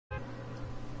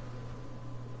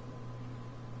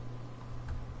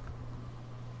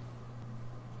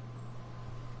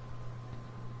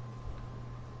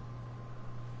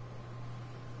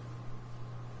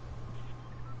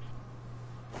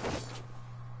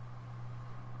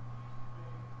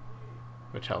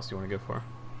Which house do you want to go for?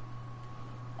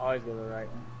 Always go to the right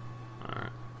one.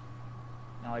 Alright.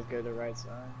 Always go to the right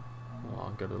side. Well,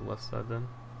 I'll go to the left side then.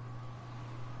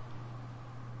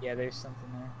 Yeah, there's something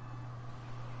there.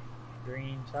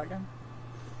 Green shotgun?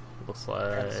 Looks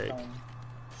That's like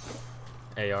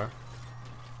fine. AR.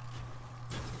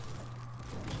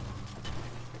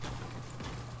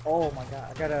 Oh my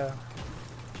god, I got a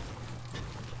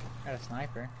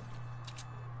sniper.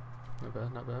 Not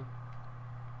bad, not bad.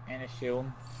 And a shield.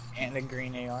 And a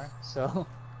green AR, so...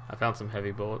 I found some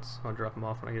heavy bullets. I'll drop them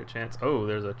off when I get a chance. Oh,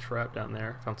 there's a trap down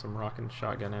there. Found some rocket and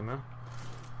shotgun ammo.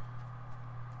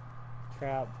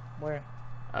 Trap. Where?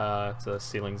 It's a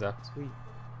ceiling zap. Sweet.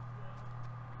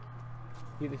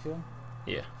 You the shield?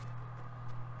 Yeah.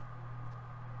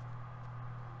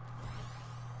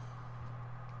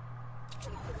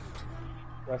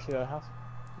 Rush to the house?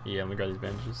 Yeah, let me grab these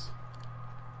bandages.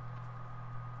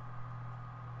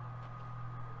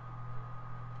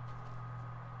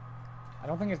 I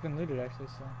don't think it's been looted actually,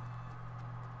 so...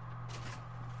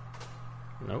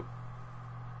 Nope.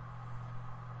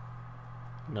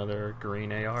 Another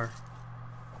green AR.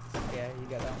 Yeah, you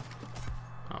got that one.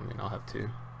 I mean, I'll have two,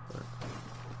 but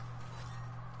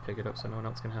pick it up so no one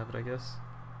else can have it, I guess.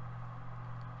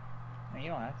 No, you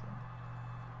don't have to.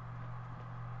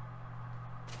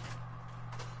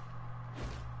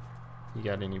 You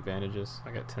got any bandages?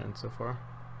 I got 10 so far.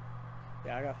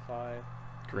 Yeah, I got 5.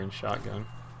 Green shotgun.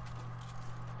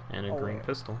 And a Oh, green wait.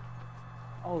 pistol.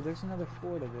 Oh, there's another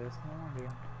 4 to this. No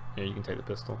wonder. Yeah, you can take the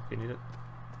pistol if you need it.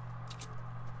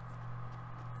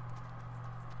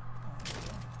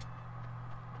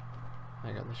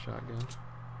 I got the shotgun.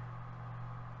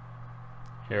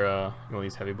 Here, you want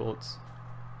these heavy bullets?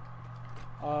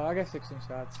 I got 16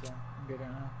 shots, so I'm good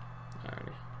right now.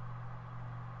 Alrighty.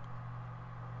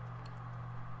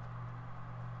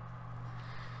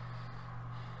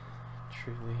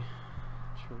 Truly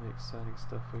exciting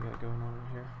stuff we got going on in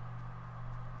here.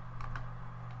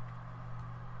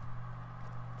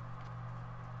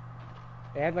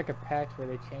 They had like a patch where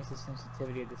they changed the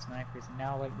sensitivity of the snipers, and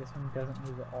now like this one doesn't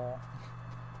move at all.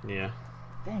 Yeah.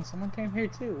 Dang, someone came here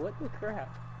too. What the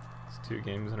crap? It's 2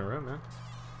 games in a row, man.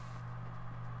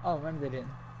 Oh, remember they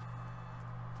didn't.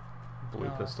 Blue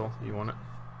No, pistol, you want it?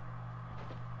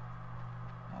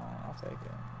 Oh, I'll take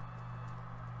it.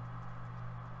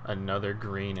 Another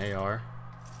green AR.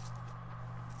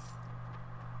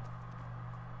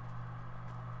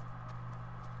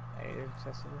 Hey, there's a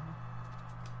chest over here.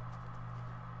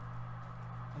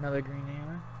 Another green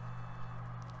AR.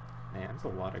 Man, that's a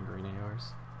lot of green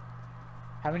ARs.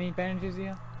 How many bandages do you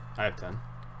have? I have 10.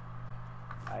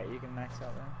 Alright, you can max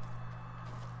out there.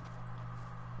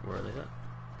 Where are they at?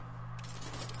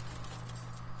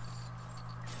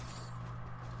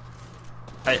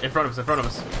 Hey, in front of us, in front of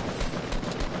us.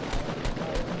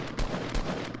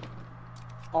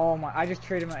 Oh my, I just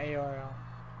traded my AR out.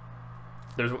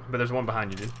 But there's one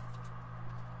behind you, dude.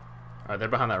 Alright, they're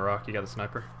behind that rock. You got the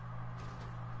sniper.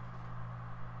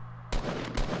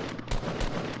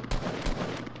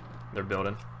 They're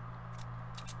building.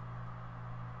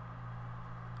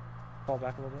 Fall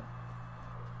back a little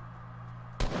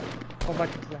bit. Fall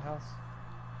back into the house.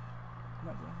 Come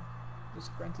on, bro. Just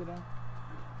sprint it out.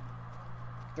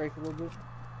 Strafe a little bit.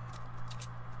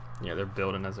 Yeah, they're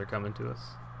building as they're coming to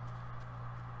us.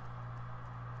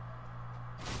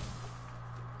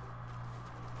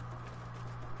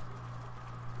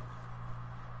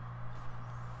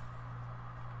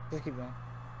 Just keep going.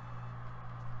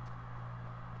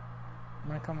 I'm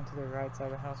gonna come into the right side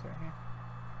of the house right here.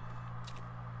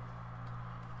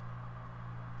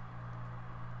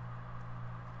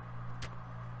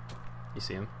 You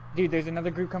see him? Dude, there's another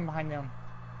group coming behind them.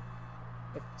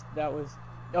 If that was...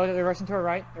 Oh, they're rushing to our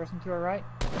right. They're rushing to our right.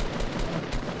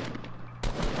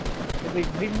 Leave.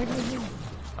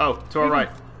 Oh, to our right.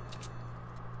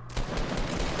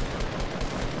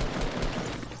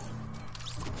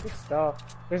 Good stuff.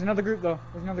 There's another group though.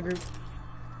 There's another group.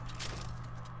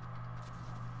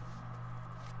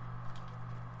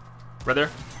 Right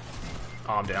there.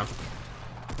 Oh, I'm down.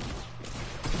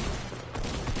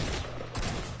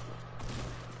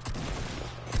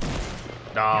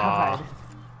 Ah. God.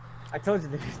 I told you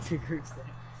there was 2 groups there.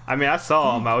 I mean, I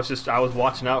saw them. I was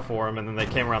watching out for them, and then they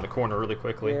came around the corner really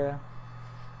quickly. Yeah.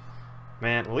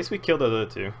 Man, at least we killed the other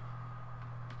 2.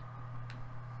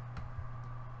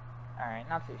 Alright,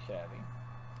 not too shabby.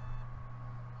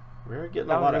 We're getting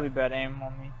That a was lot really of bad aim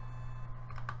on me.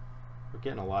 we're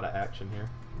getting a lot of action here.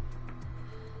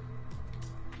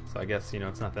 So I guess, you know,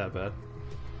 it's not that bad.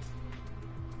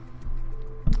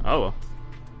 Oh well.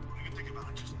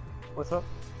 What's up?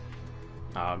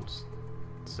 I'm just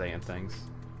saying things.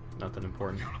 Nothing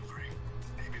important. Count of three.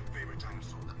 Name your favorite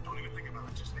dinosaur. Don't even think about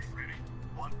it. Just stay ready.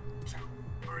 1, 2,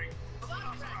 3. What?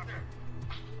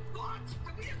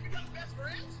 Have we just become best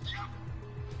friends? Yep.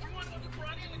 You want to go do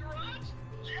karate in the garage?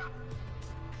 Yep.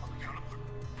 On the count of 3.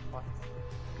 What?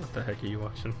 What the heck are you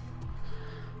watching?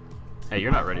 Hey,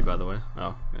 you're not ready, by the way.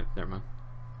 Oh, never mind.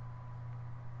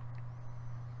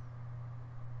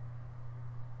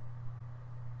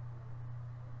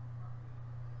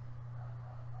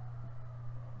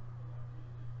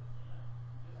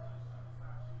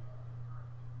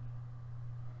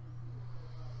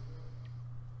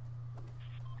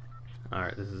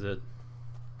 Alright, this is it.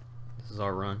 This is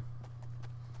our run.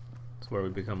 It's where we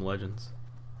become legends.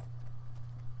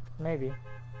 Maybe.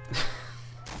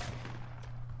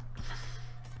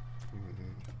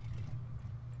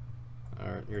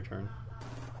 Alright, your turn.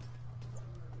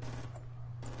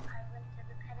 I went to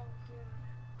the petting zoo.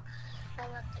 I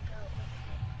left to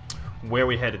go. Where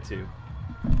we headed to?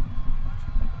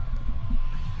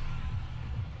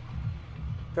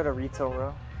 Go to retail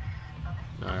row.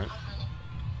 Alright.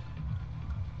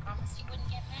 Promise you wouldn't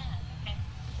get mad, okay?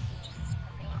 Just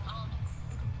for being honest.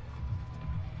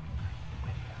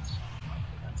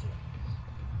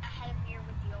 I had a beer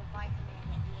with the old bike man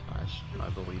at the end of the street. I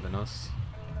believe in us.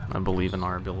 I believe in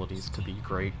our abilities to be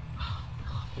great.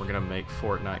 We're gonna make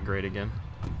Fortnite great again.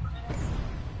 I go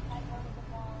to the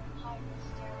mall, hide in the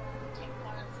stairwell, take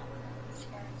part in some of the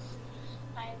skirts.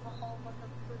 I have a whole book of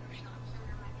Pluto shops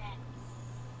under my bed.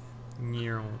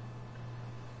 Nyeh.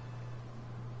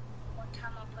 One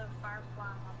time I put a firefly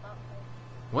on my butt hole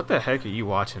What the heck are you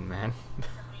watching, man? to make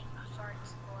my fart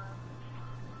explode.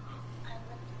 I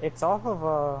went It's off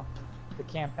of the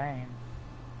campaign.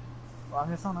 Well, I'm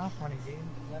just on iFunny, dude.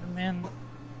 Let a man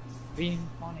being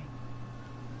funny.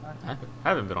 I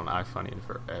haven't been on iFunny in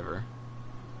forever.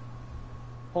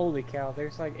 Holy cow,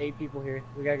 there's like 8 people here.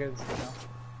 We gotta go to the casino.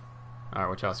 Alright,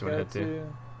 which house you wanna head to?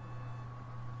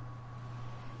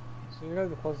 So we go to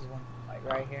the closest one, like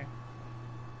right here.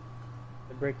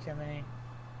 The brick chimney.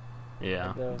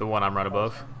 Yeah, the- the one I'm right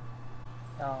above.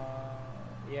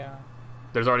 Yeah.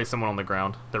 There's already someone on the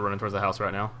ground. They're running towards the house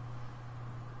right now.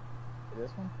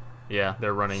 This one? Yeah,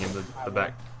 they're running in the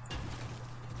back.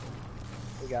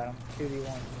 We got him.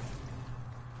 2v1.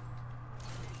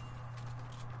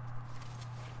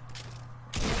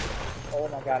 Oh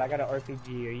my god, I got an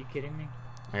RPG. Are you kidding me?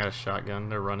 I got a shotgun.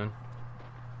 They're running.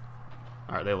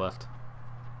 Alright, they left.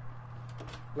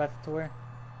 Left to where?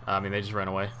 I mean, they just ran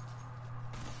away.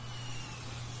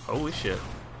 Holy shit.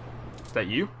 Is that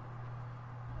you?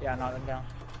 Yeah, I knocked him down.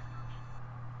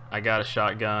 I got a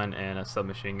shotgun and a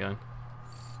submachine gun.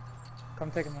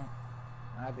 Come take him out.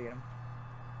 I had to get him.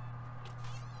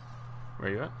 Where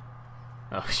you at?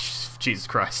 Oh, Jesus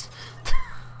Christ.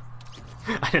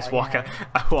 I just Oh, walk yeah. out.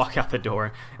 I walk out the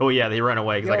door. Oh yeah, they ran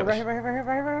away. 'Cause Yo, I got right the here, right here,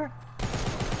 right here, right here.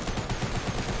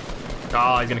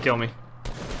 Oh, he's gonna kill me.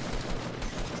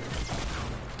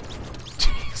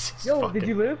 Jesus Yo, fucking- did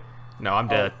you live? No, I'm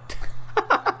dead.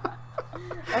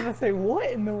 I was gonna say, what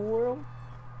in the world?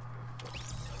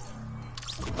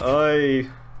 Oi.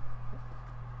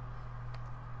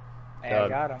 Hey, I God.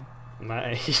 got him. My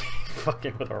aim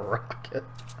fucking with a rocket.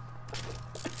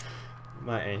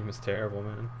 My aim is terrible,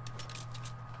 man.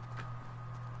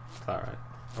 It's alright.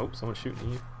 Oh, someone's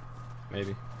shooting you.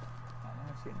 Maybe. I'm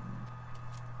gonna shoot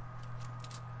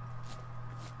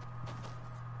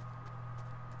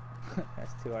him.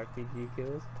 That's 2 RPG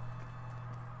kills.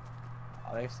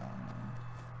 Oh, there's someone.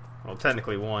 Well,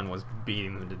 technically one was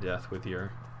beating them to death with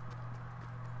your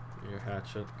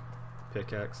hatchet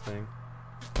pickaxe thing.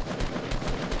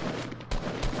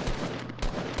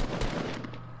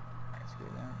 Alright, screw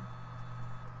that.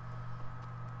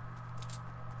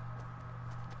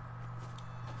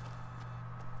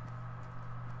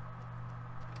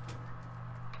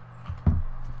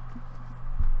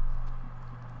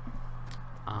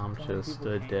 I'm So many just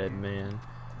people a came dead here. man.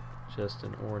 Just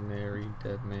an ordinary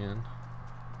dead man.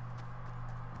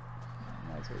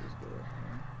 Might as well just go right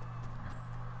here.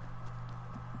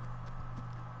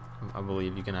 I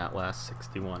believe you can outlast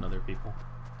 61 other people.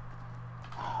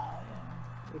 Oh,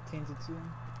 yeah. 15 to 2.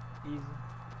 Easy.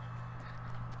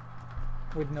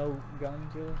 With no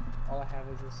guns, really. All I have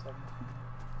is a 7.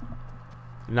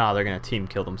 Nah, they're gonna team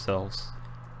kill themselves.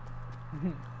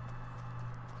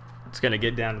 It's gonna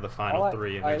get down to the final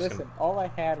 3 and Alright, they're just listen. All I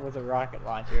had was a rocket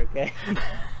launcher, okay? gonna...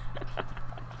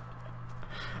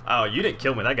 Oh, you didn't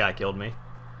kill me. That guy killed me.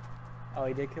 Oh,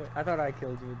 he did kill. I thought I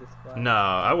killed you with this flash. No,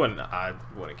 I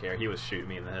wouldn't care. He was shooting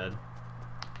me in the head.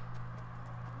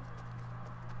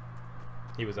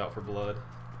 He was out for blood.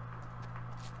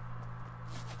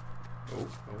 Oh.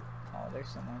 Oh, there's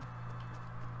someone.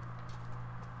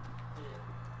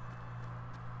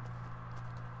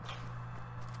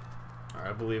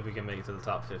 I believe we can make it to the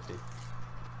top 50.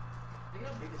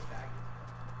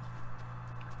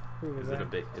 Who was Is that? it a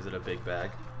big? Is it a big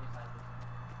bag?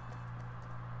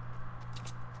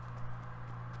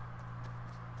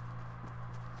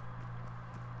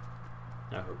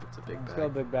 I hope it's a big Let's go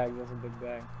bag. big bag. That's a big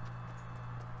bag.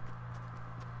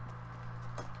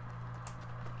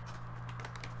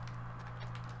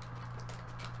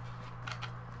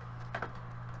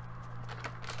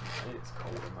 It's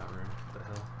cold in my room. What the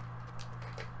hell?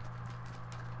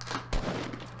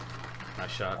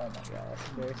 Nice shot. Oh my god, that's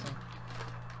embarrassing.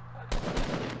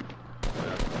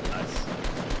 Yeah, nice.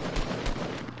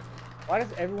 Why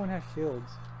does everyone have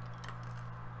shields?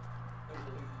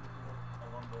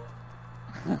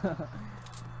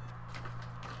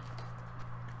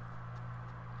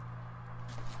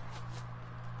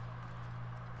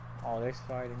 Oh, there's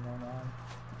fighting going on.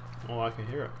 Oh, I can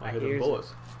hear it. I I hear hear the bullets.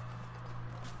 So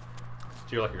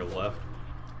you're like your left.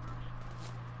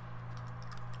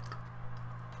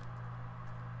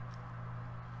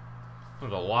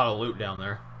 There's a lot of loot down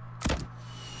there.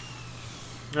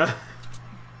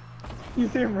 You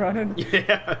see him running?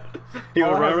 Yeah. He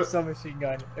All was I have running. is a submachine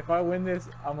gun. If I win this,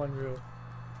 I'm unreal.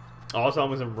 All I saw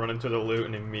was him running to the loot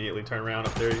and immediately turn around.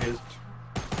 Up there he is.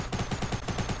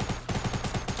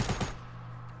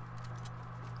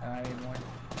 I need more.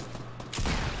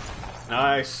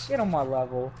 Nice. Get on my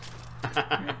level.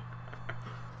 I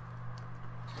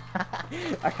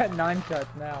got 9 shots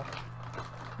now.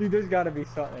 Dude, there's gotta be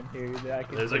something here that I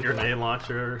can. There's a pick up. grenade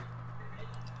launcher.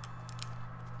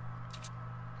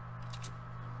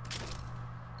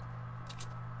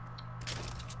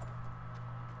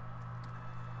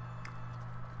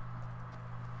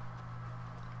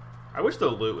 I wish the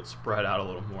loot would spread out a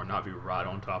little more, not be right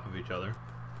on top of each other.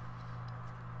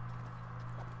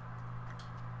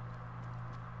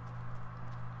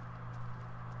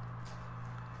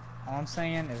 All I'm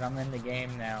saying is I'm in the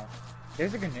game now.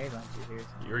 There's a grenade launcher here.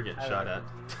 So You're getting I shot like at. it.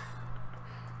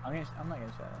 I'm not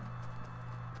getting shot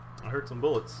at. I heard some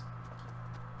bullets.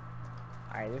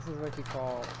 Alright, this is what you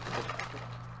call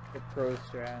the pro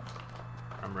strat.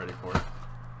 I'm ready for it.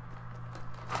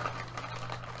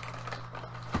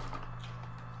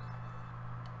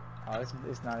 Oh,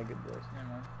 it's not a good bush. Never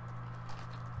mind.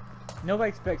 Nobody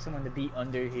expects someone to be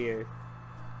under here.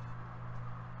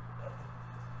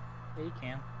 Yeah, you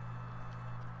can.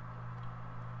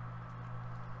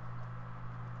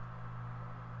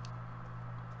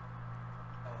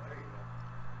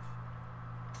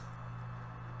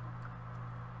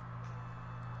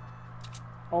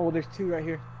 Oh, there's 2 right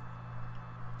here.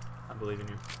 I believe in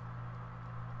you.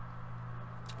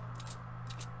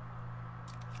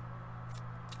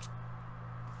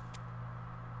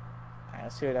 Alright,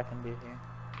 let's see what I can do here.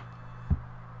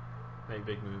 Make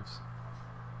big moves.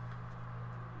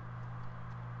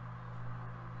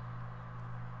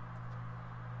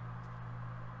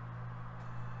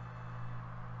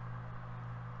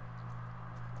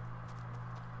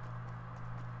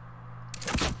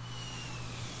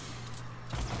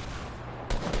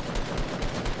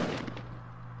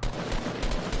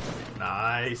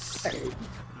 Nice.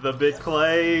 The big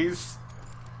plays.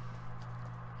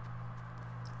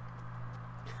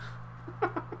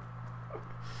 Alright,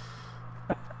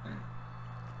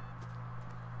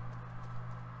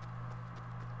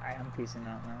 I'm piecing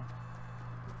out now.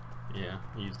 Yeah,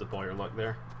 you used up all your luck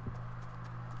there.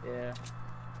 Yeah.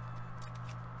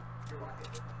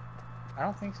 I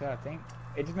don't think so. I think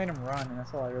it just made him run, and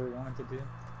that's all I really wanted to do.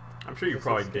 I'm sure you This is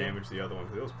probably scary. damaged the other one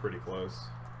because it was pretty close.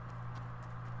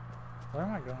 Where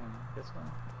am I going? This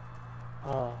one.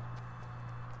 Oh.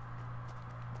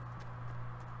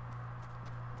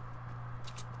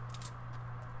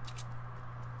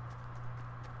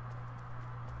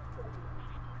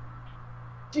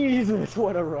 Jesus,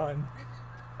 what a run.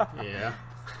 Yeah.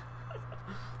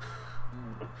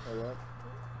 Hold up.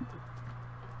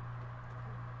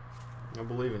 I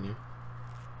believe in you.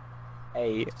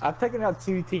 Hey, I've taken out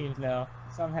 2 teams now,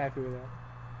 so I'm happy with that.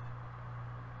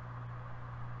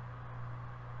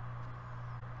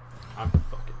 I'm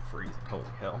fucking freezing. Holy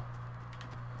hell.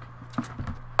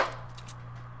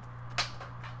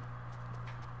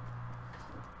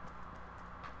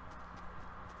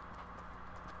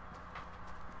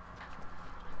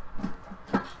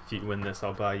 If you win this,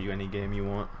 I'll buy you any game you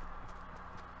want.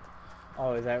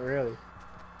 Oh, is that really?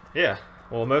 Yeah.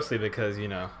 Well, mostly because, you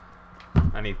know,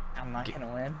 I need... I'm not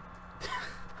gonna win.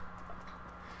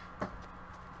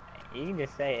 You can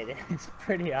just say it. It's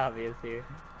pretty obvious here.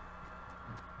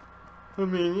 I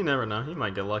mean, you never know. You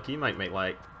might get lucky. You might make,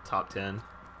 like, top 10.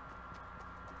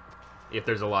 If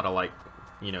there's a lot of, like,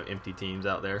 you know, empty teams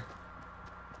out there.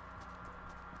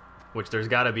 Which there's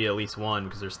got to be at least one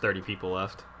because there's 30 people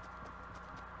left.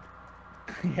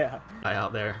 Yeah.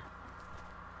 Out there.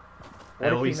 What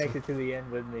At if least he makes it to the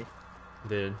end with me?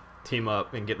 Dude, team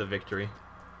up and get the victory.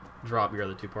 Drop your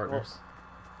other two partners.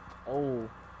 Oh.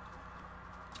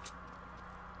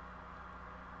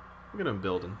 Look at him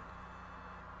building.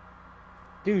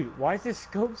 Dude, why is this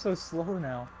scope so slow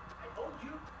now?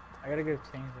 I gotta go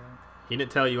change that. He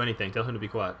didn't tell you anything. Tell him to be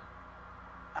quiet.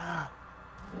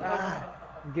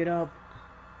 Get up.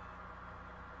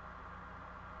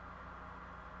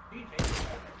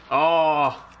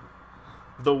 Oh,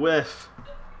 the whiff.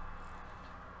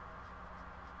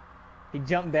 He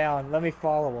jumped down. Let me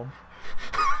follow him.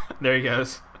 There he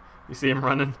goes. You see him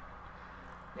running?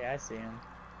 Yeah, I see him.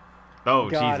 Oh,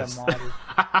 God Jesus. almighty.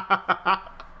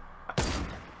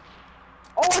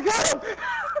 Oh, I got him!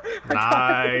 I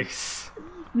got him. Nice.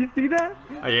 You see that?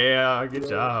 Yeah, good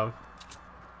job.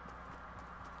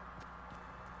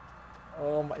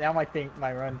 Oh, now my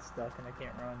run's stuck and I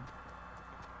can't run.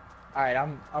 Alright,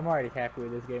 I'm already happy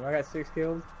with this game. I got 6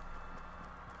 kills.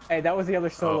 Hey, that was the other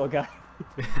solo guy.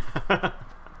 I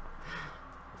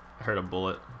heard a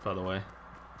bullet, by the way.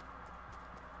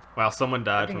 Wow, someone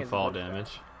died from fall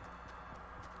damage.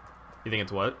 You think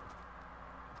it's what?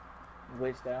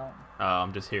 Glitched out.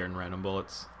 I'm just hearing random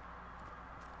bullets.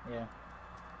 Yeah.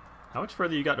 How much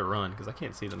further you got to run? Because I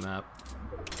can't see the map.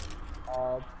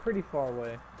 Pretty far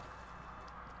away.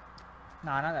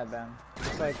 Nah, not that bad.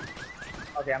 It's like...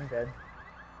 Okay, I'm dead.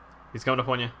 He's coming up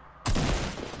on you.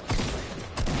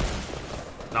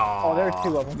 Oh, there's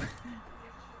 2 of them.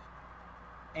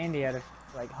 Andy had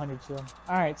like 100 kill.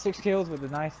 Alright, 6 kills with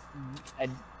a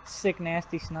sick,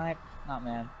 nasty snipe. Not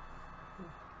mad.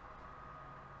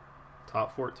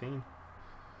 Top 14.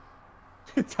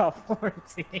 Top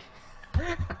 14.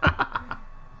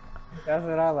 That's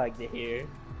what I like to hear.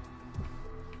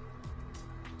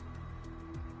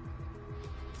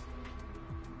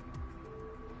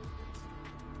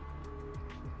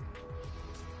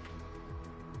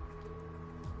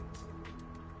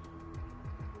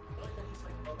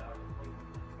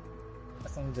 That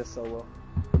song's just solo.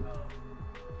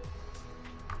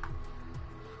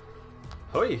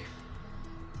 Hoi!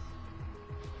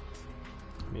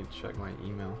 I need to check my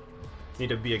email. Need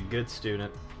to be a good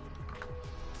student.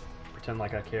 Pretend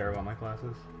like I care about my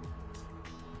classes.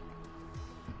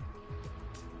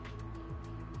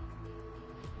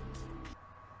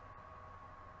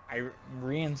 I'm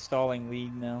reinstalling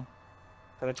League now.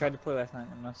 Cause I tried to play last night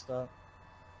and messed up.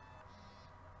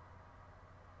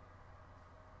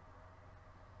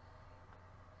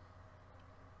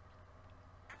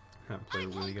 Haven't played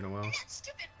League in a while. That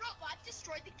stupid robot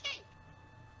destroyed the cake.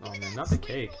 Oh man, not the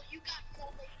cake. You got more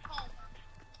late home.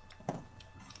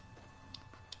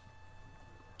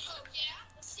 Oh yeah,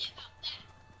 let's see about that.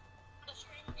 The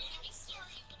scream will be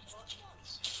sorry, but it's the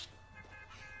choice.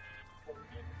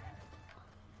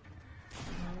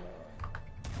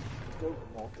 Go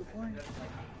multiply?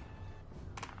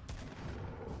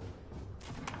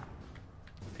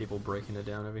 People breaking it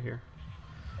down over here.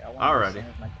 Yeah, Alrighty.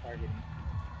 my targeting.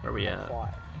 Where we at?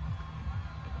 Plot.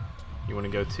 You want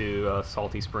to go to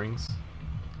Salty Springs?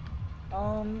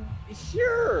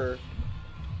 Sure.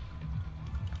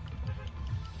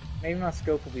 Maybe my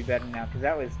scope will be better now, because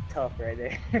that was tough right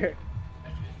there.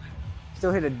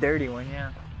 Still hit a dirty one,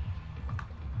 yeah.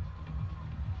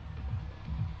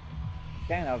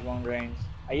 Dang, that was long range.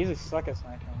 I usually suck at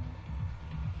sniping.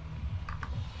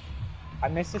 I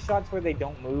miss the shots where they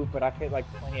don't move, but I've hit like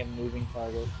plenty of moving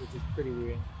targets, which is pretty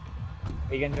weird.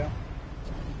 Are you gonna jump?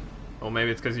 Well,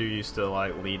 maybe it's because you're used to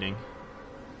like leading.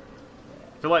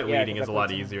 I feel like leading is a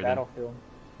lot easier than Battlefield.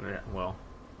 yeah. Well,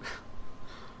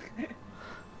 I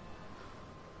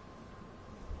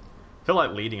feel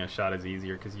like leading a shot is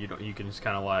easier because you can just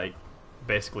kind of like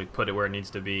basically put it where it needs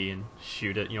to be and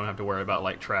shoot it. You don't have to worry about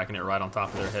like tracking it right on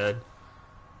top of their head.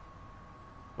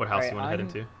 What house do you want to head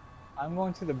into? I'm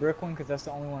going to the brick one because that's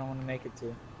the only one I want to make it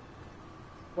to.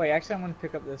 Wait, actually, I'm going to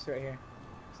pick up this right here.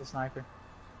 It's a sniper.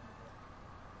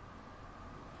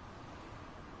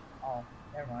 Oh,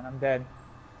 never mind. I'm dead.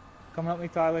 Come help me,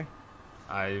 Tyler.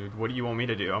 What do you want me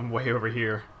to do? I'm way over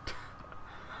here.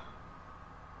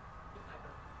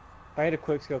 If I hit a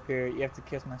quick scope here, you have to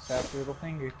kiss my soft little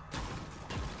finger.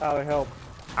 Tyler, help.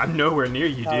 I'm nowhere near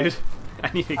you, Tyler. dude.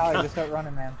 I need a Tyler, gun. just start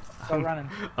running, man. Start running.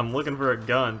 I'm looking for a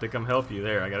gun to come help you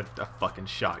there. I got a fucking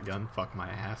shotgun. Fuck my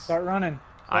ass. Start running.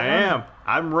 I am.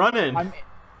 I'm running.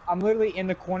 I'm literally in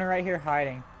the corner right here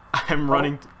hiding. I'm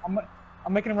running.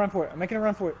 I'm making a run for it. I'm making a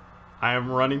run for it. I am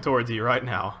running towards you right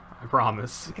now. I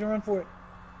promise. I'm making a run for it.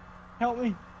 Help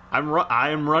me. I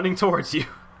am running towards you.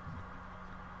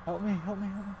 Help me. Help me.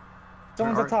 Help me.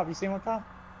 Someone's Where up are top. You see him up top?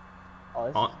 Oh,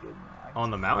 this On- is good.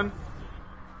 on the mountain?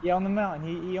 Yeah, on the mountain.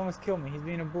 He almost killed me. He's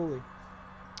being a bully.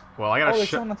 Well, I Oh, got a there's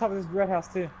shot. someone on top of this red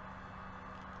house too.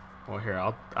 Well,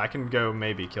 here I can go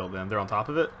maybe kill them. They're on top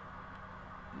of it.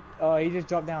 Oh, he just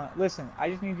dropped down. Listen, I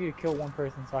just need you to kill one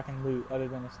person so I can loot other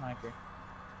than a sniper.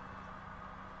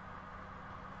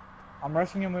 I'm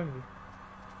rushing him with you.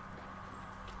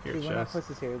 Here, Dude, we're not chest.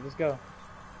 pussies here. Just go.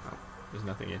 Oh, there's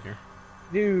nothing in here.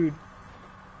 Dude.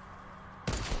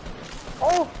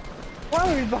 Oh!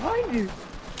 Tyler, he's behind you!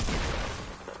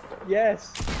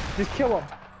 Yes. Just kill him.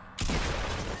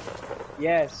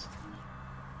 Yes.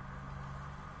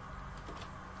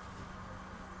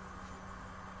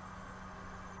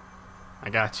 I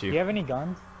got Do you. you have any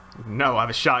guns? No, I have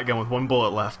a shotgun with 1 bullet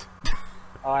left.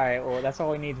 Alright, well, that's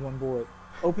all we need is 1 bullet.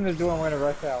 Open the door and we're gonna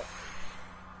rush out.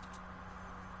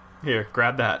 Here,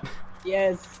 grab that.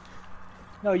 Yes!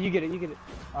 No, you get it, you get it.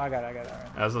 Oh, I got it, alright.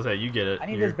 I was gonna say, you get it. I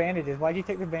need Here. those bandages. Why'd you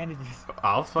take the bandages?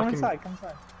 I'll Come fucking. inside, come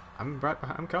inside. I'm right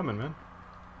behind. I'm coming, man.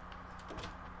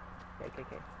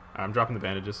 Okay. I'm dropping the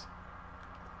bandages.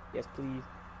 Yes, please.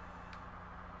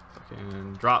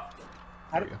 Fucking drop.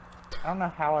 I There we go. don't know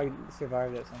how I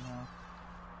survived it somehow.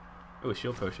 Oh, a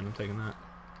shield potion. I'm taking that.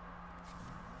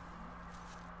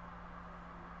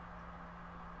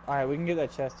 Alright, we can get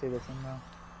that chest too that's in the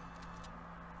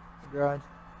garage.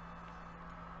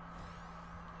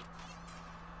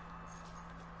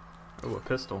 Oh, a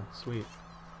pistol. Sweet.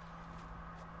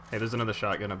 Hey, there's another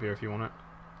shotgun up here if you want it.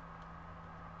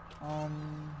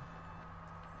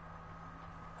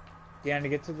 Do you want to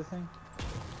get to the thing?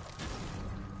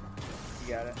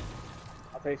 You got it.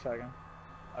 I'll take shotgun.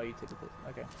 Oh, you took the pistol.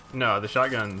 Okay. No, the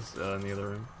shotgun's in the other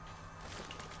room.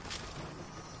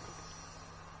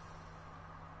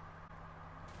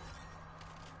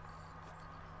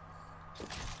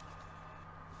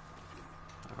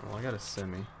 Alright, well, I got a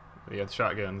semi. Yeah, the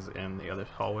shotgun's in the other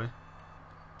hallway.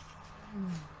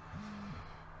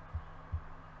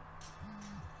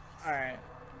 Alright.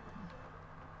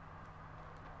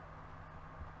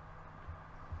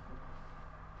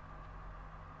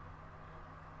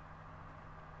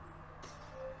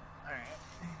 Alright.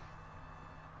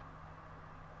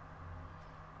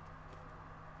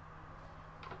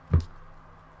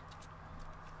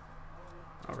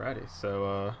 Alrighty,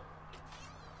 so,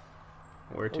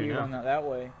 where to Oh, you're now? going that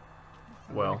way.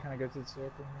 Well, Kind of go through the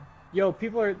circle here.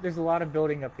 Yo, there's a lot of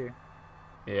building up here.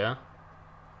 yeah.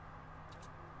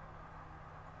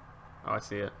 Oh, I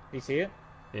see it. Do you see it?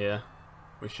 Yeah.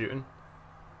 We shooting?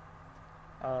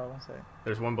 One second.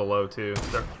 There's one below, too.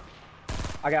 There.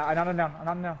 I knocked him down. I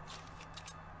knocked him down.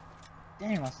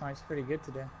 Dang, my snipe's pretty good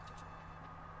today.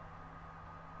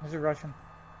 There's a Russian.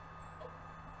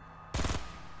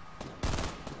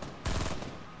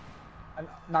 I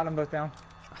knocked them both down.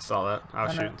 I saw that. I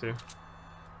was No, no. shooting, too.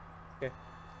 Okay.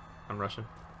 I'm rushing.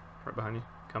 Right behind you.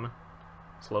 Coming.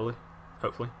 Slowly.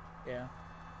 Hopefully. Yeah.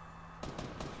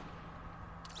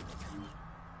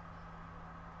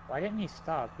 Why didn't he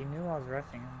stop? He knew I was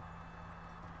rushing him.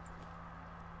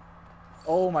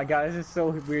 Oh my god, this is so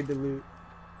weird to loot.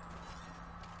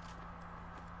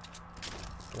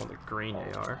 I want the green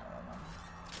Oh, AR.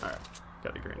 Alright.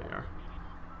 Got the green AR.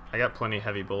 I got plenty of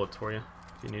heavy bullets for you,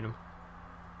 if you need them.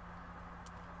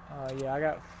 Yeah, I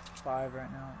got 5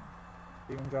 right now.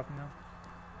 You can drop them now?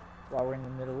 While we're in the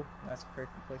middle, that's a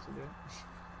perfect place to do it.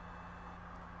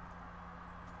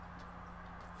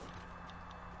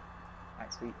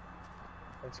 Alright, sweet.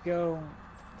 Let's go.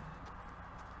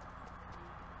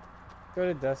 Go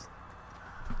to dust.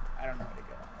 I don't know where to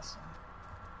go on this one.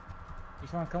 You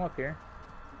just want to come up here?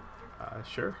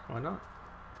 Sure. Why not?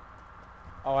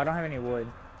 Oh, I don't have any wood.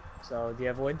 So, do you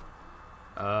have wood?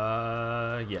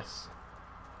 Yes.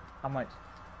 How much?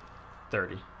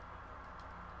 30.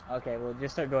 Okay, well,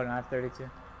 just start going. I have 32.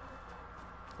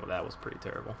 Well, that was pretty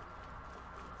terrible.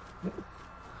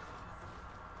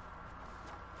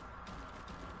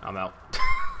 I'm out.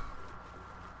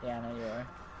 Yeah, I know you are.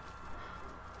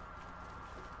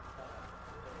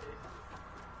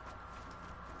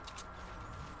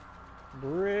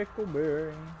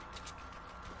 Brickleberry.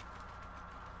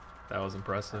 That was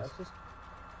impressive.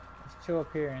 Let's chill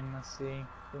up here and let's see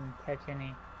if we can catch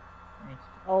any.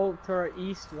 Oh, to our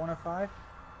east, 105.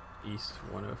 East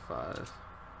 105.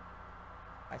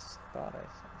 I thought I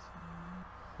saw something.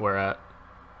 Where at?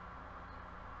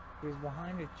 He was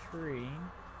behind a tree.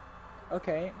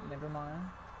 Okay, never mind.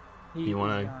 You he's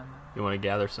wanna gone now. you wanna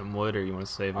gather some wood, or you wanna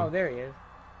save them? Oh, there he is.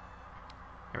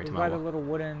 Every He's time I by the walk. little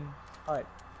wooden hut.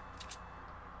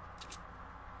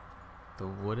 The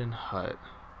wooden hut.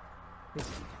 He's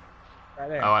right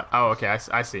there. Oh, okay.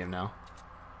 I see him now.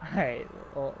 Alright,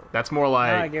 well, That's more now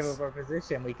I like. give up our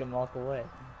position, we can walk away.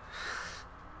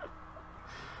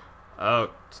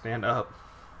 Oh, stand up.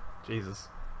 Jesus.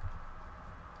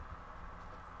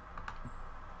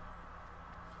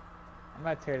 I'm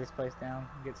gonna tear this place down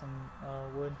and get some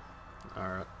wood.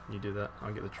 Alright, you do that.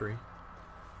 I'll get the tree.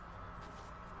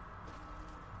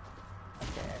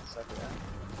 Okay, I suck at that.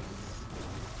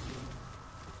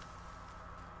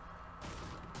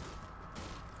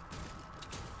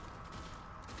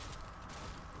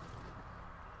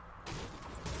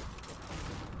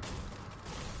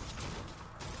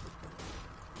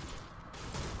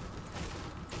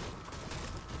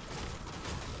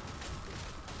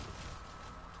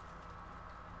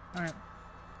 Alright.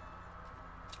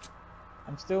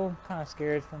 I'm still kind of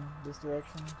scared from this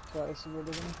direction, so I see where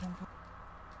they're gonna come from.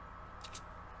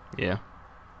 Yeah.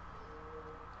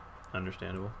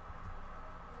 Understandable.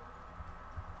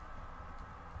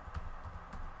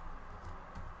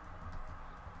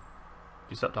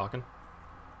 You stop talking?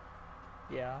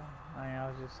 Yeah, I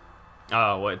was just...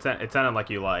 Oh, well, it sounded like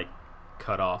you, like,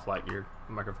 cut off, like your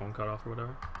microphone cut off or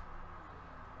whatever.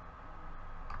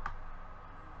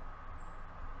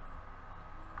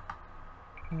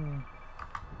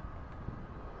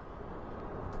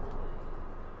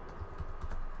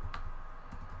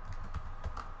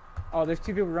 Oh, there's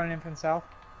two people running in from south.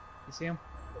 You see them?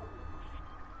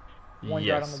 One's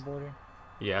right on the Yes. border.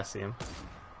 Yeah, I see him.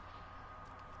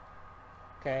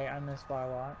 Okay, I missed by a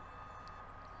lot.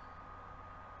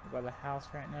 By the house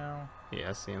right now. Yeah,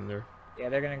 I see him there. Yeah,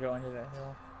 they're gonna go into that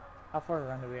hill. How far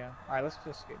around do we have? Alright, let's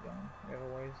just get going. We have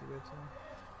a ways to go to.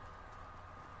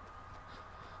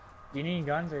 Do you need any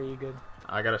guns or are you good?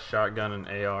 I got a shotgun,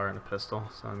 an AR, and a pistol,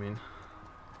 so I mean,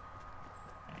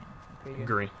 Okay,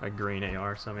 good. a green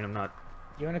AR, so I mean, I'm not.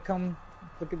 You wanna come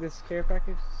look at this care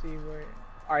package? See where...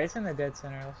 Alright, it's in the dead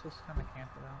center. Let's just kinda camp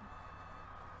it out.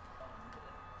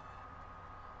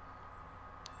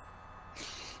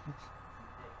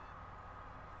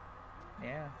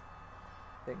 Yeah.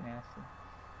 Big nasty.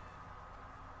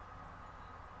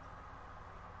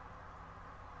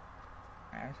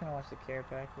 Alright, I'm just gonna watch the care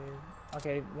package.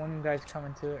 Okay, one guy's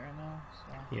coming to it right now,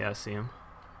 so Yeah, I see him.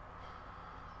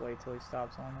 wait till he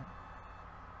stops on it.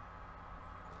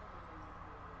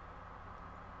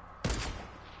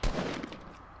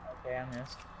 Okay, I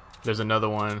missed. There's another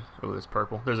one. Oh, it's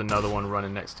purple. There's another one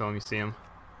running next to him. You see him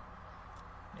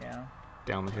Yeah.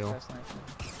 down the hill. That's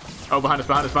nice. Oh, behind us!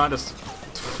 Behind us! Behind us!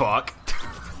 Fuck.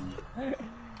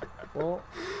 Well,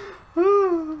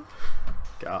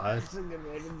 God. that's a good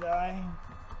way to die.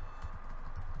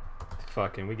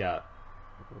 Fucking, we got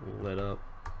lit up.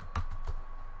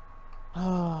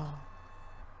 Oh.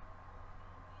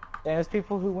 And those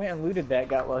people who went and looted that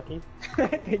got lucky.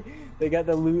 They got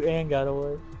the loot and got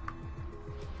away.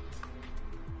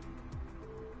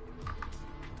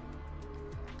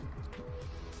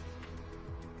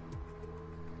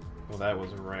 Well, that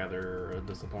was rather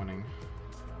disappointing.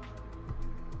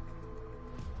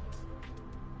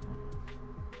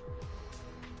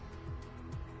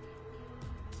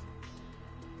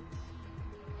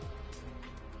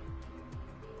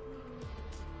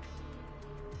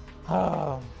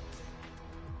 Oh.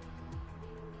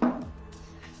 I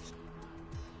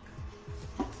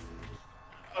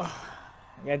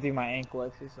gotta do my ankle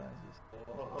exercises.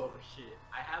 Oh shit!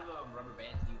 I have rubber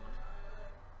bands. Do you want?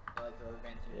 I like the rubber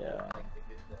bands. Yeah. Like the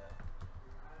good.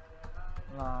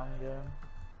 Nah, I'm good.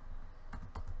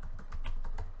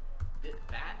 Is it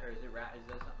fat or is it wrap? Is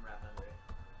there something wrapped under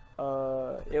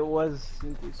it? It was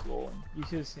super swollen. You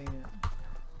should have seen it.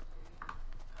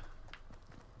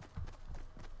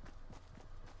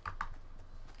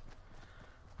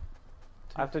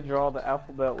 I have to draw the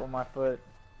alphabet with my foot.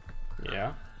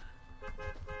 Yeah.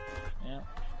 Yeah.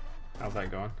 How's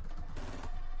that going?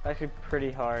 It's actually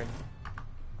pretty hard.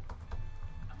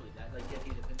 I believe that. Like, just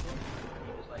use a pencil. Or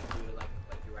you just like do it like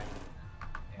you're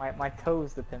writing. My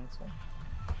toe's the pencil.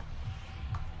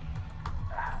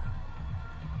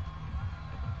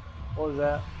 What was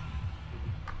that?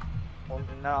 Well,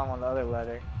 now I'm on the other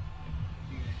letter.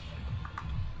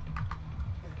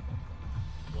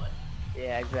 What?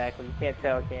 Yeah, exactly. You can't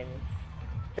tell, can you?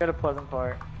 Go to pleasant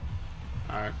part.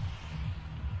 Alright.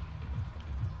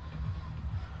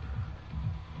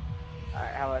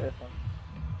 Alright, how about this one?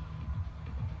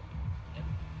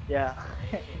 Yeah.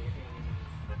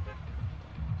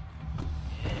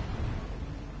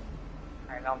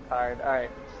 Alright, now I'm tired.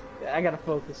 Alright. I gotta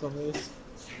focus on this.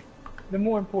 The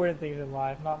more important things in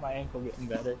life, not my ankle getting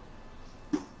better,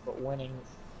 but winning.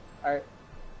 Alright.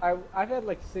 I've had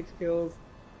like 6 kills,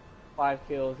 5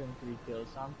 kills, and 3 kills,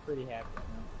 so I'm pretty happy right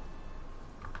now.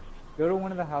 Go to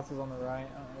one of the houses on the right.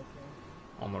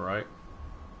 On the right.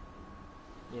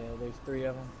 Yeah, there's 3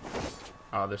 of them.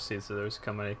 Oh, there's there's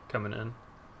coming in.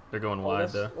 They're going Oh, wide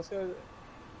though. let's go.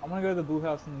 I'm gonna go to the blue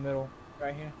house in the middle,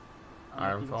 right here. I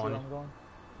don't know Alright, if I'm you can see following where you. I'm going.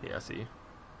 Yeah, I see you.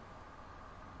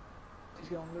 Just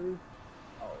get on the roof.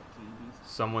 Oh, jeez.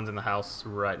 Someone's in the house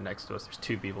right next to us. There's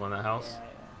 2 people in that house. Yeah, yeah.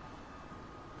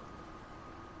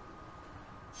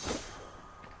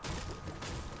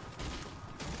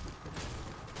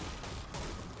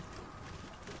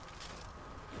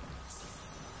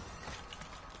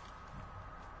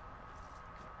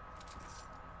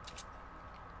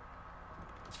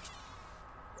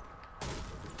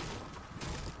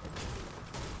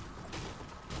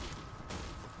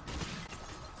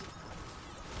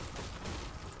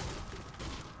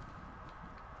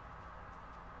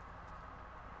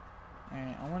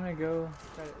 Alright, I wanna go.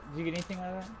 Did you get anything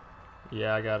out of that?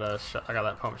 Yeah, I got I got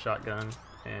that pump shotgun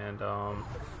and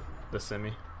the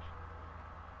semi.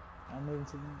 I'm moving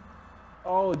to the.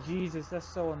 Oh Jesus, that's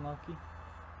so unlucky.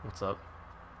 What's up?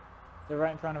 They're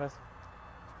right in front of us.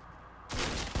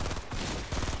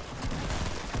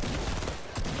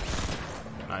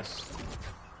 Nice.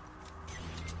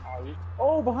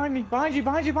 Oh, behind me! Behind you!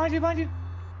 Behind you! Behind you! Behind you!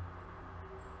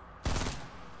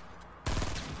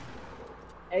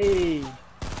 Hey!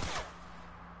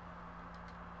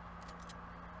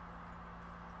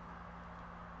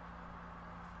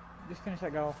 Just finish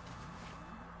that goal.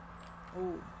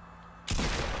 Oh.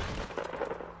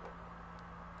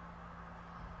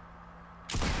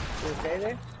 You okay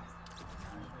there?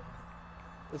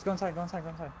 Let's go inside, go inside, go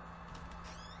inside.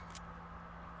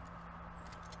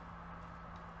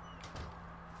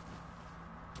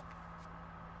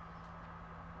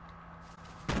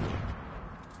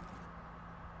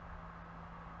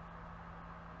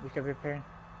 You could be preparing.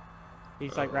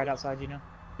 He's like right outside, you know?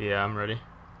 Yeah, I'm ready.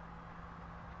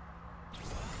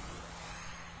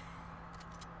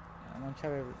 I'm gonna try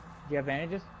to. Do you have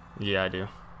bandages? Yeah, I do.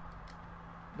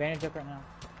 Bandage up right now.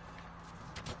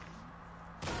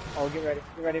 Oh, get ready,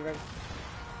 get ready, ready.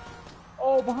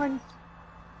 Oh, behind us.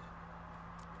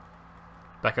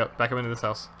 Back up into this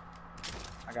house.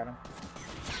 I got him.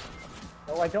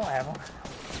 Oh, I don't have him.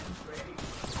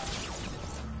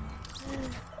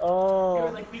 Oh. It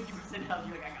was like 50% health.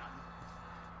 You're like, I got him.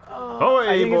 Oh, I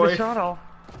hey, didn't get boy. the shot off.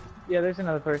 Yeah, there's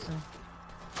another person.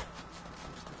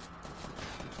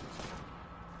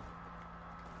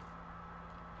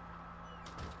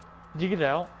 Did you get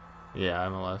out? Yeah,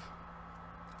 I'm alive.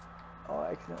 Oh,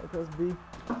 I accidentally pressed B.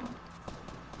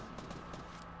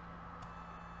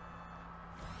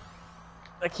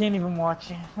 I can't even watch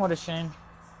you. What a shame.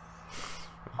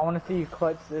 I want to see you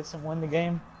clutch this and win the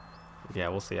game. Yeah,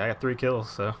 we'll see. I got 3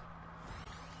 kills, so.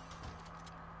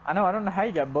 I know. I don't know how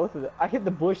you got both of them. I hit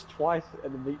the bush twice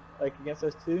at the like against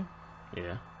those 2.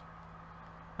 Yeah.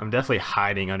 I'm definitely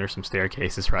hiding under some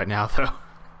staircases right now, though.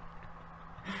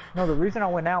 No, the reason I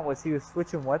went out was he was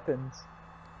switching weapons.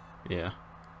 Yeah.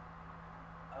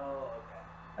 Oh, okay.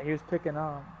 Like he was picking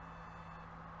up.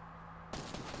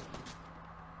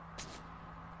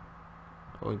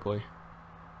 Oh boy.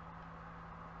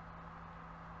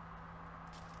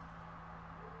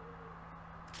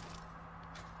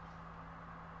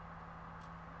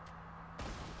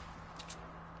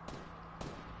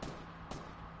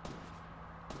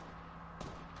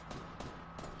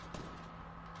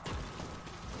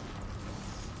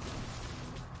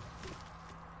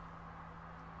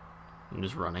 I'm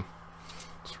just running.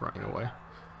 Just running away.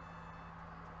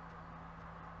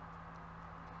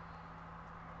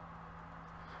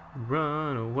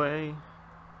 Run away.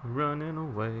 Running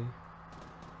away.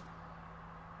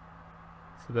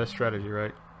 It's the best strategy,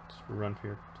 right? Just run for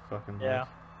your fucking life. Yeah.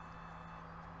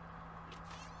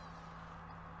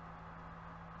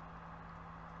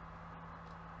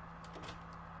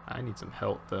 I need some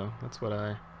help, though. That's what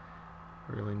I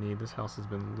really need. This house has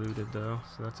been looted, though,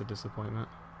 so that's a disappointment.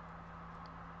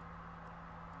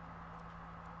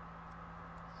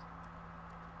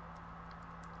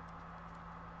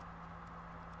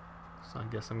 So I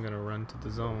guess I'm gonna run to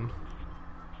the zone.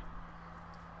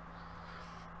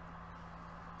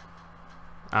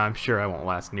 I'm sure I won't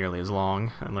last nearly as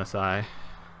long unless because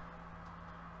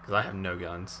I have no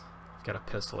guns. I've got a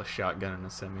pistol, a shotgun, and a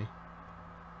semi.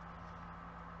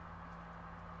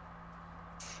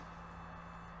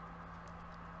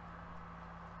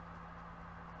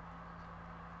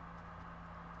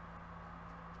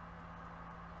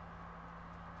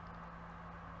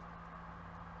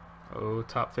 Oh,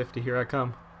 top 50, here I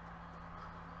come.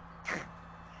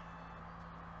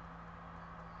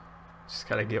 Just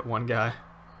gotta get one guy.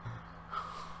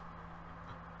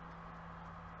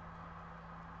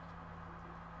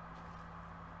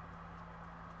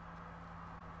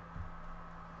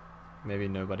 Maybe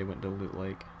nobody went to Loot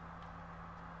Lake.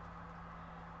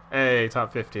 Hey,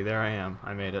 top 50. There I am.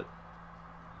 I made it.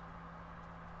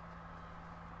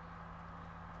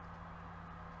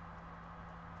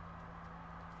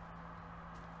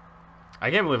 I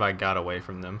can't believe I got away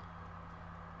from them.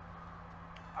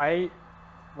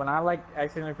 When I like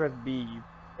accidentally press B, you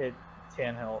hit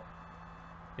 10 health.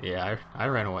 Yeah, I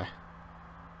ran away.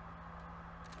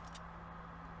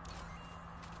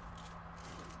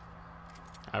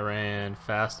 I ran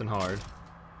fast and hard.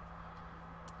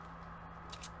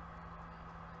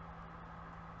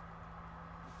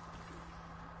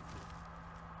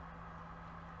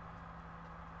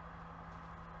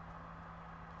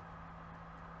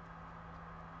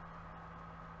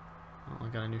 Well, I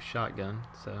got a new shotgun,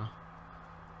 so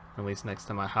at least next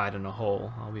time I hide in a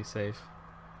hole, I'll be safe.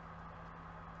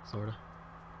 Sorta.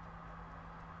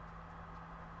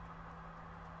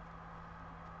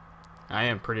 I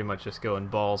am pretty much just going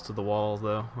balls to the wall,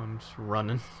 though. I'm just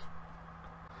running.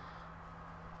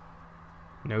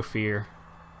 No fear.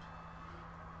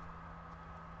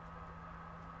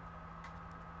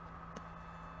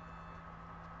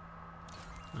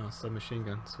 Oh, submachine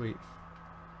gun. Sweet.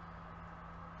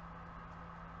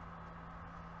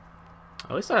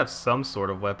 At least I have some sort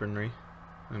of weaponry.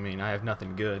 I mean, I have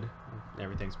nothing good.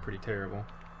 Everything's pretty terrible.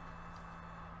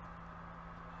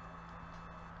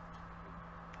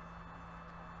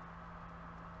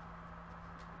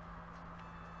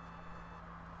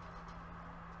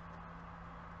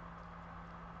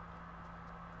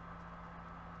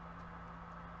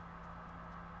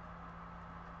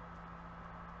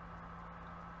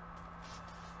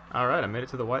 Alright, I made it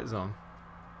to the white zone.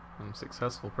 I'm a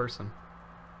successful person.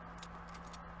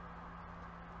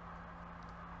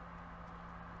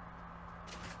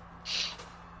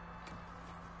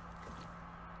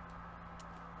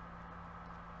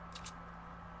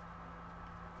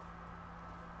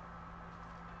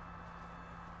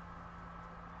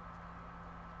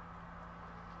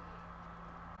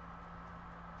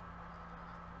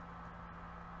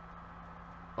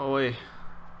 Oi.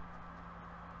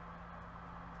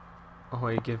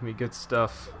 Oi, give me good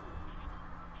stuff.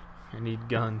 I need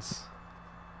guns.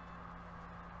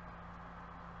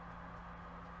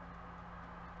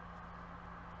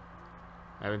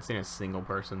 I haven't seen a single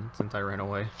person since I ran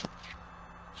away.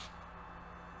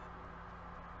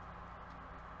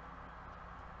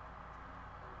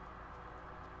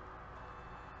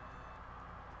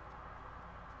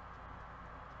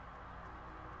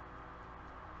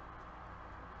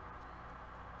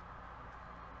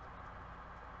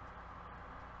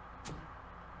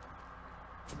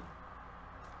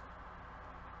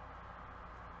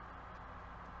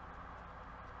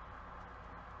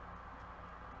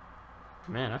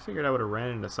 Man, I figured I would have ran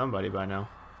into somebody by now.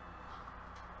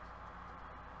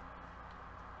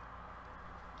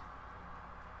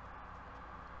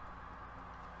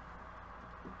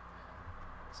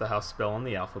 So how's spelling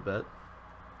the alphabet?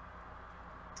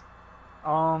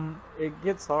 It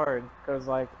gets hard, because,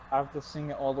 like, I have to sing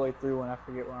it all the way through when I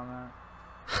forget where I'm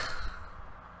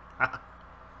at.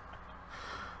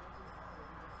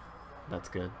 That's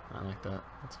good. I like that.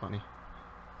 That's funny.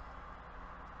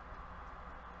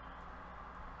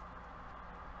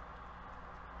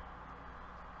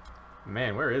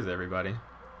 Man, where is everybody?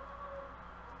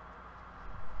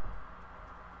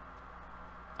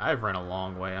 I've run a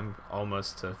long way. I'm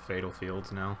almost to Fatal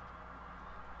Fields now.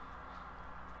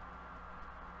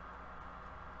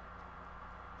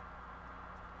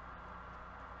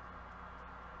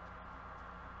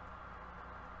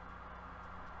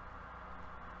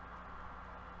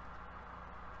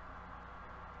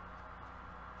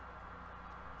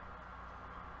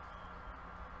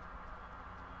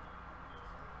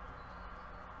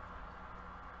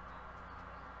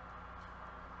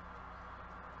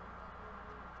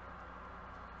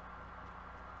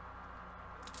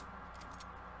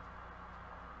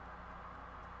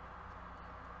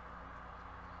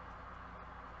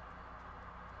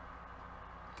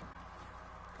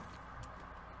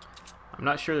 I'm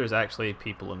not sure there's actually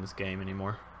people in this game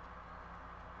anymore.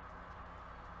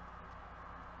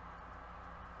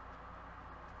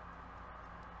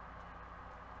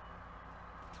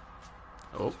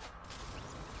 Oh.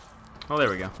 Oh,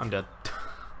 there we go. I'm dead.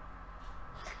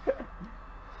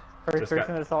 First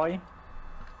person that saw you?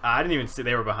 I didn't even see.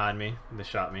 They were behind me. They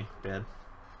shot me dead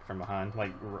from behind.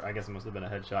 Like, I guess it must have been a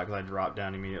headshot because I dropped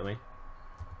down immediately.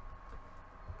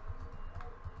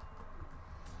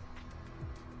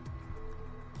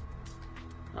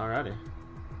 Alrighty.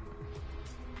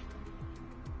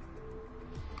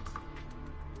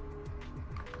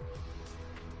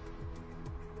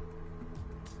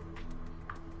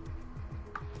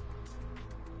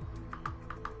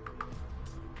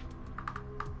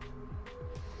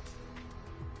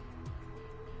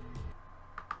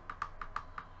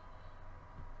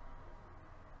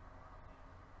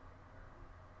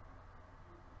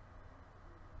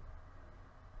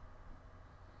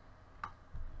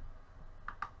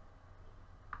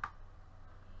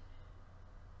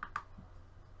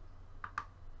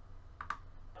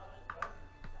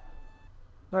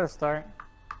 Let us start.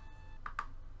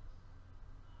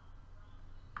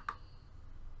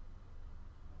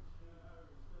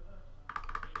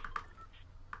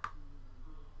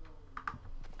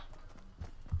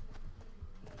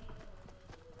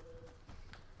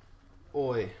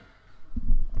 Oi.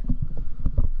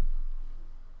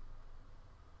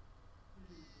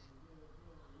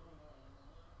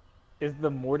 Is the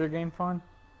mortar game fun?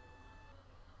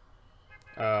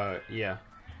 Yeah.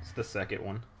 It's the second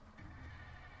one.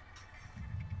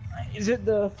 Is it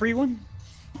the free one?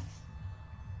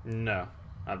 No.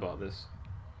 I bought this.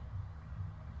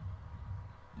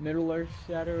 Middle Earth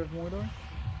Shadow of Mordor?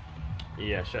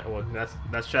 Yeah, well,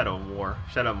 that's Shadow of War.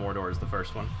 Shadow of Mordor is the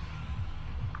first one.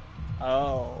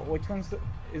 Oh, which one's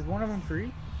is one of them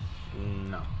free?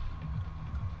 No.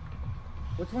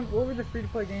 Which one? What were the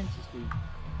free-to-play games this week?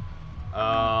 Where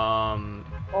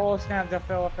Oh snap! I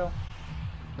fell.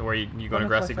 you going to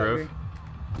Grassy Grove?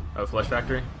 Oh, Flesh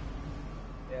Factory?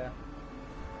 Yeah.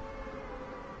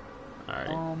 Alright.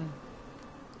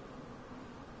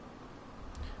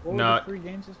 What were No, the free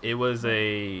games this week?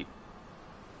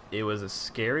 it was a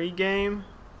scary game.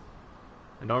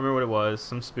 I don't remember what it was.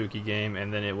 Some spooky game,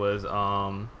 and then it was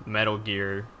Metal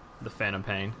Gear: The Phantom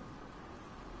Pain.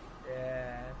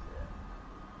 Yeah, that's it.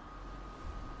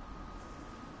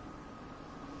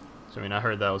 So I mean, I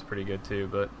heard that was pretty good too,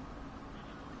 but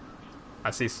I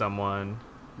see someone,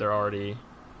 they're already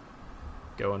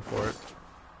going for it.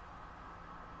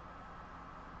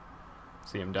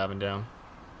 See him diving down.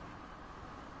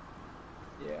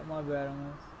 Yeah, my bad on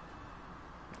this.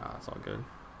 Ah, it's all good.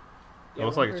 Yeah, It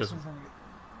looks one like it's just... person's on the-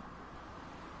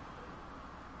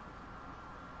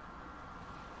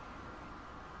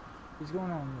 He's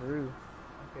going on the roof.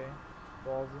 Okay,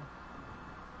 ballsy.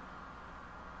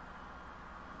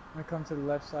 When I come to the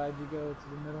left side, you go to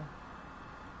the middle.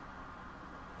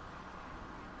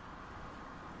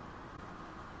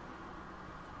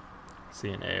 See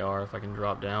an AR if I can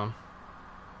drop down.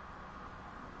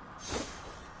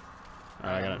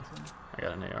 Alright, I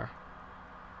got an AR.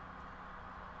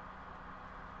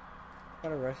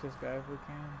 Gotta rush this guy if we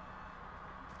can.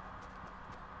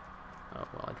 Oh,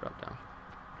 well, I dropped down.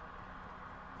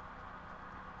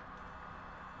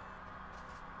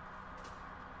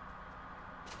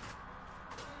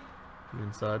 I'm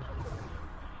inside.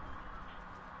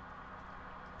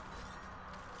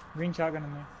 Green shotgun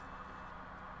in there.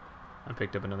 I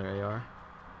picked up another AR.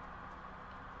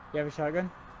 You have a shotgun?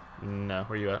 No,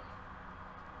 where you at?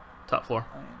 Top floor.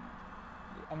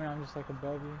 I mean, I'm just like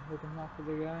above you, looking off for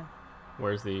the guy.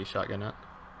 Where's the shotgun at?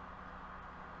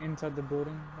 Inside the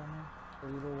building down there.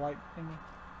 The little white thingy.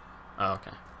 Oh,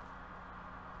 okay.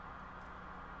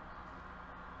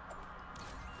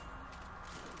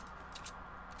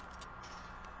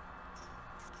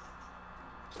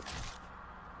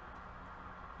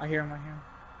 I hear him.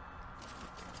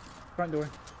 Front door.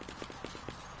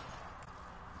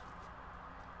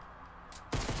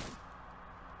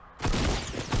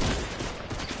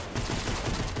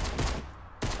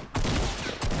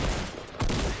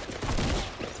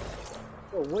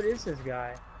 Oh, what is this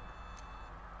guy?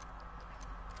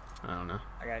 I don't know.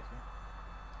 I got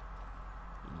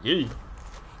Yee!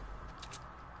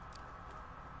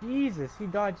 you. Jesus, he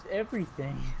dodged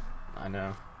everything. I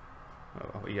know.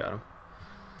 Oh, we got him.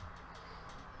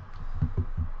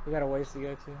 We got a ways to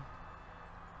go to.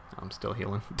 I'm still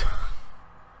healing. I'm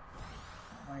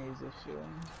gonna use this shielding.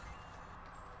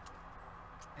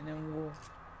 And then we'll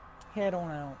head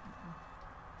on out.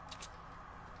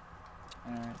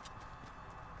 Alright.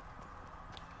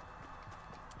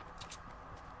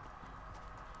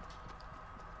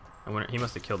 I wonder, he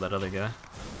must have killed that other guy.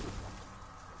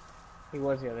 He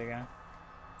was the other guy.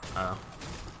 Oh,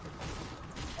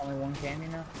 Only one candy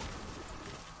now?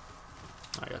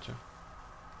 I gotcha.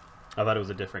 I thought it was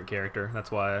a different character.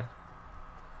 That's why.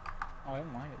 Oh, it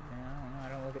might have been. I don't know. I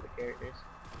don't look at the characters.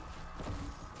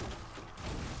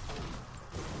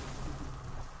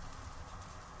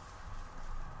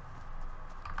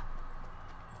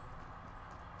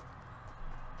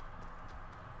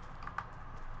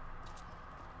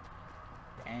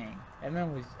 Dang. That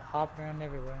man was hopping around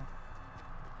everywhere.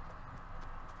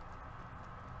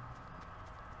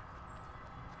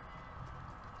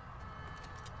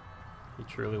 He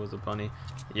truly was a bunny.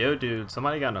 Yo, dude,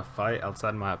 somebody got in a fight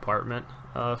outside my apartment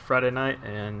Friday night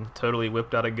and totally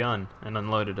whipped out a gun and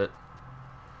unloaded it.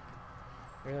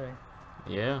 Really?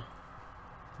 Yeah.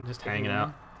 Just Did he hanging win?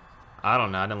 out. I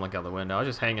don't know. I didn't look out the window. I was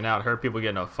just hanging out. Heard people get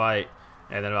in a fight,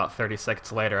 and then about 30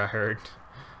 seconds later, I heard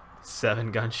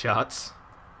 7 gunshots.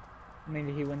 I mean,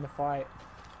 did he win the fight?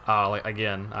 Oh, like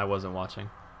again, I wasn't watching.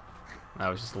 I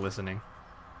was just listening.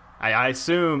 I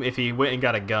assume if he went and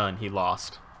got a gun, he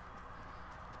lost.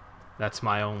 That's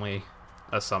my only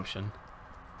assumption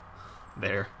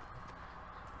there.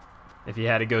 If you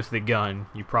had to go to the gun,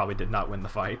 you probably did not win the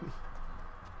fight.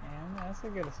 Yeah, that's a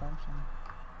good assumption.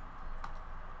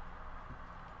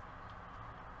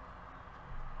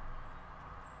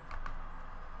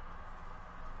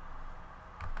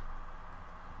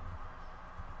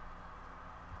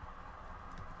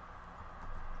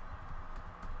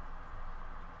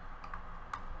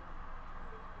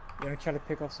 You wanna try to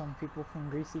pick off some people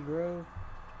from Greasy Grove?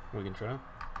 We can try.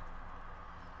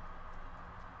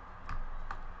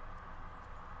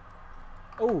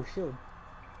 Oh, shield.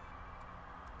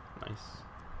 Nice.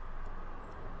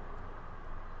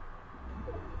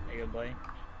 There you go, buddy.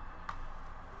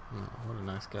 Oh, what a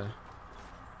nice guy.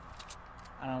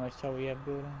 I don't know how much trouble you have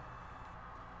building.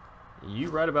 You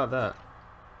right about that.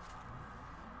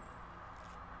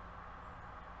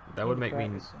 That would make me.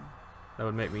 That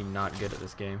would make me not good at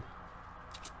this game.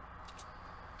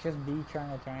 Just B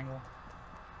triangle triangle.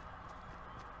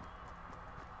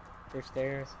 There's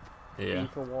stairs. Yeah. B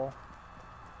for wall.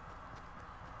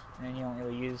 And then you don't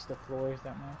really use the floors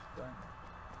that much, but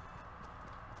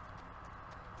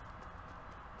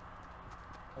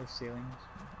or ceilings.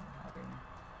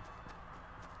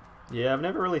 Yeah, I've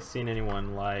never really seen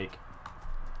anyone like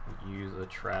use a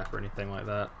trap or anything like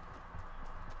that.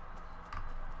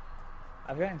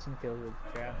 I've gotten some kills with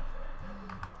the trap.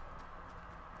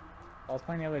 I was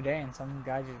playing the other day and some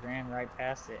guy just ran right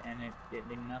past it and it did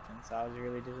nothing, so I was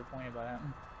really disappointed by that.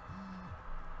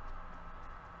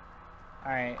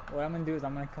 Alright, what I'm gonna do is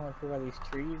I'm gonna come up here by these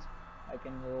trees, like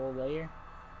in the little layer,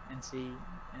 and see,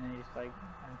 and then just like,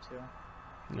 kind of chill.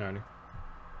 Alrighty.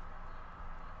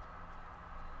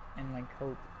 And like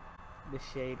hope the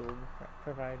shade will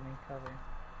provide me cover.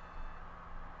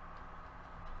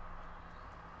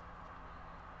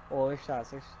 Oh, there's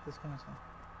shots, there's one. I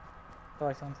feel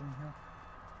like someone's in the hill.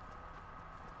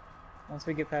 Once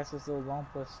we get past this little bump,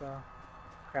 let's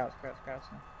crouch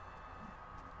now.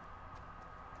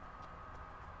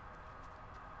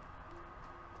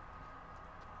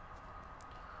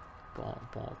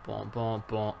 Bump.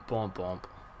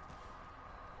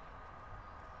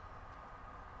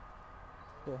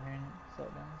 Go ahead and slow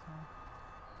it down some.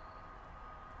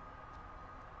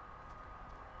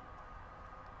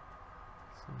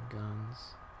 Some guns.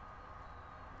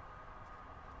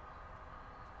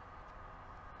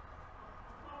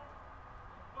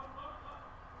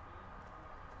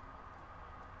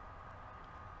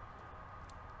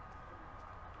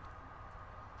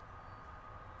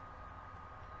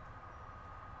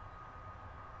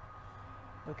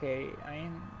 Okay, I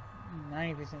am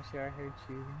 90% sure I heard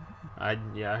shooting. I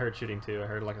heard shooting too. I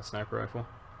heard like a sniper rifle.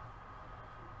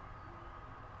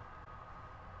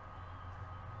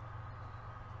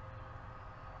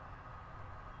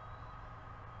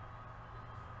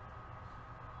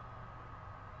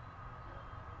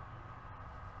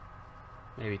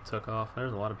 Maybe took off.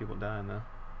 There's a lot of people dying though.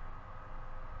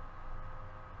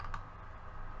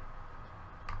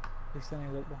 Please let me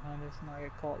look behind us and not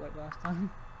get caught like last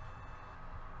time.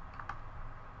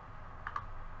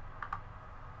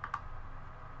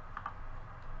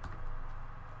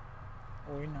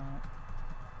 Or not.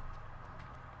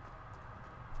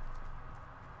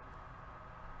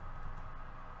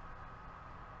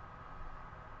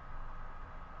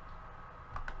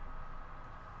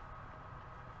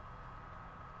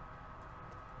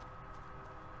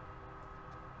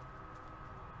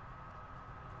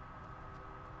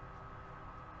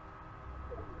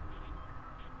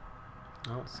 I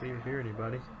don't see or hear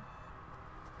anybody. Okay,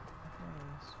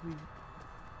 sweet.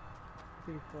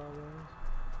 Pretty far away.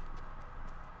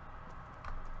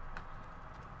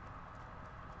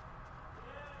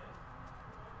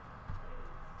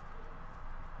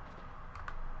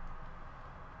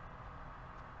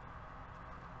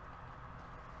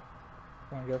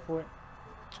 Wanna go for it?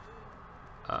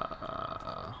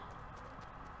 I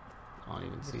don't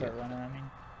even see it. Start running, I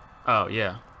mean. Oh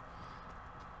yeah.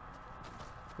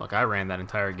 Look, I ran that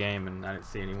entire game and I didn't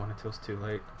see anyone until it was too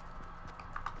late.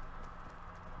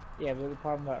 Yeah, but the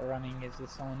problem about running is if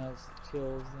someone else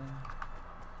kills,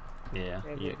 then Yeah,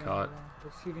 they you get run caught. away.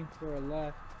 They're shooting to our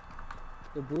left.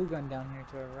 The blue gun down here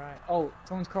to our right. Oh,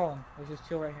 someone's crawling. Let's just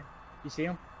chill right here. You see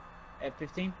him? At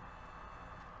 15?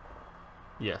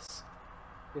 Yes.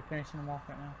 They're finishing them off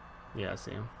right now. Yeah, I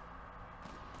see him.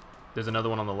 There's another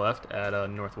one on the left at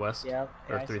northwest. Yep.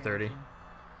 Or I see him 330. too.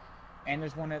 And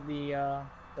there's one at the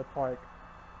park.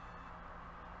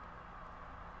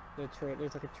 There's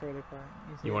like a trailer park.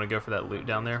 You want to go for that loot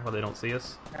down there while they don't see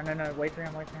us? No, wait for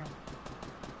him. Wait for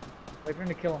him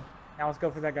to kill him. Now let's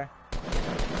go for that guy.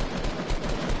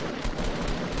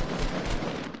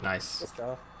 Nice. Good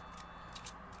stuff.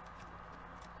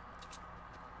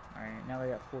 Alright, now we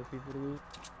got 4 people to loot.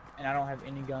 And I don't have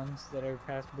any guns that are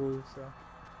past blue, so...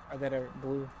 Or that are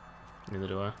blue. Neither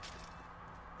do I.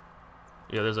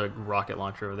 Yeah, there's a rocket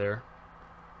launcher over there.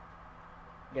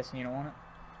 Guessing you don't want it?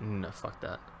 No, fuck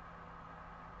that.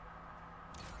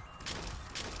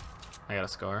 I got a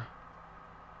scar.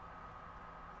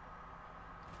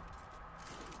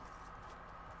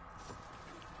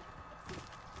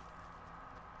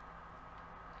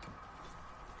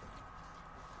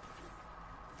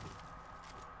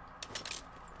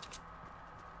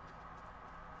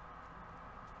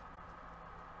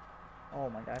 Oh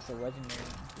my gosh, a legendary.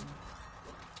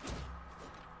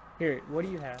 Here, what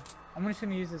do you have? I'm just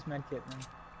gonna use this med kit then.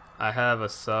 I have a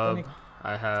sub,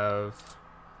 I have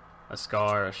a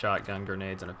scar, a shotgun,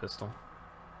 grenades, and a pistol.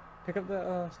 Pick up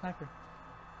the sniper.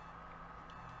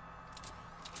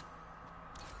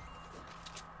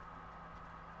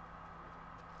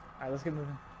 Alright, let's get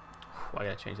moving. I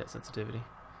gotta change that sensitivity.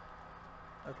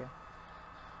 Okay.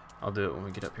 I'll do it when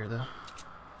we get up here though.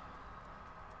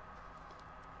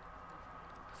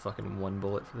 Fucking 1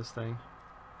 bullet for this thing.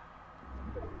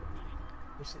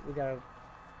 We gotta,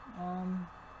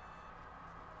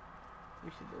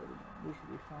 we should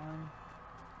be fine.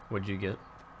 What'd you get?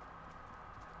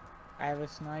 I have a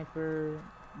sniper,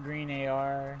 green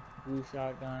AR, blue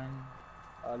shotgun,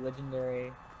 a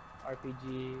legendary RPG,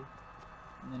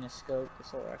 and then a scope,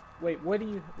 assault rifle. Wait,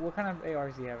 what kind of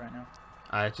ARs do you have right now?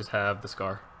 I just have the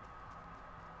scar.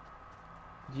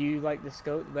 Do you like the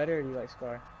scope better, or do you like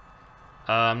SCAR?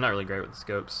 I'm not really great with the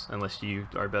scopes, unless you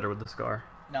are better with the scar.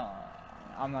 No,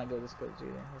 I'm not good with scopes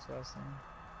either. That's what I was saying.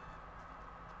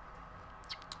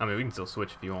 I mean, we can still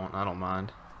switch if you want. I don't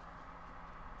mind.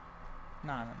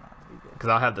 No, be good. Because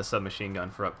I'll have the submachine gun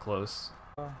for up close.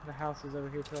 The house is over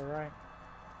here to the right.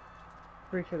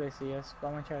 Pretty sure they see us, but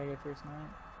I'm gonna try to get first night.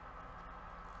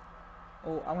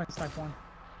 Oh, I went snipe one.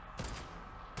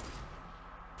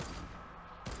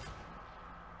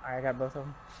 Alright, I got both of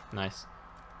them. Nice.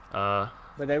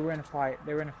 But they were in a fight.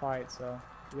 So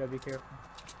you gotta be careful.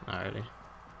 Alrighty.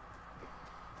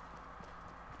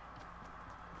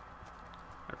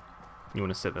 You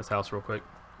want to sit in this house real quick?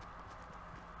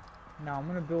 No, I'm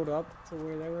gonna build up to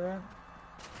where they were at.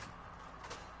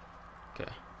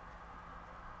 Okay.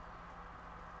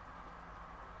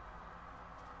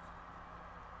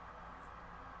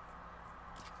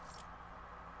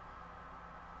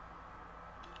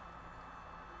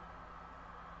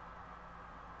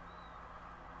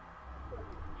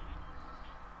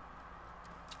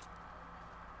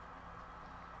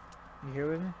 You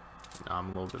here with me? No, I'm a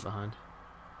little bit behind.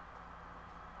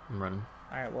 I'm running.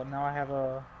 Alright, well now I have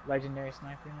a legendary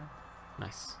sniper now.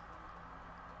 Nice.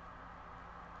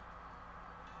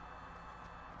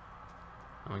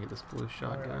 I'm gonna get this blue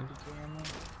shotgun.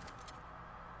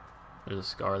 There's a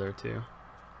scar there too.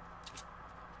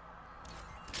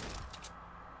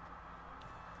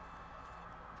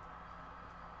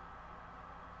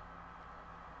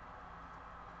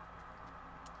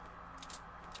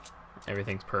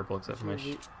 Everything's purple except for my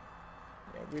Yeah,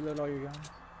 reload all your guns.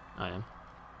 I am.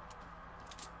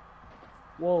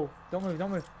 Whoa, don't move,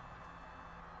 don't move.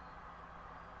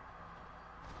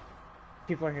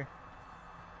 People are here.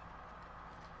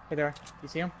 Hey there, you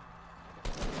see them?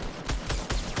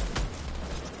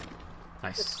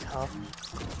 Nice. Tough.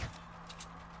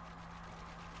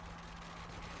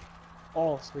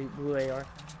 Oh, sweet, blue AR.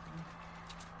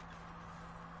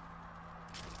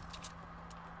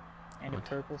 And a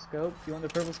purple scope. You want the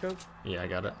purple scope? Yeah, I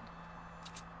got it.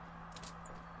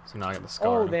 So now I got the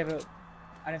scar. Oh, they have a...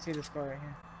 I didn't see the scar right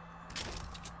here.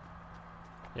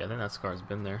 Yeah, I think that scar's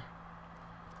been there.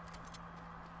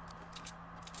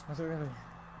 Was it really?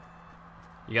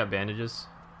 You got bandages?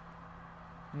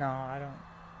 No, I don't.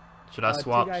 Should I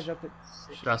swap? 2 guys up at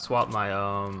 6. Should I swap my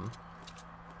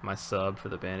my sub for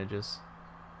the bandages?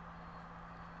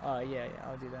 Yeah,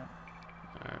 I'll do that.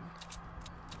 Alright.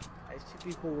 There's 2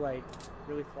 people like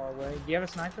really far away. Do you have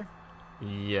a sniper?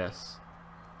 Yes.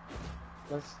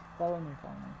 Let's follow me.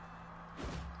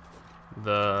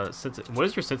 What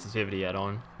is your sensitivity at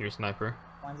on your sniper?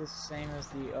 Mine's the same as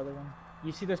the other one.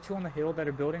 You see those 2 on the hill that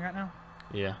are building right now?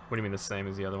 Yeah. What do you mean the same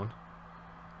as the other one?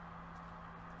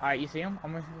 Alright, you see them?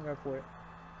 I'm gonna go for it.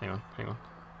 Hang on.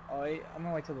 Oh, I'm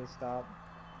gonna wait till they stop.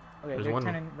 Okay, There's they're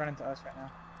one... running to us right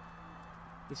now.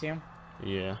 You see them?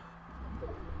 Yeah.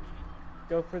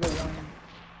 Go for the one.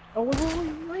 Oh,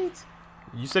 wait!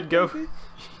 You said go. Okay. You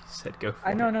said go for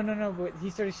I know, it. no, but he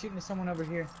started shooting at someone over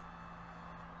here.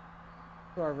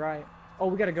 To our right. Oh,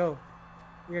 we gotta go.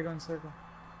 We gotta go in circle.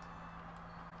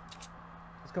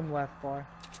 Let's come left, far.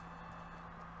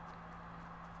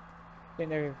 I think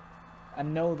they're. I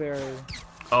know they're.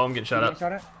 Oh, I'm getting shot You up. getting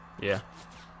shot at? Yeah.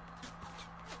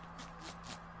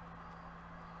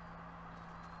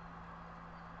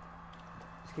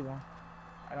 Just keep going.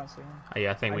 I don't see him. Oh,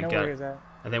 yeah, I think we know got. where he's at.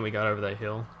 I think we got over that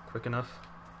hill quick enough.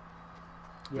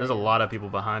 Yeah, There's a lot of people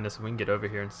behind us. We can get over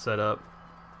here and set up.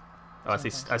 Oh, I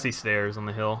see stairs on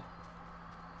the hill.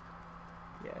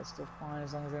 Yeah, it's still fine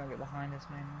as long as they don't get behind us,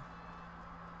 man.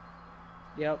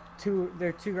 Yep, there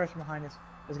are two guys from behind us.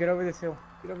 Let's get over this hill.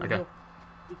 Get over the hill.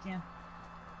 You can.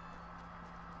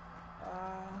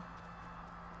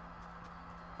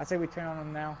 I say we turn on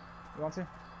them now. You want to?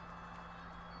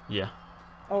 Yeah.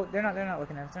 Oh, they're not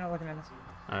looking at us. They're not looking at us.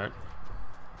 Alright.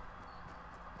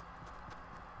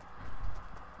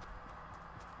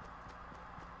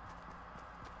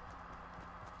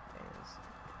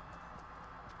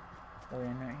 We're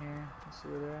in right here. Let's see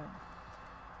where they're at.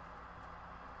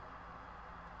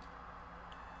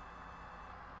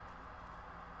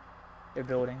 They're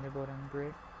building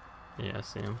brick. Yeah, I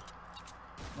see him.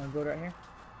 Wanna build right here?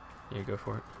 Yeah, go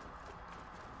for it.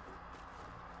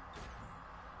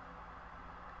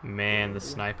 Man, the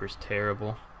sniper's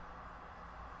terrible.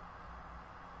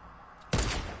 Do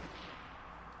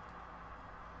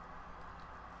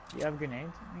you have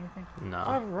grenades or anything? No.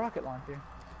 I have a rocket launcher.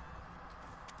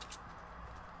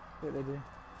 See what they do.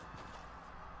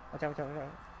 Watch out.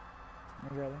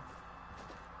 Maybe right there.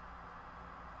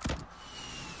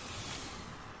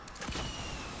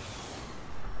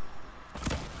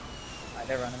 Alright,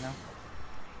 they're running now.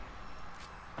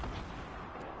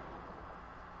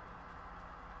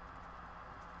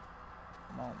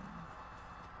 Come on.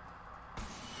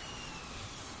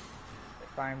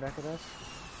 They're firing back at us.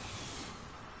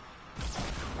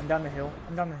 I'm down the hill.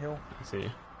 I see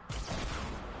you.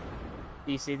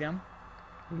 Do you see them?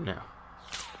 No.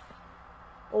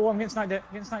 Oh, I'm getting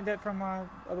sniped at from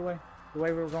other way. The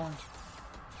way we were going.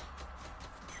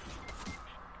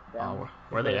 Down. Oh,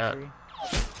 where are they at?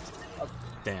 Up.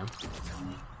 Damn.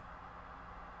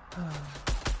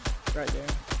 Right there.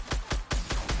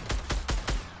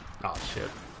 Oh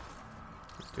shit.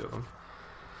 There's two of them.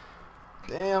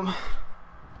 Damn.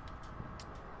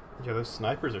 Yo, those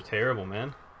snipers are terrible,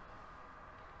 man.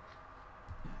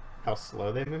 How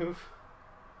slow they move.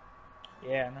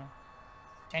 Yeah, I know.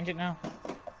 Change it now.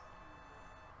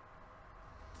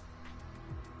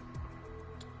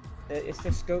 It's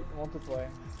the scope multiplier.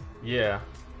 Yeah,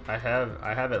 I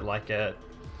have it like at.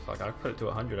 Fuck, I put it to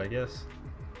 100, I guess.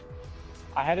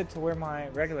 I had it to where my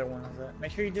regular one was at.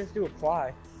 Make sure you just do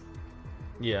apply.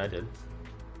 Yeah, I did.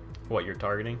 What, you're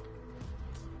targeting?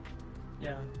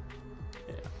 Yeah.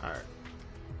 Yeah, alright.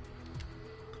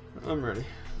 I'm ready.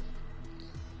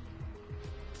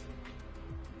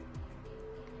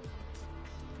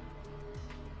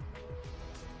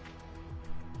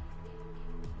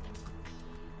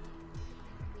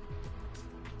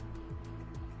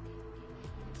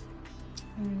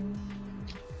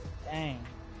 Dang,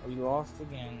 we lost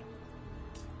again.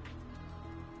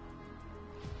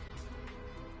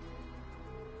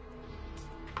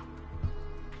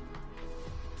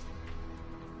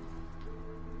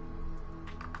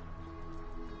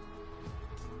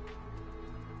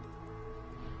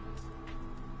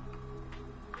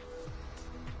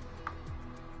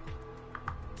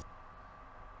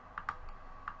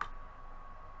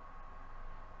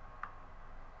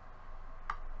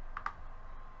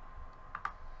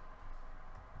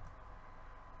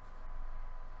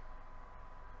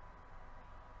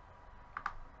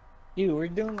 Dude, we're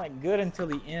doing like good until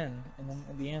the end, and then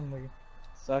at the end we're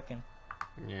sucking.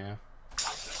 Yeah.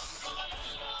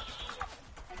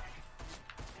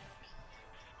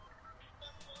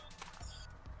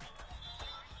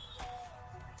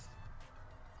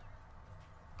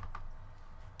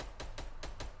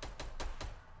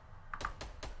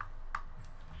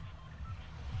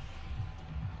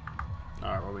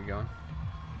 Alright, where are we going?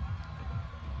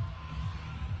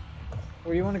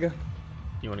 Where do you want to go?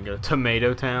 You want to go to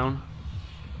Tomato Town?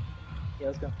 Yeah,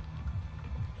 let's go.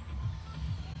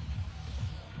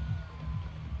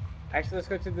 Actually, let's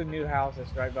go to the new house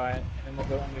that's right by it, and then we'll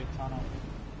go under the tunnel.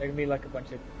 There can be like a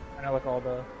bunch of, I know, like all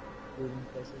the moving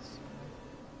places.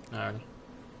 Alright.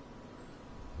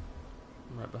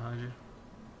 I'm right behind you.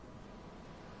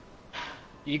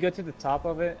 You go to the top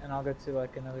of it, and I'll go to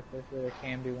like another place where there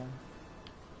can be one.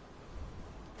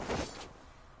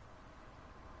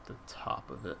 The top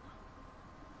of it.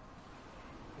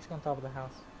 Just go on top of the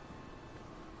house.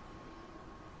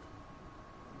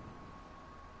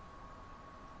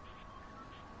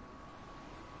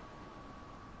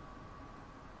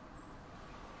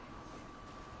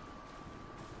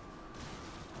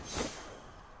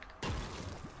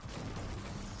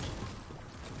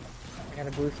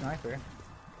 Got a blue sniper.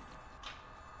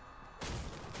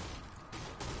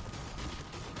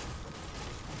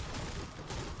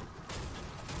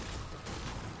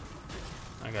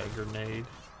 I got a grenade.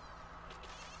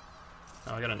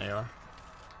 Oh, I got an AR.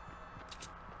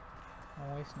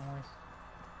 Nice, nice.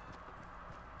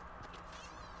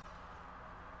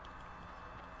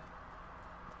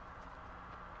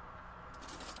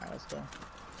 Alright, let's go.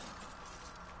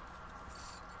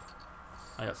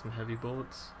 I got some heavy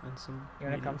bullets and some. You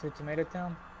wanna come to Tomato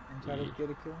Town and try to Yeah.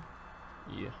 get a kill?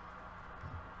 Yeah.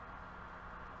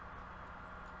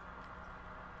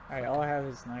 Alright, all I have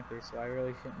is sniper, so I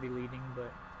really shouldn't be leading,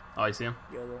 but Oh, you see him?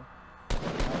 YOLO.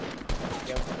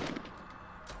 Yep.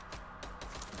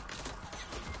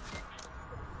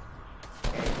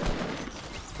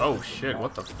 Oh shit!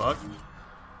 What the fuck?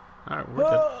 All right, we're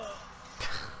good.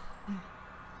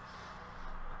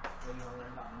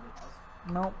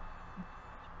 Nope.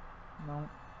 Nope.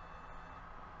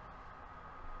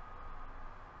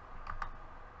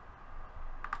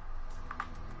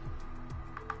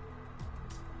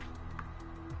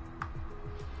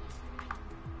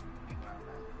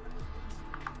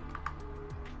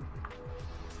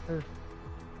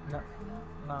 No.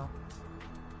 No.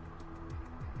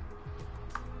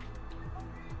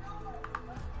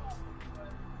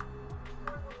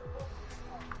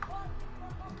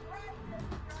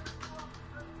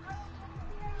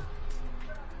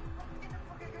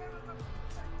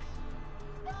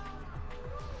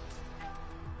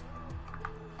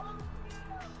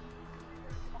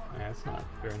 Yeah, that's not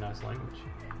very nice language.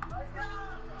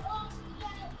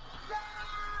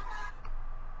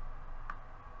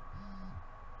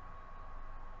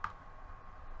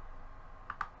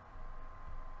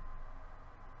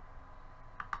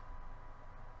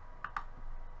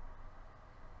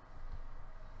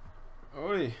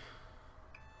 Oi.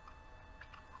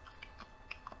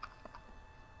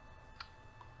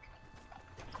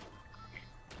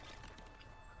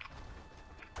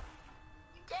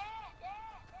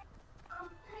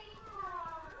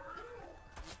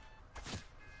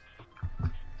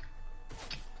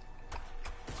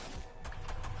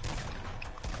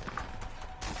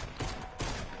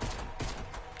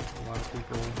 A lot of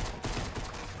people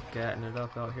gatting it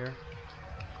up out here.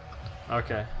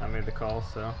 Okay, I made the call,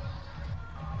 so.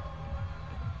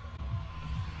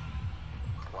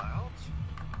 Clouds?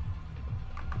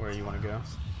 Where you want to go?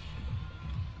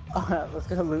 Let's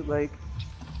go to Loot Lake.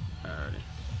 Alrighty.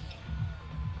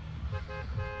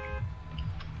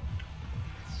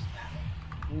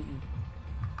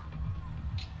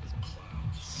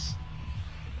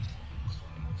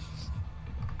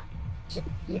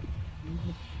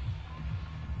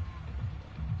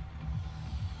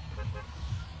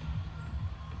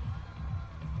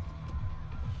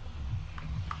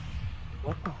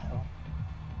 What the hell?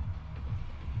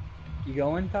 You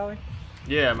going, Tyler?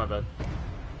 Yeah, my bad.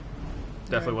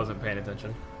 Definitely wasn't paying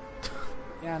attention.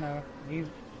 Yeah, I know.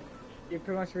 You're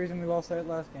pretty much the reason we lost that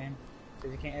last game.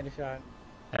 Because you can't hit a shot.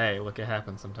 Hey, look, it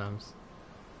happens sometimes.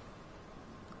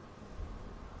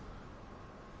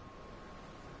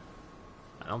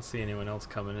 I don't see anyone else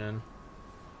coming in.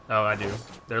 Oh, I do.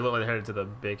 They're literally headed to the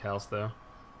big house, though,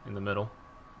 in the middle.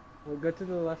 We'll go to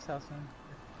the left house then.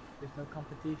 There's no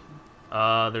competition.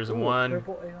 There's Ooh, one.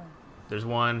 purple AR. There's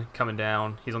one coming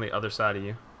down. He's on the other side of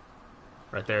you.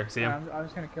 Right there. See him? I'm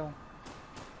just gonna kill him.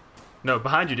 No,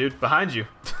 behind you, dude. Behind you.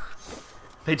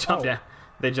 They jumped Oh. down.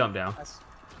 They jumped down.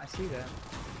 I see that.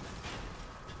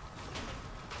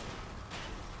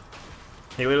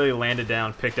 He literally landed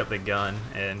down, picked up the gun,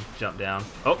 and jumped down.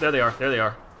 Oh, there they are. There they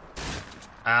are.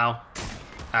 Ow.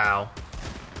 Ow.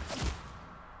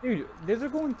 Dude, these are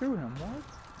going through him. What?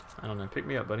 I don't know. Pick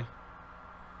me up, buddy.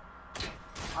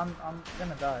 I'm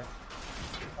gonna die.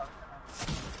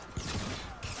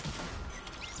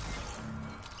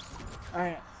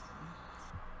 Alright.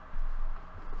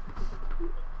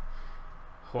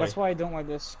 Hoy. That's why I don't like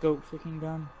this scope freaking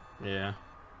gun. Yeah.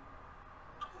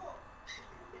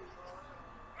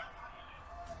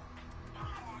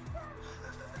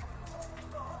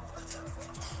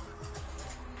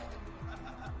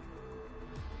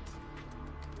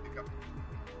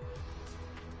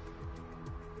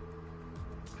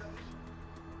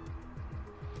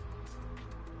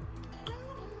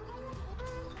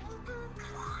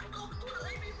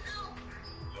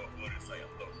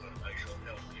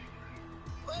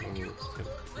 Ooh,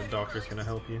 the doctor's gonna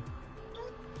help you.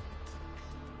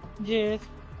 Yes.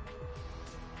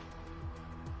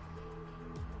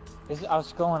 I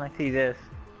was going, I see this.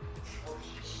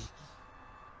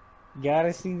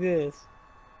 Gotta see this.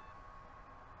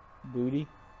 Booty.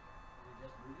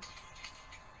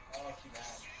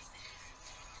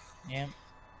 Yep.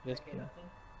 Just Okay,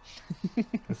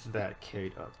 kidding. Is that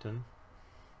Kate Upton?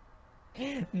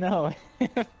 No.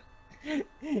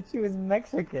 She was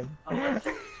Mexican. Blonde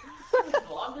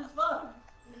as fuck.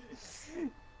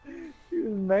 She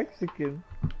was Mexican.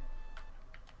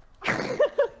 Is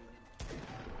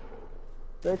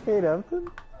that Kate Upton?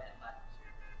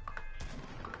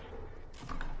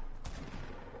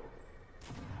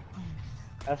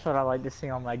 That's what I like to see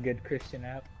on my good Christian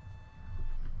app.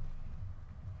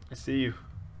 I see you.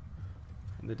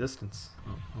 In the distance.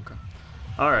 Oh, okay.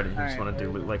 Alrighty, you just Alright, want to do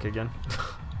where Loot is Lake again?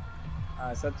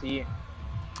 It's up to you.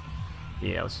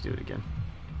 Yeah, let's do it again.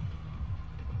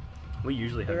 We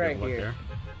usually have They're good right luck here. there.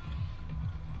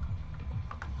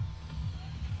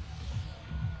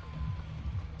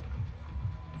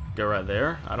 Go right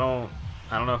there? I don't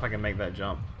know if I can make that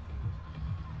jump.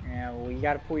 Yeah, well, you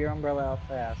gotta pull your umbrella out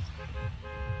fast.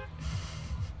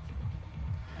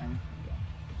 And,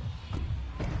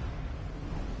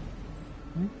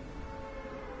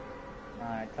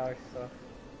 Alright, tell her stuff.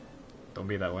 Don't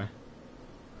be that way.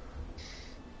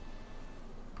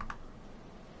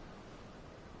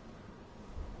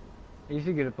 You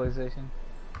should get a PlayStation.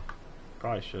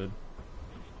 Probably should.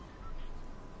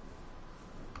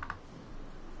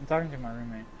 I'm talking to my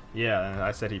roommate. Yeah, and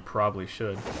I said he probably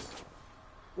should.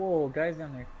 Whoa, guys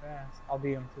down there fast. I'll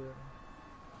beat him to it.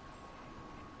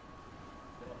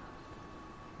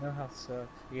 No health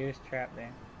sucks. You're just trapped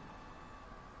there.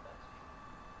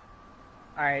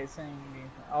 Alright, saying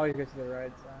always go to the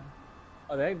right side.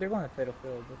 Oh, they're going to Fatal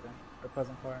Field, okay. Or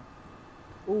Pleasant Park.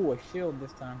 Ooh, a shield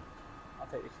this time. I'll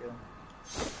take the shield.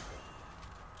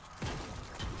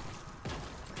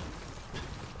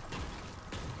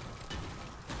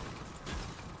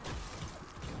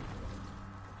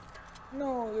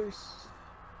 No, there's...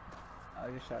 Oh,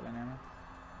 there's shotgun ammo.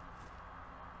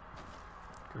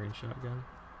 Green shotgun.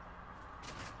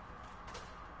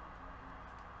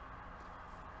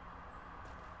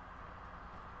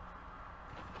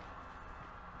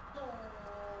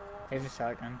 Here's a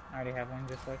shotgun. I already have one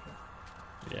just like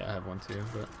it. Yeah, I have one too,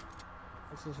 but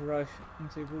Let's just rush and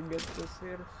see if we can get this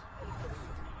here.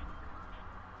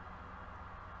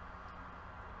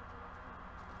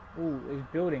 Ooh, there's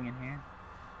building in here.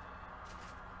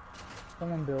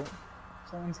 Someone built.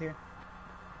 Someone's here.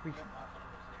 We should...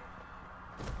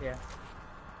 Yeah.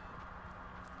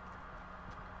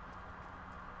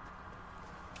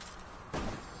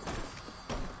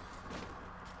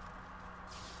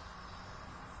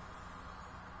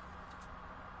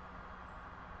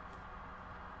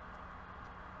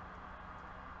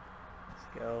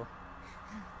 Let's go.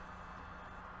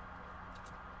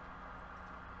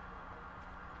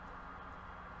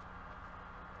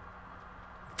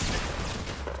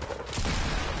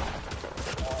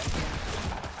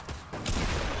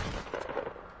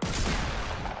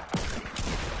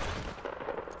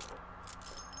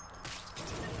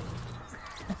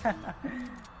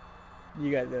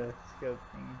 You got the scope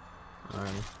thing.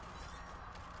 alright.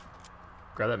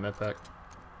 Grab that med pack.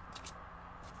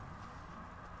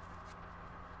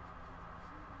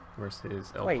 Where's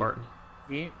his L Wait. part?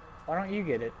 Why don't you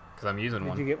get it? Because I'm using Did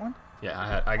one. you get one?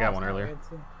 Yeah, I got one earlier. Good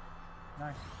too.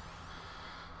 Nice.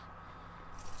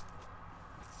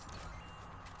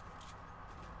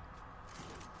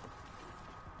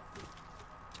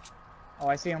 Oh,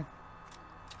 I see him.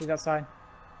 He's outside.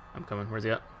 I'm coming. Where's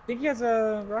he at? I think he has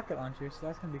a rocket launcher, so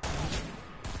that's gonna be cool.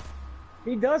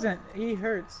 He doesn't. He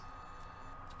hurts.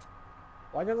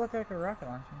 Why does it look like a rocket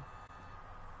launcher?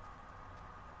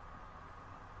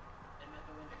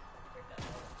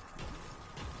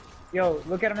 Yo,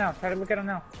 look at him now. Try to look at him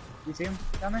now. You see him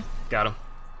down there? Got him.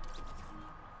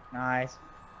 Nice.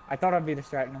 I thought I'd be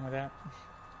distracting him with that.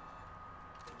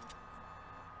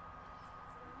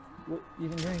 What? You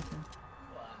didn't do anything.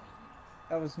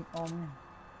 That was all me.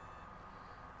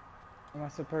 My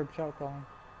superb shot calling.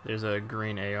 There's a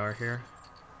green AR here.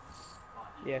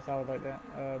 Yes, I would like that.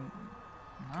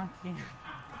 Not you.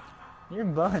 You're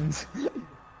buns.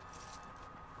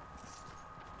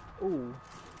 Ooh,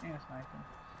 and a sniper.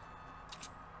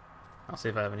 I'll see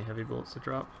if I have any heavy bullets to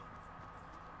drop.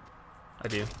 I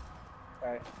do.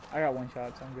 Alright, I got one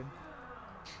shot, so I'm good.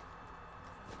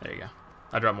 There you go.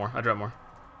 I dropped more. I dropped more.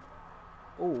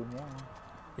 Ooh, more.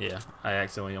 Yeah, I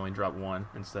accidentally only dropped one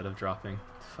instead of dropping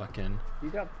fucking... You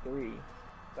dropped 3.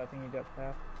 So I think you dropped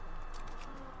half.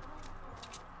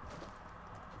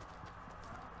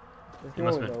 This He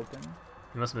door must was have been- open.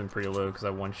 He must have been pretty low because I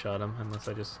one-shot him, unless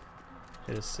I just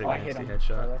hit a sick Oh, I hit nasty him.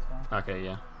 headshot. So that's fine. Okay,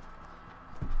 yeah.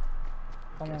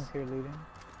 Someone's Guess. here looting.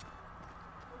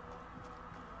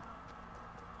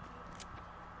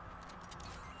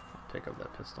 Pick up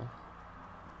that pistol.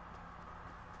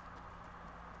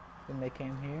 Then they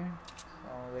came here, so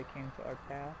they came to our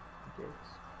path. Dicks.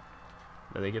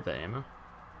 Did they get the ammo?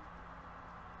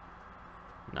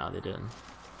 No, they didn't.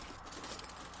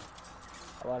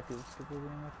 A lot of people skip over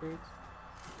ammo crates.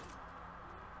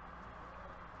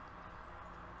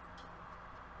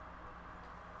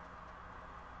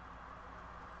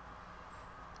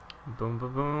 Boom,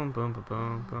 boom, boom, boom, boom,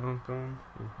 boom, boom, boom.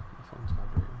 Ooh, my phone's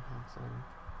vibrating. That's exciting.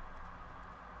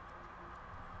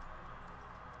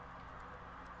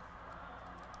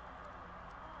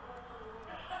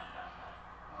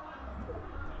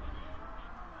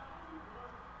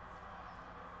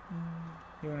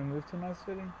 You want to move to another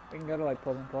city? We can go to like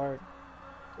Pleasant Park,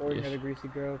 or we can go to Greasy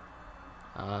Grove.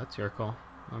 That's your call.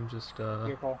 I'm just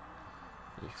Your call.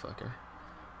 You fucker.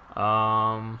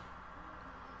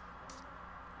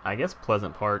 I guess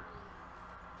Pleasant Park.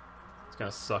 It's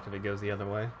gonna suck if it goes the other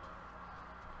way.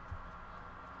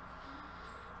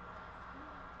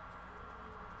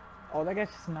 Oh, that guy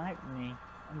sniped me.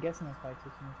 I'm guessing that's why he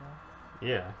took me off.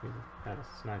 Yeah, he had a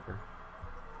sniper.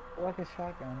 Or like a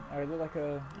shotgun, or is it like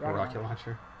a Rocket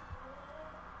launcher.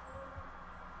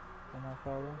 Am I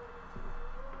following?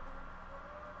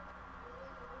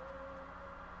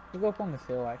 We'll go up on this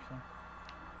hill actually.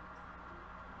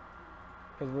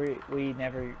 Because we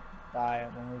never die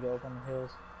when we go up on the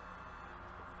hills.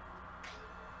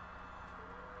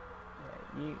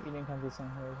 Yeah, you didn't come to the same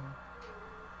hill as me.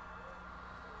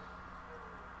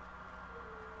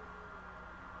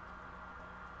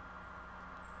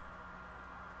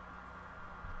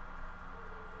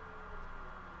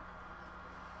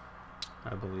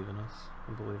 I believe in us.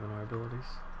 I believe in our abilities.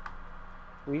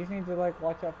 We just need to like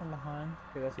watch out from behind,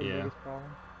 because that's the Yeah. biggest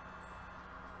problem.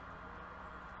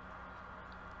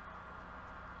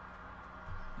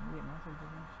 Yeah, nothing to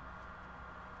this.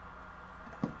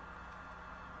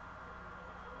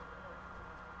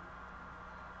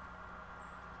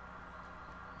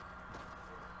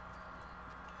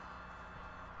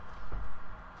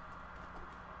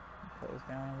 Close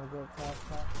down and we'll go past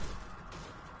that.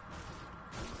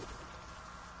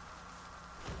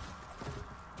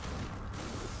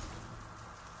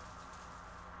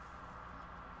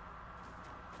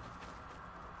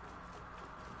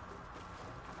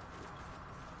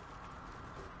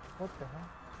 What the hell?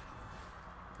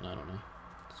 I don't know.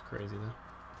 It's crazy though.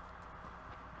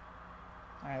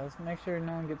 Alright, let's make sure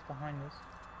no one gets behind us.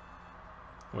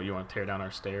 Well, you want to tear down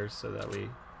our stairs so that we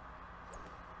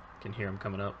can hear them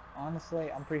coming up?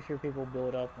 Honestly, I'm pretty sure people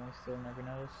build up and we still never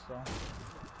notice, so.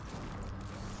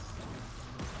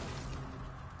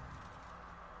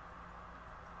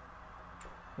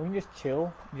 We can just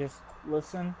chill, just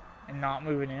listen, and not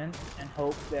move it in, and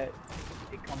hope that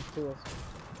it comes to us.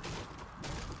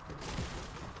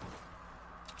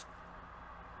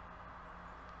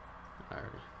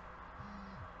 Alrighty.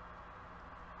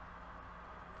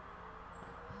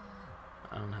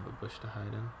 I don't have a bush to hide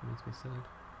in. It makes me sad.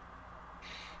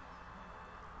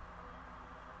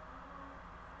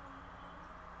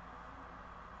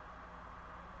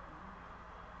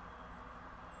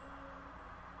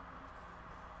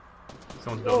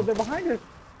 Someone's Oh, building. they're behind us!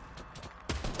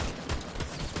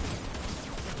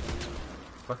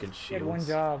 Fucking You shields. had one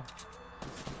job.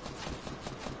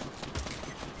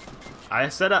 I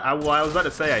said I was about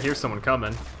to say I hear someone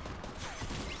coming.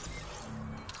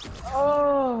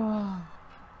 Oh!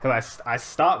 Cause I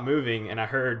stopped moving and I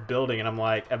heard building and I'm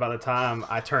like, by the time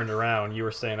I turned around, you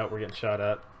were saying, "Oh, we're getting shot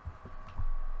at."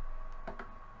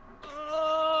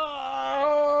 Oh!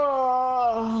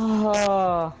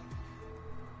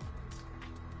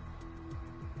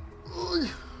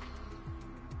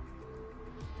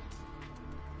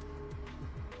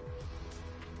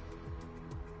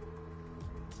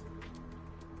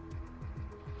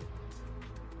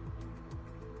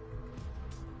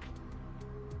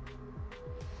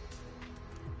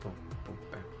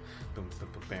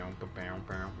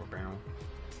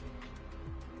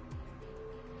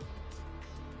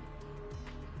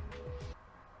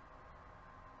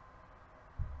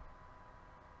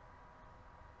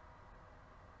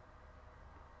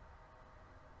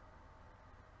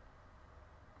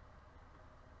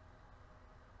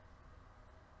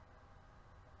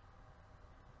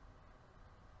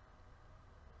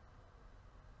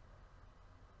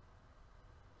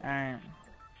 Alright.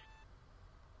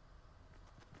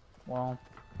 Well.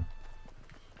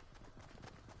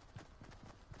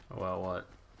 Well, what?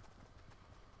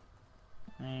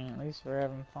 I mean, at least we're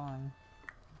having fun.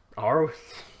 Are we?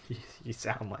 You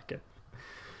sound like it.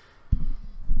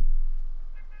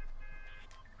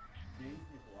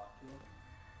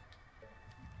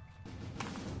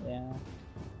 Yeah.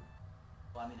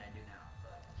 Well, I mean, I do now,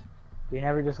 but. You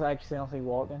never just accidentally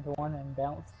walked into one and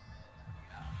bounced?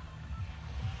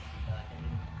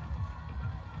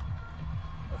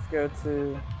 Go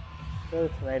to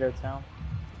Tomato Town.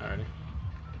 Alrighty.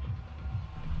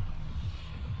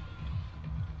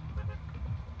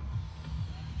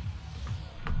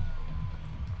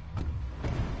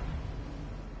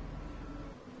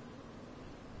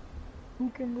 Who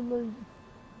can relate?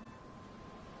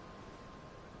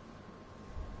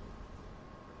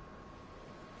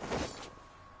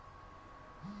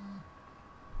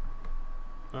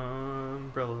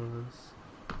 Umbrellas.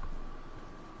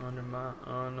 Under my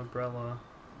umbrella.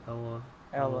 Ella.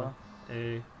 Ella.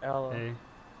 A. Ella. A.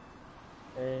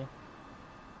 Hey.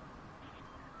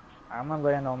 I'm gonna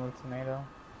land on the tomato.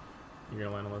 You're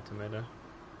gonna land on the tomato?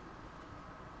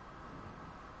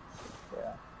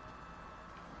 Yeah.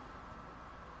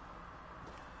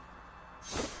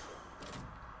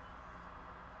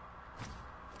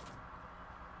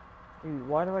 Dude,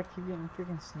 why do I keep getting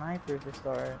freaking snipers to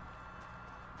start?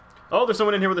 Oh, there's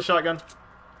someone in here with a shotgun.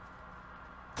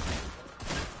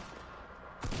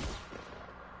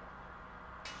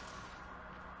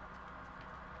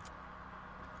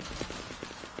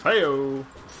 Hey-o.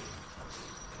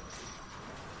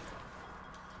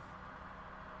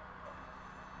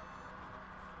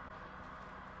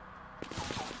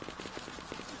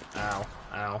 Ow.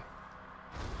 Ow.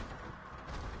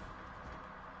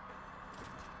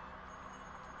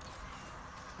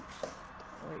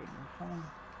 Wait, come on.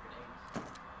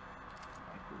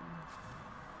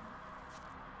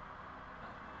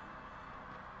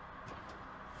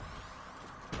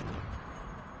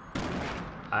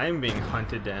 I'm being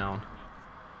hunted down.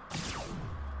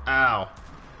 Ow.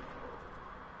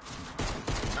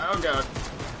 Oh god.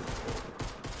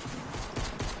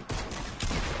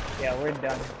 Yeah, we're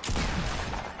done.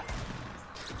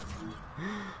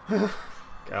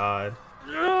 God.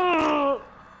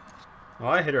 Well,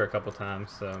 I hit her a couple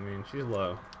times, so I mean, she's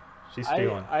low. She's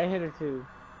feeling. I hit her too.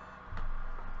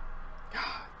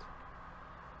 God.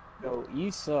 No, you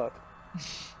suck.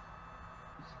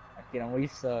 Again, we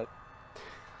suck.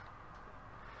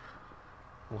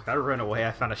 Look, I ran away,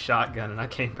 I found a shotgun, and I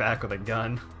came back with a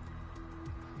gun.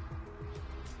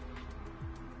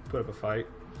 Put up a fight.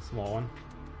 Small one.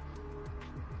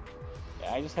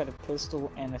 Yeah, I just had a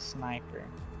pistol and a sniper.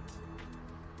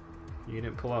 You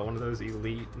didn't pull out one of those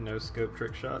elite no-scope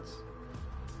trick shots?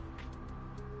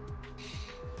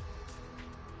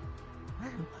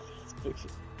 It's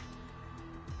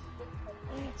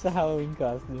a Halloween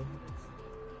costume.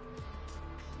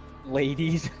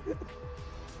 Ladies.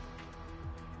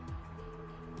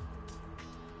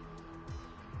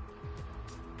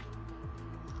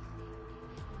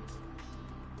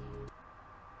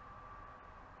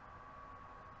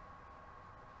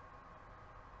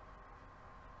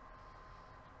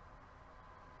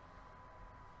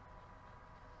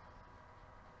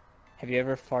 Have you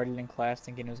ever farted in class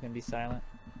thinking it was going to be silent?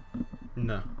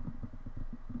 No.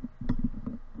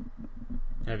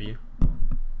 Have you?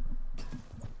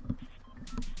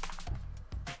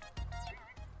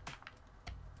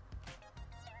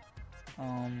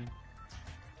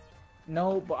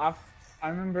 No, but I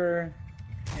remember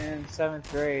in 7th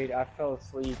grade I fell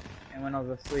asleep, and when I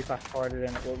was asleep I farted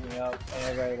and it woke me up, and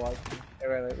everybody watched me.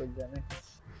 Everybody like, looked at me.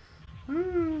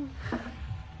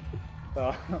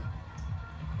 So,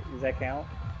 does that count?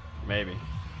 Maybe.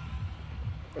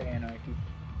 For anarchy.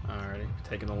 Alrighty,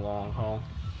 taking the long haul.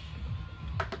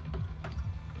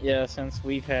 Yeah, since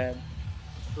we've had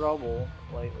trouble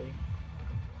lately.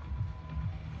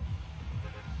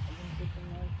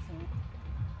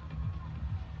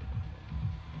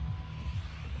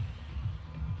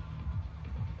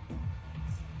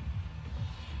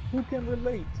 Who can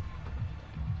relate?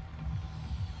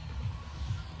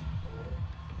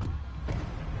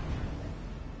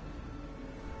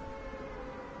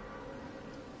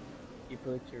 You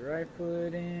put your right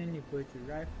foot in, you put your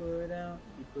right foot out,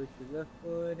 you put your left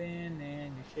foot in,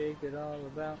 and you shake it all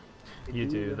about. You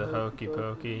do the hokey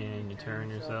pokey and you turn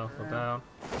yourself about.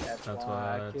 That's why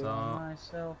why it's I kill all.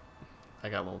 myself. I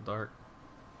got a little dark.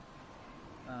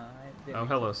 I Oh, didn't-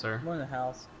 hello, sir. I'm in the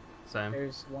house. Same.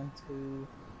 There's 1, 2,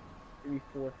 3,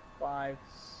 4, 5,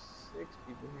 6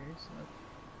 people here. So.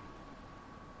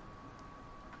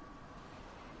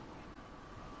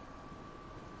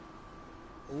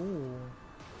 Ooh,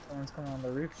 someone's coming on the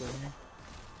roof over here.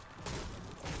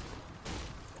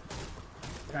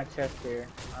 Can I chest here?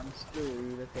 I'm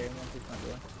screwed. Okay, I'm going through front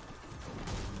door.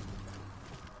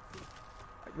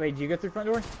 Wait, did you go through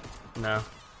front door? No.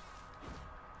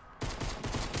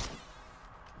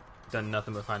 Done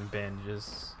nothing but find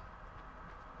bandages.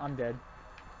 I'm dead.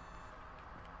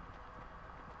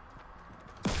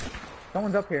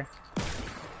 Someone's up here.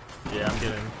 Yeah, I'm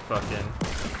getting fucking.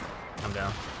 I'm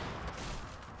down.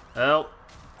 Help!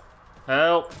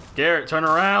 Help! Garrett, turn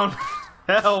around!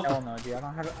 Help! Hell no, dude.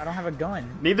 I don't have a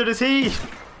gun. Neither does he!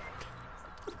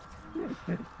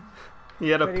 He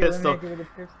had a But he pistol. eliminated with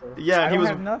a pistol. Yeah, I he don't was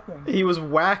have nothing. he was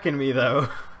whacking me though.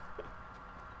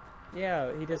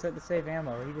 Yeah, he just had to save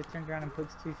ammo. He just turns around and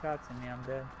puts 2 shots in me. I'm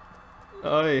dead.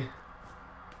 Oi.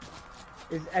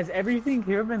 Has everything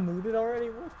here been looted already?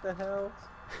 What the hell?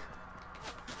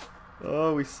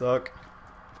 Oh, we suck.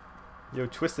 Yo,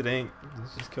 Twisted Ink.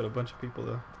 This just killed a bunch of people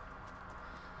though.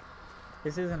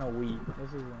 This isn't a week. This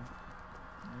isn't me.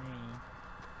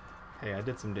 Hey, I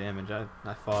did some damage. I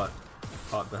fought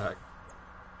back.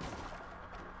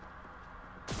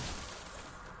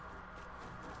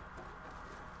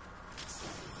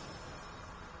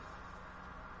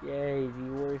 Yay,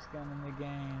 the worst gun in the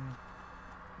game.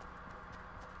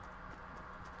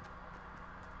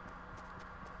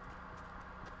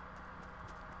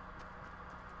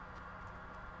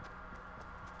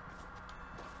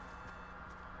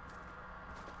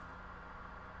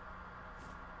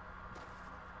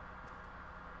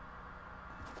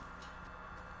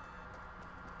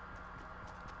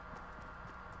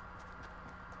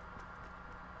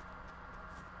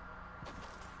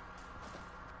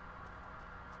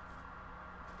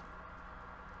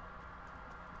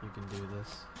 You can do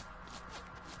this.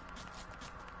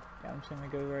 Yeah, I'm just gonna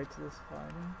go right to this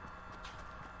fighting.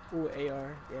 Ooh,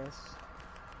 AR, yes.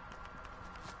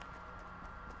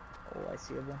 Oh, I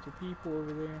see a bunch of people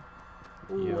over there.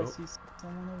 Ooh, I Yup. see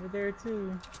someone over there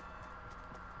too.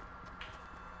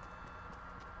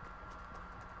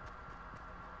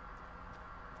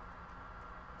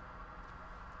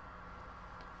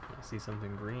 I see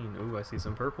something green. Ooh, I see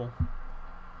some purple.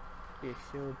 See a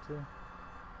shield too.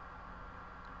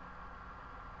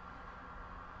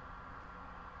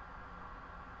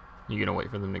 You gonna wait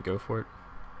for them to go for it?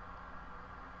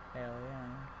 Hell yeah.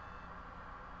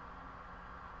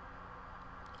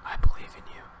 I believe in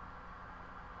you.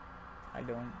 I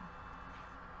don't.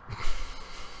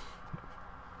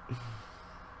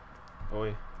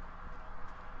 Oi.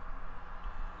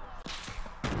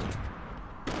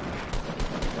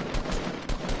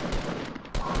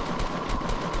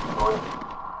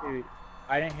 Dude,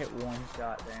 I didn't hit 1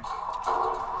 shot there.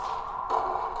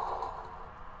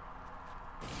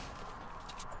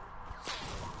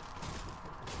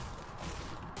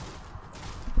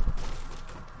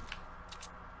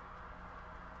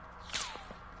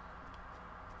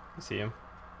 You see him?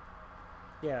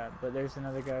 Yeah, but there's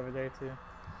another guy over there too.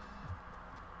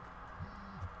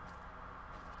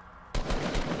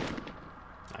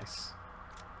 Nice.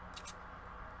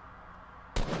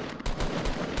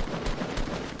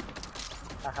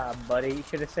 Haha, buddy, you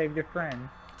should have saved your friend.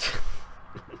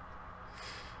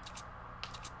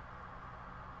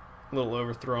 A little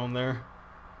overthrown there.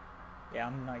 Yeah,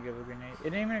 I'm not good with a grenade. It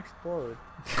didn't even explode.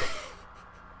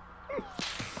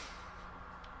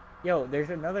 Yo, there's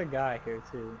another guy here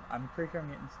too. I'm pretty sure I'm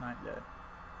getting sniped at.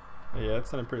 Yeah, it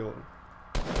sounded pretty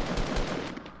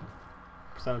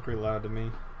loud to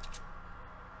me.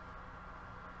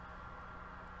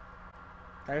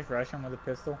 Can I just rush him with a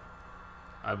pistol?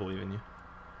 I believe in you.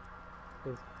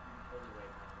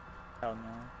 Hell no.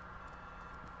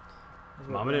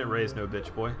 Mama didn't raise no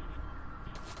bitch boy.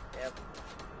 Yep.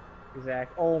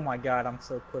 Exact. Oh my god, I'm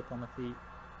so quick on the feet.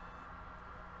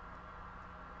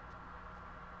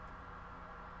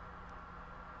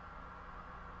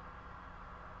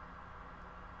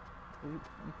 You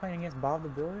playing against Bob the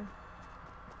Builder?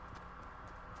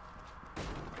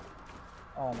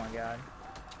 Oh my god.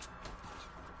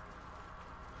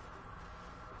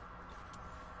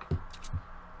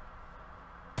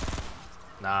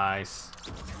 Nice.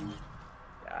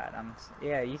 God,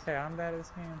 yeah, you said I'm bad at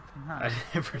this game? Huh. I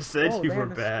never said Oh, you they were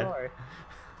have a bad. star.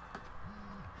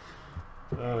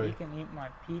 Oh, You can eat my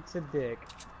pizza dick.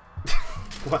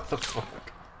 what the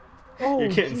fuck? Oh, You're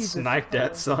getting Jesus sniped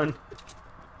at, Christ. son.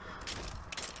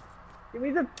 Give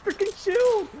me the freaking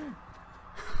shield!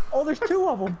 Oh, there's 2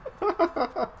 of them!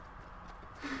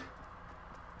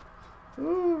 Oh,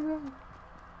 no.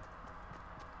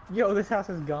 Yo, this house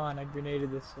is gone. I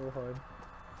grenaded this so hard.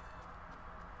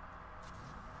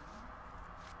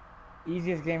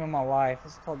 Easiest game of my life.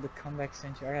 This is called the Comeback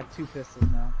Century. I got 2 pistols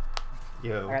now. I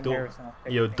Yo, got nervous when I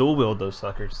picked yo, things. dual wield those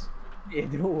suckers. Yeah,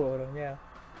 dual wield them, yeah.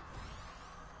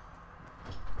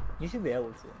 You should be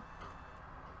able to.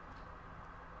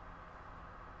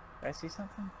 Did I see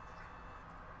something?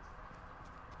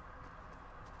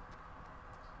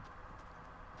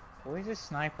 Where's this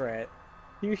sniper at?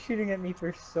 He was shooting at me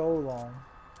for so long.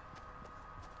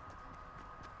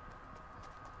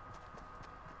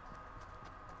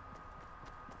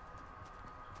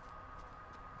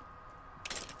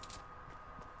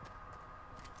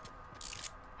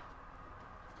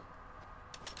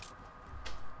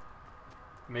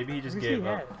 Maybe he just Where's gave he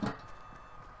up. at?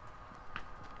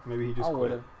 Maybe he just I quit.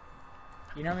 would've.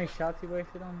 You know how many shots he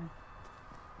wasted on me?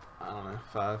 I don't know,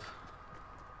 5.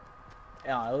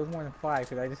 Yeah, it was more than 5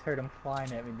 because I just heard him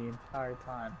flying at me the entire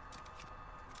time.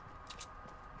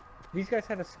 These guys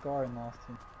had a scar and lost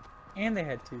him. And they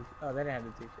had 2. Oh, they didn't have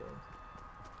the 2 shields.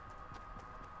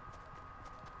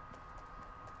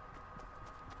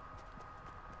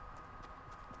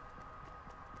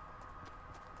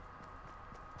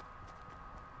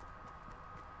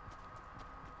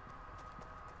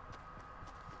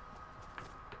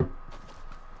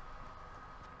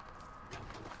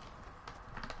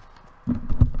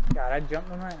 God, I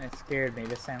jumped on that and it scared me.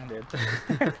 The sound did.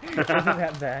 It wasn't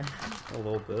that bad. A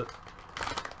little bit.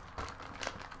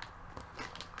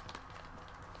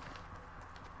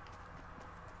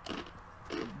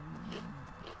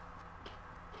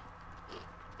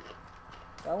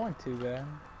 That wasn't too bad.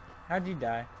 How'd you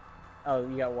die? Oh,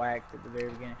 you got whacked at the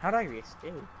very beginning. How'd I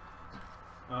escape?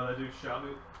 That dude shot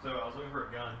me, so I was looking for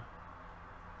a gun.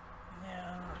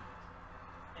 Yeah.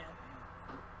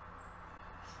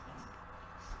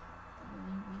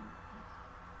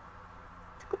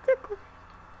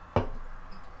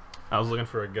 I was looking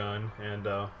for a gun, and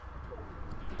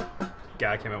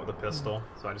guy came out with a pistol,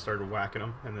 so I just started whacking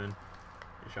him, and then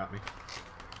he shot me.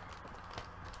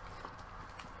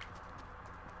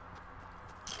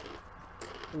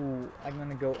 Ooh, I'm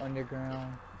gonna go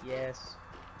underground. Yes.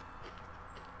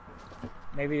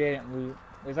 Maybe they didn't loot.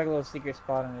 There's like a little secret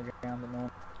spot underground that no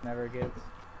one never gets.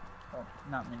 Well,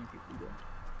 not many people do.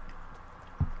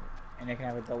 And they can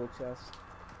have a double chest.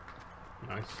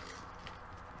 Nice.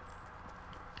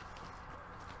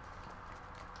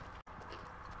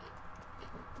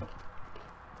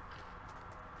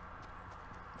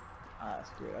 Ah,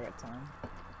 screw it. I got time.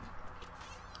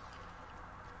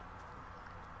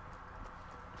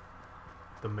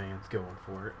 The man's going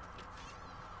for it.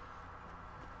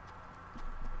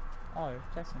 Oh, there's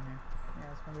chests in here.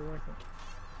 Yeah, it's gonna be worth it.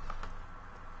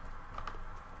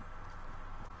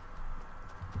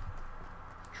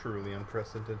 Truly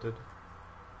unprecedented.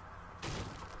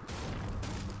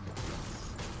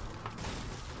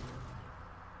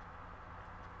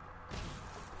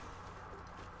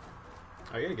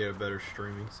 I gotta get a better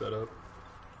streaming setup.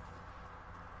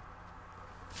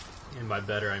 And by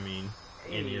better, I mean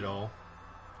any at all.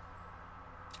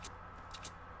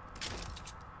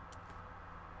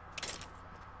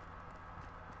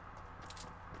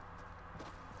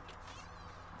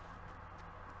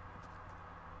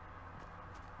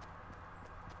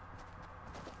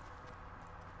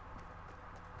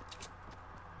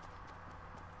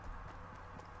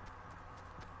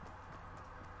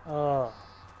 Oh.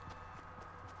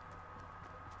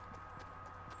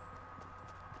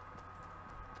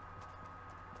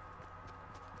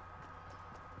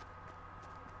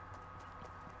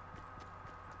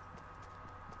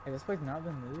 Hey, this place not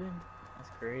been looted? That's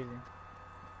crazy.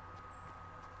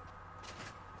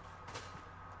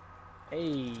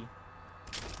 Hey.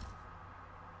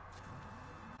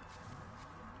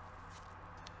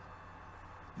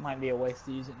 Might be a waste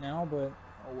to use it now, but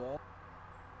oh well.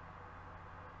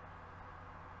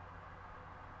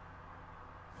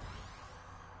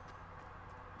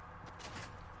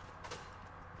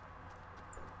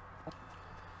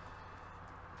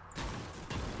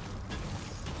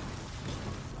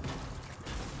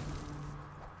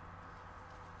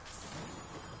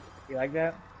 You like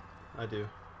that? I do.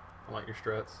 I like your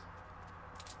strats.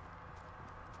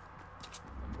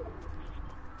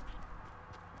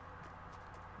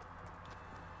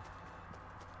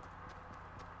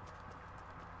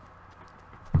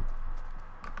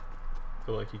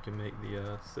 Feel like you can make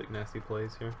the sick nasty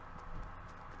plays here.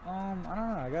 I don't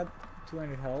know. I got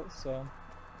 200 health, so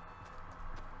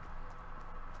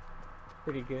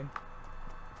pretty good.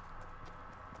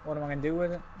 What am I gonna do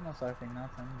with it? Most likely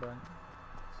nothing, but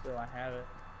still I have it.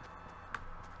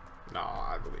 No,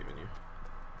 I believe in you.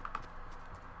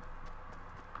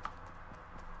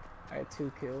 I had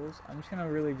 2 kills. I'm just gonna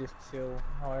really just chill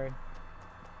hard.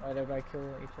 Let everybody kill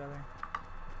each other.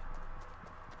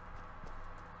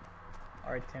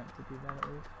 Or attempt to do that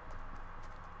at least.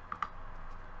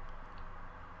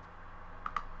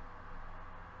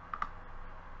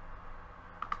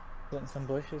 Put in some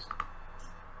bushes.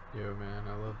 Yo, man,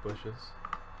 I love bushes.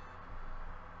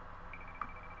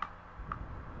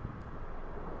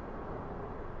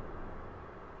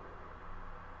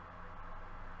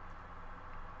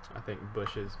 I think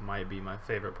bushes might be my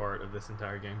favorite part of this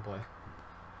entire gameplay.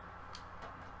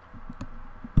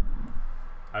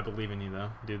 I believe in you,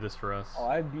 though. Do this for us. Oh,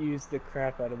 I abused the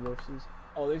crap out of bushes.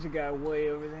 Oh, there's a guy way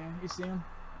over there. You see him?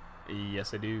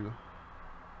 Yes, I do.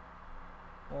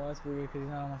 Well, that's weird because he's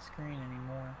not on my screen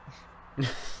anymore.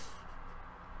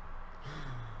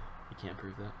 You can't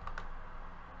prove that.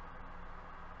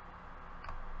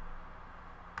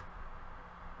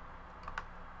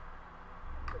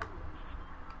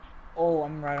 Oh,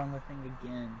 I'm right on the thing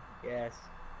again. Yes.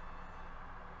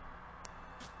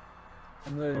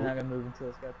 I'm literally not gonna move until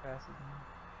this guy passes me.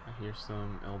 I hear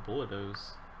some El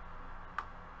Bullados.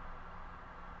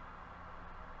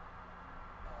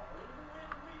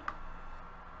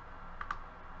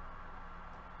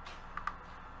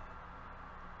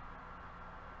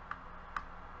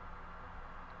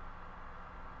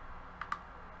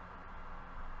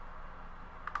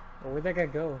 Oh, where'd that guy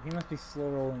go? He must be slow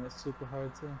rolling it super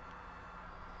hard too.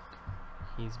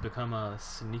 He's become a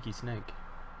sneaky snake.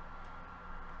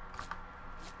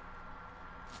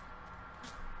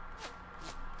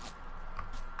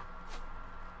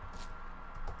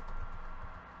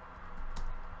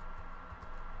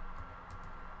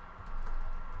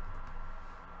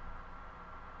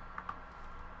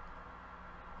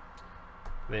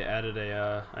 They added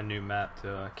a new map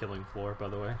to Killing Floor, by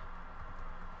the way.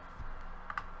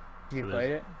 You So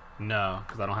played it? No,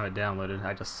 because I don't have it downloaded.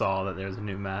 I just saw that there's a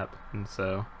new map, and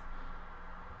so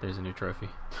there's a new trophy.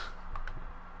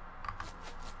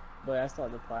 But I still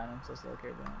have the platinum, so it's okay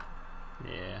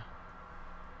then. Yeah.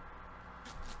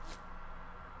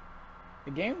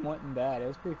 The game wasn't bad. It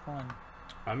was pretty fun.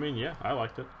 I mean, yeah, I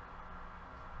liked it.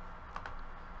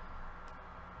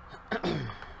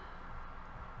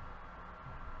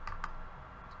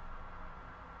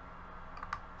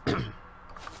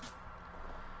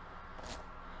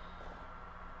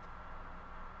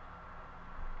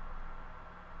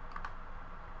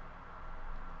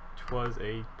 It was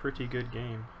a pretty good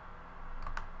game.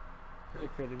 It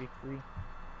could be free.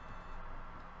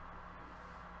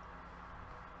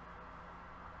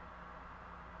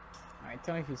 Alright,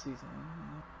 tell me if you see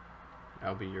something.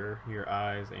 That'll be your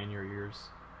eyes and your ears.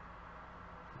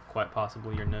 Quite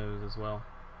possibly your nose as well.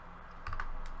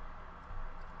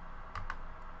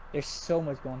 There's so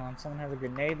much going on. Someone has a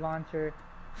grenade launcher.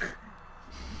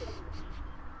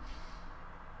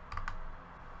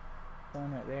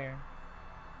 Someone right there.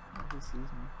 He sees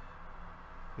me.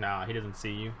 Nah, he doesn't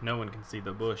see you. No one can see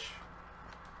the bush.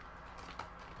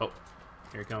 Oh,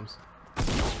 here he comes.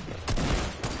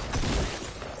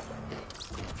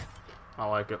 I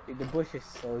like it. Dude, the bush is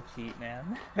so cheap,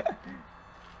 man.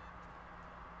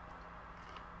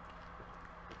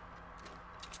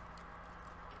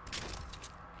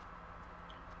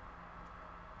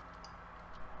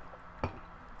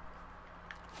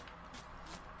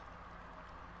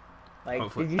 Like,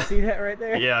 Hopefully. did you see that right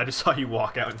there? Yeah, I just saw you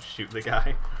walk out and shoot the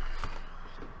guy.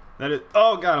 That is.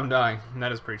 Oh god, I'm dying.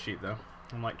 That is pretty cheap though.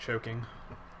 I'm like choking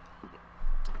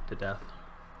to death.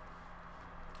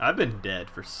 I've been dead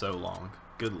for so long.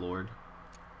 Good lord.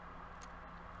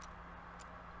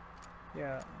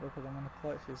 Yeah, because I'm gonna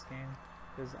clutch this game.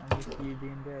 Because I'm used to you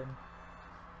being dead.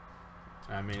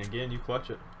 I mean, again, you clutch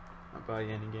it. I'll buy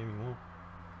you any game you want.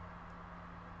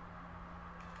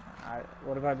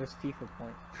 What about just FIFA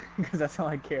points? Because that's all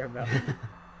I care about.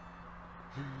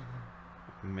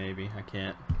 Maybe. I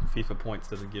can't. FIFA points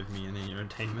doesn't give me any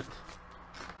entertainment.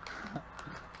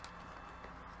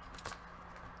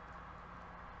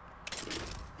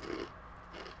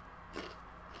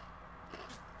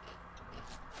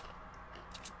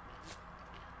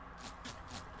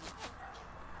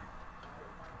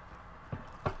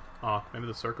 Oh, maybe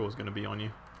the circle was going to be on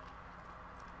you.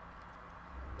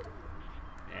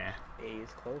 Yeah. Hey,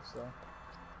 it's close though.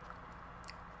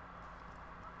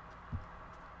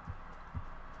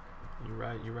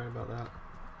 You're right about that.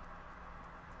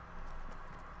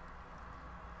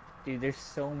 Dude, there's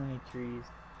so many trees.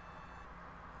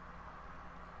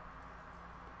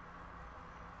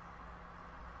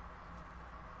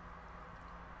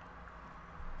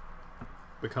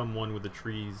 Become one with the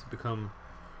trees. Become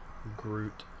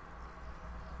Groot.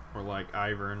 Or like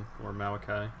Ivern or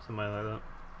Malachi. Somebody like that.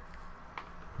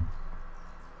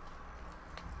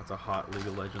 That's a hot League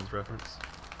of Legends reference.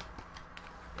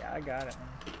 Yeah, I got it,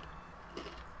 man.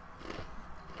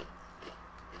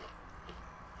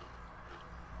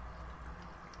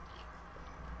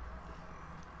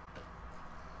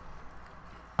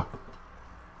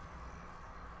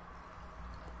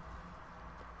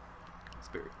 It's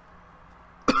very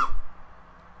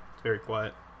it's very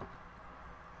quiet.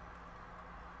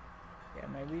 Yeah,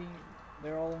 maybe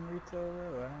they're all in retail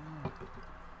though, I don't know.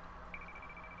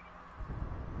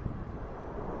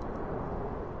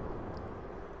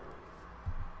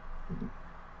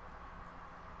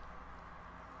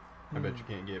 I bet you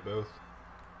can't get both.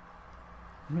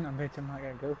 I bet I'm not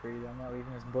gonna go for you. I'm not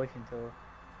leaving this bush until you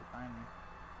find me.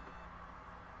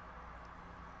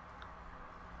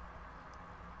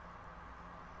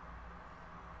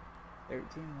 13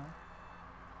 left.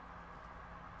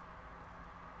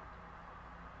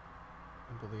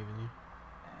 I believe in you.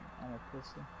 Dang, I'm a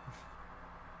pussy.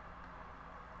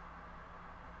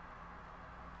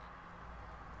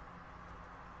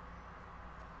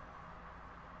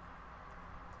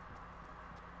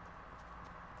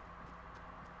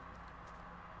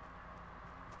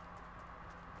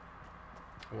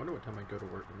 I wonder what time I go to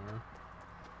work tomorrow.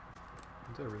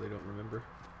 I really don't remember.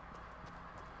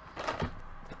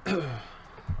 You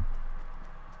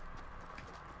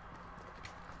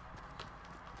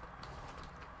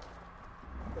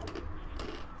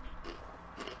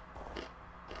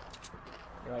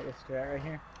like this strat right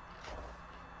here?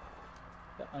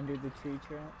 The under the tree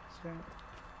strat?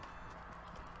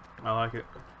 I like it.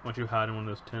 Once you hide in one of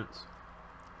those tents.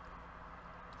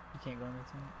 You can't go in the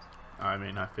tents. I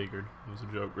mean, I figured. It was a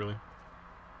joke, really.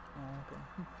 Oh, okay.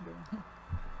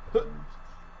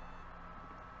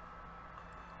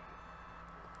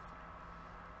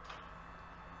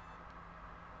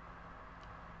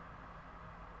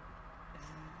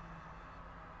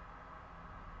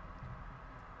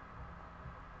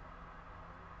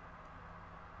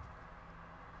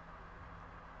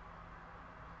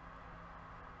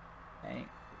 Dang,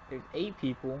 there's 8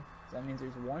 people. So that means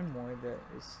there's one more that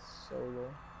is solo.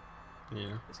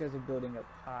 Yeah. These guys are building up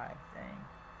high. Dang.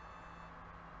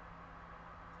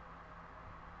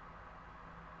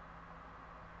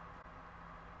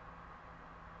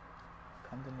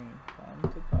 Come to me.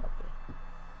 Come to Papa.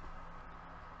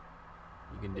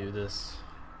 You can do this.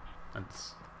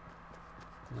 That's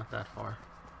not that far.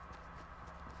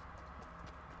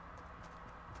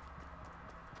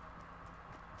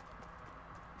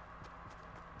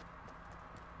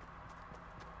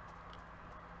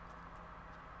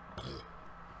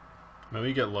 Maybe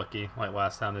you get lucky, like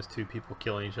last time there's 2 people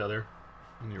killing each other,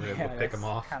 and you were able to pick them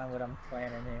off. That's kind of what I'm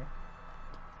planning here.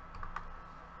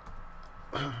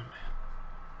 Oh, man.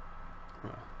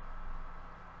 Well,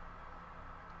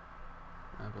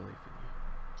 I believe in you.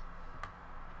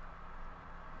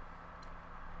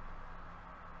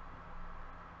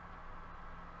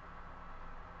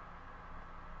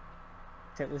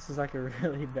 Except this is like a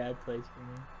really bad place for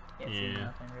me. Can't see Yeah.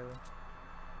 nothing really.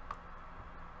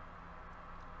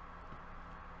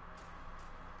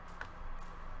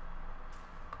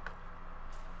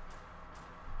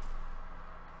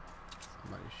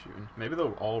 Somebody's shooting. Maybe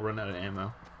they'll all run out of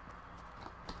ammo.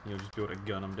 You'll just be able to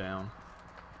gun them down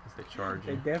as they charge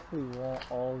They you. definitely won't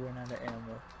all run out of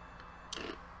ammo.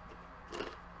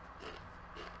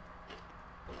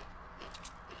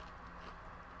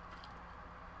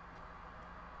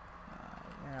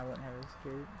 Man, I wouldn't have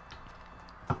escaped.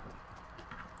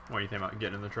 What do you think about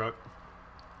getting in the truck?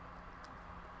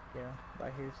 Yeah, if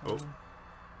I hear Oh. someone.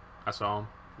 I saw them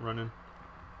running.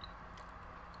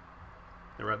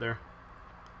 They're right there.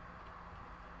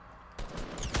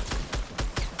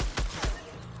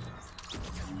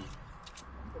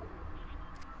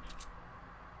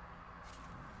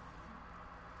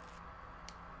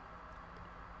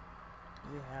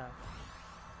 Yeah.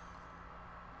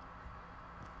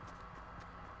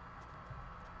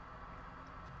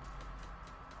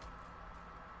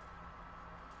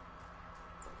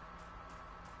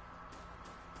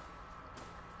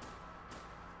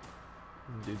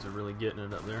 Dudes are really getting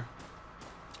it up there.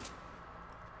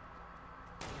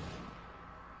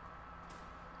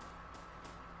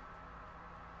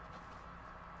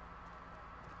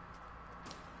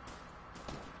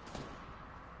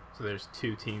 So there's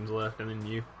 2 teams left, and then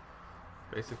you,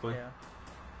 basically. Yeah.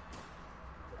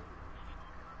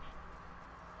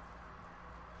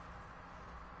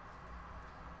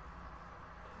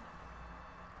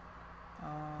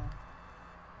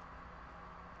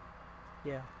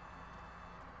 Yeah.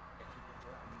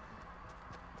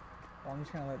 Well, I'm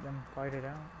just gonna let them fight it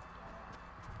out.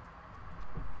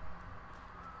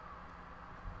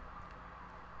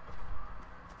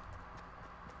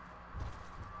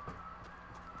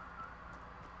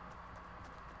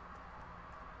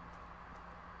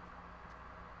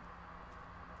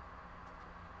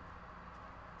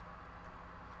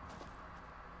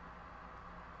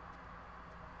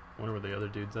 Wonder where the other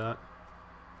dude's at.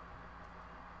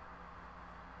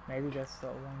 Maybe that's the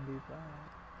one dude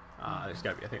left. There's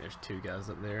gotta be. I think there's 2 guys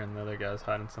up there, and the other guy's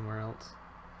hiding somewhere else.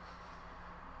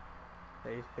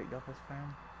 They just picked up his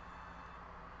friend.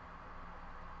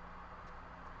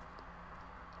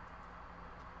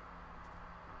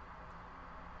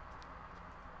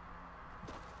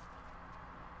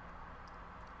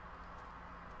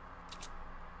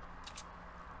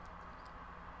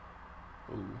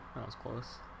 Ooh, that was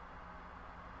close.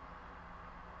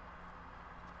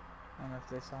 I don't know if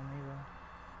they saw me though.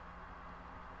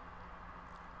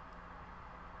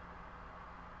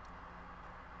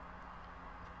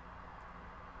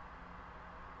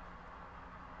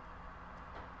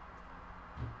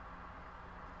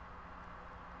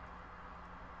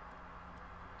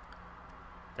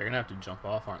 They're gonna have to jump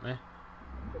off, aren't they?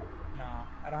 No,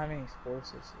 I don't have any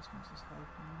explosives. This one's just like,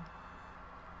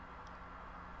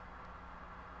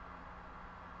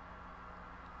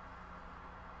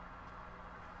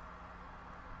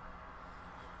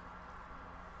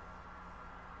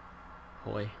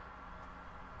 Boy.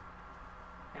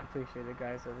 I'm pretty sure the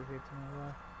guys over here to my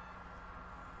left.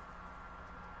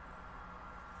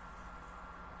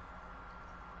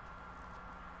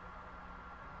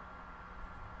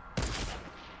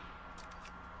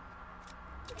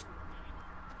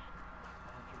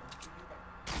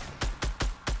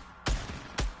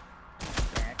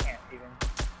 Man, I can't even.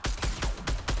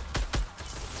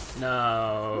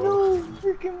 No. No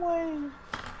freaking way!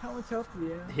 How much health do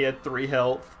you have? He had 3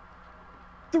 health.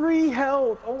 3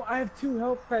 health! Oh, I have 2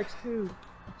 health packs too.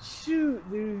 Shoot,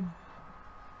 dude.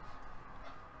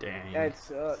 Dang. That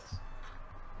sucks.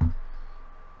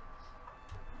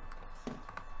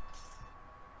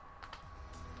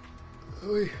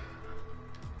 Oy.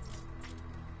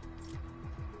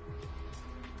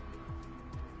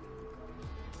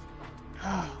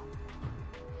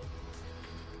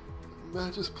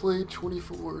 Matt just played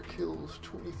 24 kills,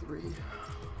 23.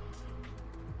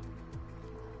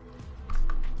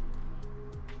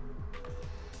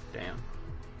 Damn.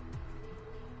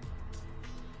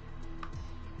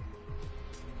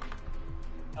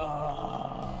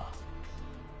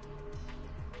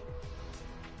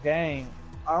 Dang.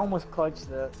 I almost clutched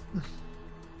that.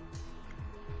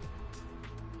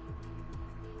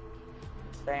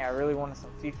 Dang, I really wanted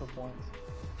some FIFA points.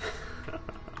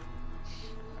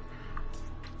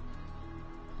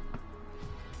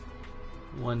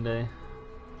 One day.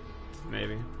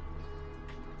 Maybe.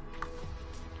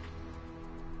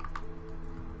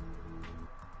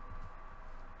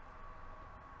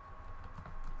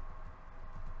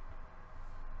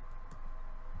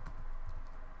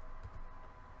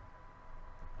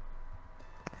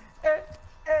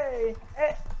 Hey,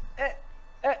 hey, hey,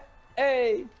 hey,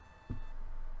 hey.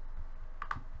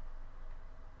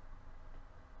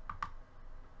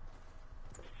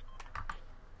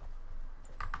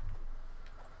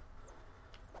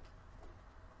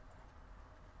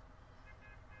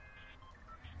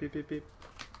 Beep, beep, beep.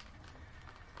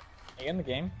 Are you in the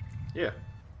game? Yeah.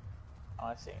 Oh,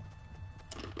 I see.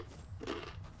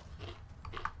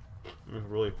 I'm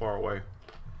really far away.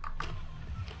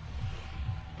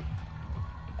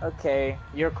 Okay,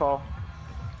 your call.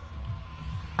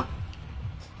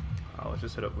 Let's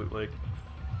just hit up Loot Lake.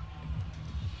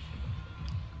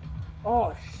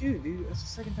 Oh, shoot, dude. That's the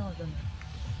second time I've done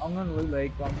that. I'm gonna Loot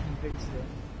Lake, but I'm gonna fix it.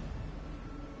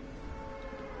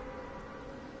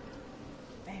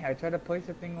 Dang, I tried to place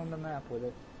a thing on the map with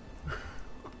it.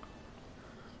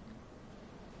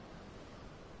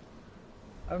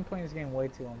 I've been playing this game way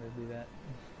too long to do that.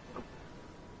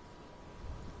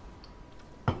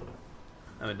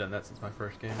 I haven't done that since my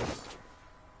first game.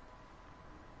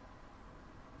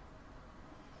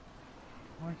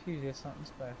 Aren't you just something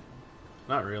special?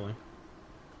 Not really.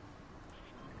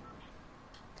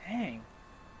 Dang.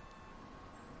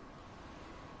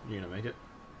 You gonna make it?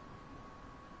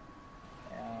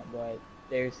 Yeah, but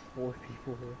there's 4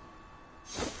 people here.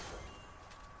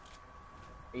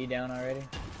 Are you down already?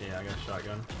 Yeah, I got a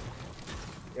shotgun.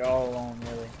 You're all alone,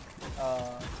 really.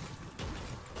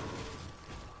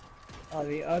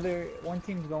 The other one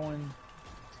team's going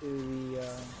to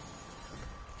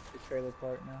the trailer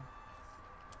park now.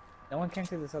 No one came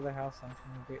to this other house. I'm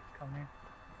trying to come here.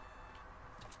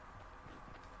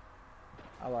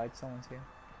 I lied. Someone's here.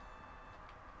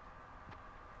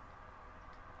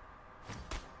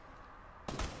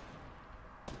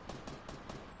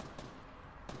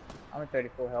 I'm at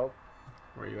 34 health.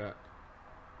 Where you at?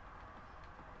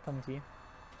 Coming to you.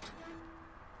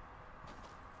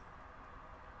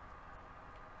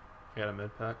 You got a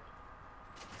med pack?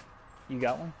 You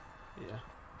got one? Yeah.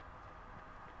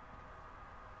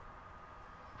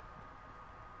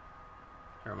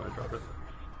 Here, I'm gonna drop it.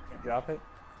 Drop it.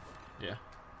 Yeah,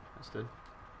 just did.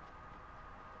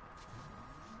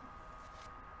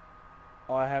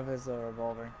 All I have is a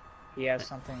revolver. He has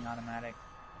something automatic.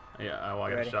 Yeah, well, I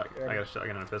got Ready, a shot. ready. I got a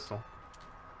shotgun and a pistol.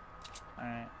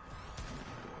 Alright.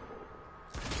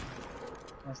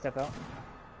 Wanna step out?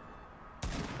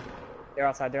 They're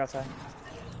outside, they're outside.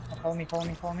 Oh, follow me, follow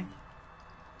me, follow me.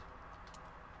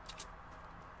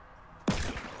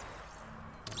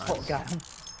 Nice. Oh, got him.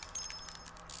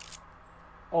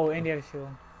 Oh, and he had a shield.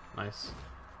 Nice.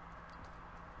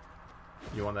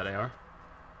 You want that AR?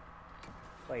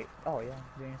 Wait, oh yeah.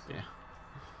 James. Yeah.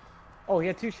 Oh, he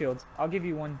had 2 shields. I'll give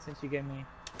you one since you gave me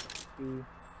 2.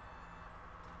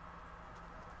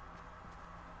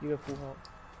 You have full health.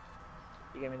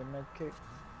 You gave me the med kick.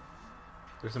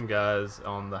 There's some guys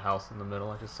on the house in the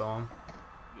middle. I just saw them.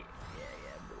 Yeah,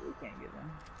 but we can't get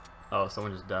them. Oh,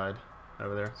 someone just died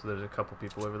over there. So there's a couple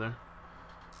people over there.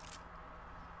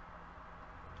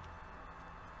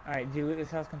 Alright, did you loot this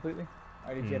house completely?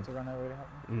 Or did you have to run over to help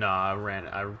me? No, I ran.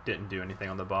 I didn't do anything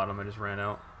on the bottom. I just ran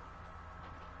out.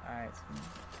 Alright,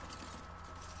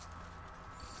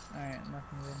 alright,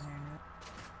 nothing's in here yet.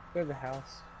 Go to the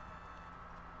house.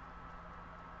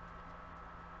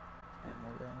 And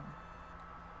we'll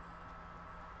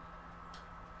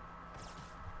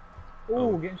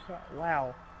go. Ooh, getting shot.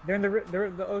 Wow. They're in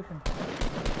the ocean.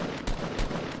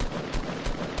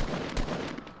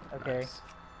 Okay. Nice.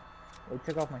 We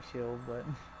took off my shield, but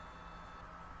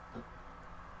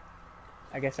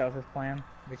I guess that was his plan.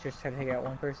 We just tried to take out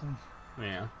one person.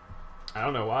 Yeah. I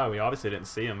don't know why. We obviously didn't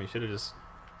see him. We should have just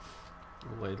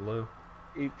laid low.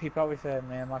 He probably said,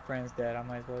 man, my friend's dead. I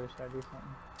might as well just try to do something.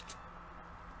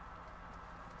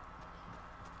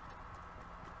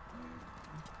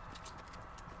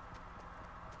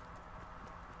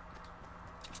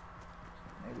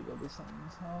 Maybe go do something in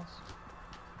this house.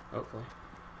 Hopefully.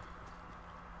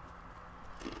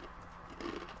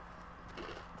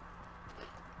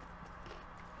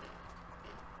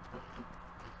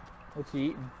 What you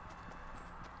eating?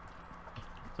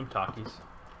 Some Takis.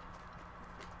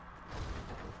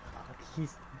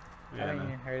 He's, Yeah, I haven't man.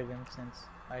 even heard of him since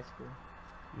high school.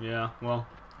 Yeah, well,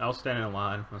 I was standing in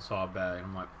line. I saw a bag, and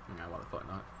I'm like, yeah, why the fuck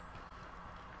not?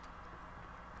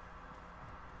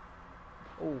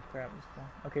 Oh crap, it's fun.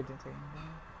 Okay, didn't take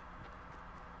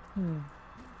anything.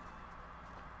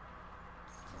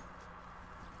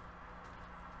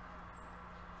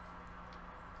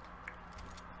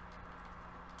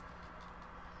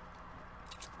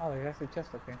 Oh, there's actually a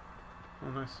chest up here. Oh,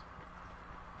 nice.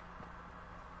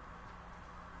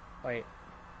 Wait.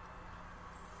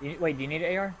 Wait, do you need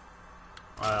an AR?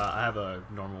 I have a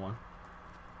normal one.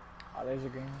 Oh, there's a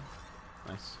green one.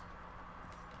 Nice.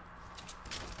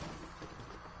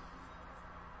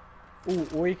 Ooh,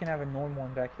 or you can have a normal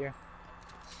one back here.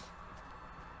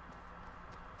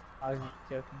 I was just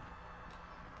joking.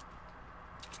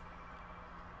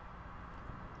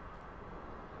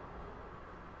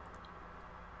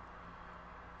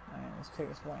 Alright, let's take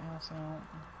this White House out.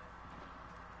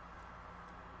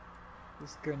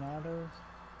 These Granados.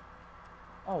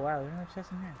 Oh wow, there's no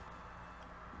chest in here.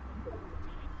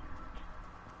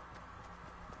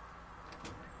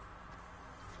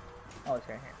 Oh, it's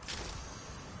right here.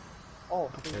 Oh,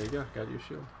 There you go. Got your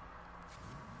shield.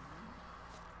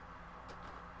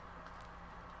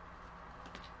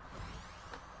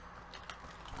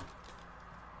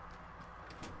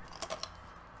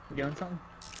 you doing something?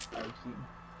 Oh, you cheating.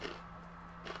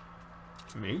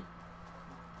 Me?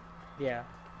 Yeah.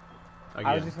 Again.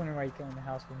 I was just wondering why you came in the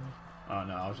house with me. Oh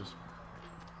no, I was just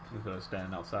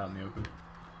standing outside in the open.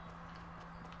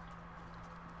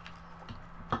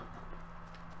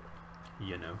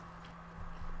 You know.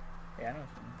 Yeah, I know what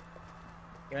you mean.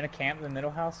 You want to camp in the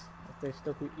middle house? If there's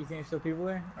still, you think there's still people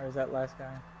there, or is that last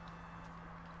guy?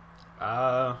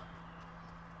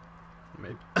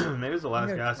 Maybe maybe it was the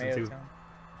last guy since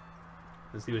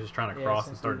he was just trying to cross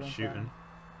and started shooting.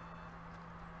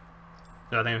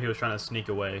 So I think if he was trying to sneak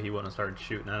away, he wouldn't have started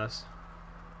shooting at us.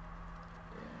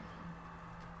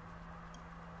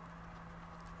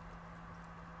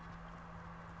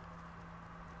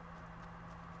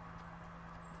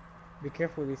 Be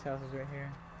careful with these houses right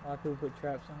here. A lot of people put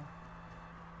traps on them.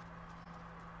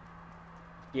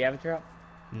 Do you have a trap?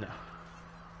 No.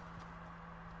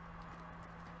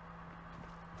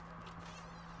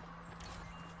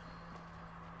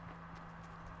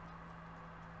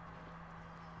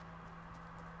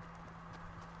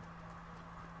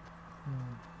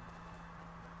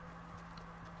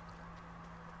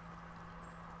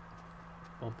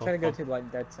 Bum, Try to bum, go bum. to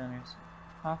like dead centers.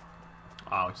 Huh?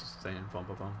 Oh, I was just saying bum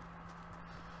bum bum.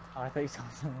 Oh, I thought you saw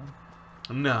someone.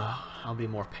 No, I'll be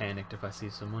more panicked if I see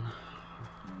someone.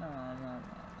 No.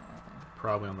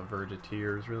 Probably on the verge of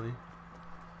tears, really.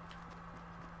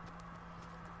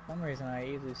 For some reason I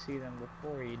usually see them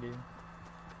before you do.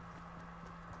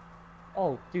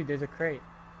 Oh, dude, there's a crate.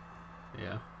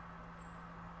 Yeah.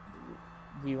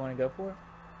 Do you want to go for it?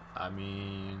 I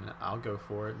mean, I'll go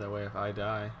for it. That way, if I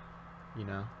die, you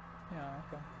know, Yeah,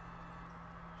 okay.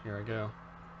 here I go.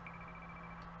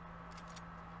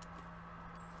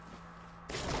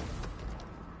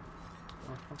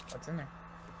 What's in there?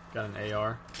 Got an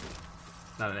AR.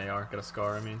 Not an AR, got a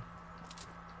scar, I mean.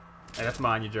 Hey, that's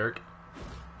mine, you jerk.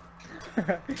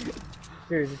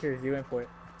 Seriously, you went for it.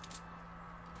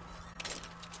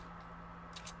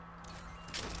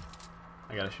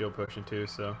 I got a shield potion too,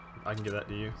 so I can give that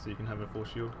to you, so you can have a full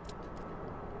shield.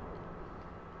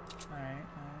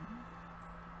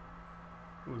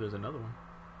 there's another one.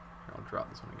 Here, I'll drop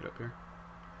this one and get up here.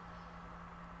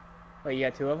 Wait, you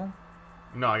got 2 of them?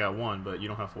 No, I got one, but you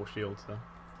don't have full shields, so.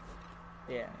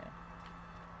 Yeah.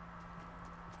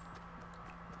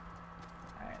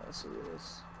 Alright, let's see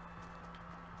this.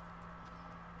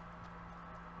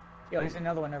 Yo, there's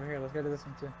another one over here. Let's go to this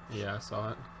one too. Yeah, I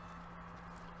saw it.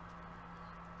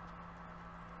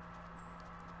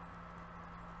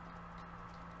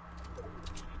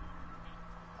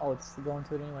 Oh, it's going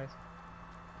to it anyways.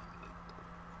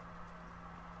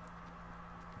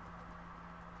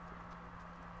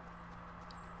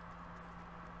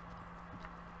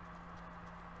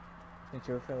 Did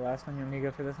you go for the last one? You want me to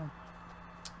go for this one?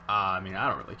 I mean, I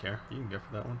don't really care. You can go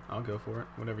for that one. I'll go for it.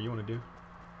 Whatever you want to do.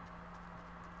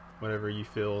 Whatever you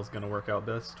feel is going to work out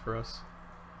best for us.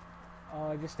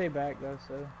 Just stay back though,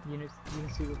 so you can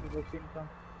see what people are shooting from.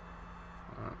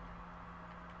 Alright.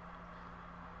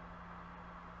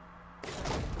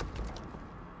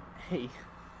 Hey.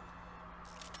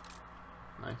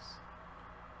 Nice.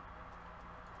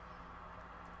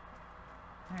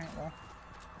 Alright, well.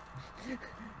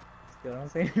 Still don't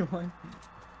see anyone.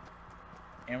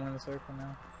 And we're in the circle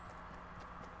now.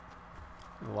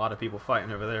 A lot of people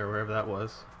fighting over there, wherever that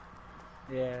was.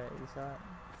 Yeah, you saw it.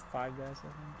 5 guys, I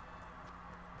think.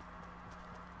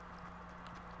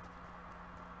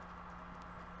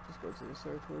 Just go to the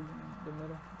circle in the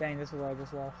middle. Dang, this is what I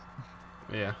just lost.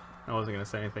 Yeah, I wasn't going to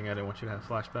say anything. I didn't want you to have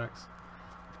flashbacks.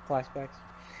 Flashbacks.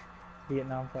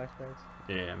 Vietnam flashbacks.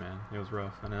 Yeah, man. It was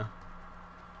rough, I know.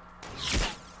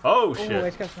 Oh, shit. Oh, I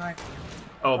just got sniped.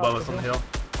 Oh, above us on the hill.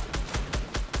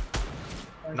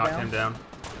 One's Knocked down. him down.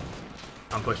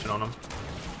 I'm pushing on him.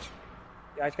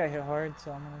 Yeah, I just got hit hard,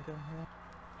 so I'm gonna go here.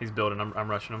 He's building. I'm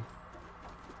rushing him.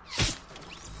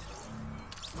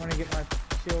 I'm gonna get my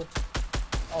shield.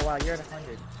 Oh wow, you're at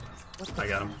 100. I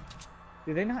got him.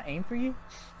 Did they not aim for you?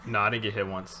 No, I didn't get hit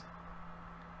once.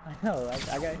 I know, I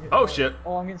got hit Oh, hard. shit.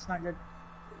 Oh, I'm getting sniped. Is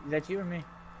that you or me?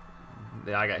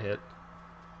 Yeah, I got hit.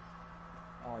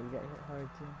 Oh, you got hit hard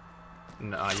too.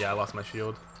 No, yeah, I lost my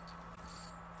shield.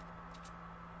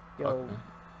 Yo, Okay.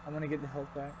 I'm gonna get the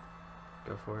health back.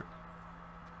 Go for it.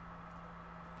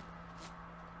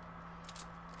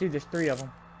 Dude, there's 3 of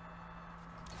them.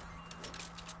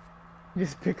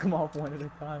 Just pick them off one at a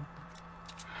time.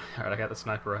 Alright, I got the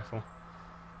sniper rifle.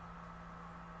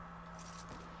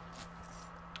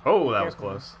 Oh, that was Careful.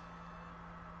 close.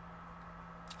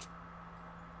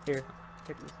 Here,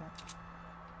 pick this up.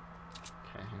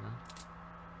 Okay, hang on.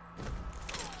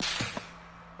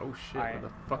 Oh shit, Alright, what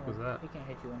the fuck was that? He can't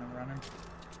hit you when I'm running.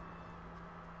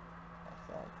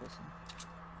 That's all pushing.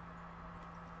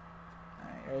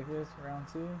 Alright, ready for this? Round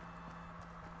 2.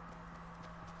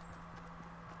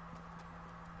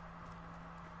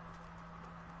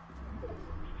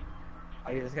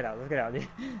 Oh yeah, let's get out, dude.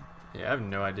 Yeah, I have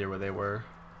no idea where they were.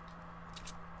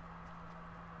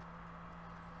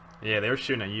 Yeah, they were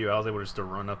shooting at you. I was able just to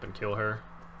run up and kill her.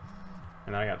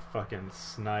 And I got fucking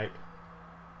sniped.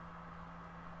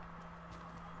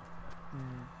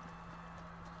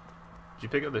 Did you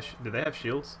pick up the did they have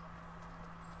shields?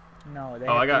 No, they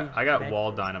Oh, I have got three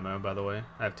wall connectors. dynamo, by the way.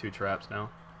 I have 2 traps now.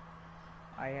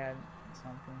 I had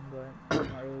something, but I'm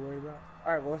not really worried about.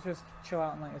 Alright, well let's just chill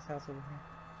out in like this house over here.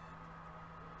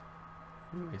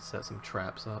 Let me set some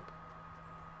traps up.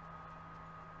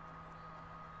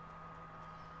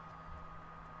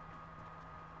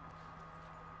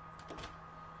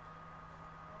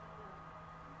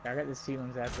 Yeah, I got the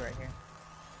ceiling zapper right here.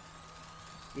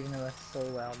 Even though that's so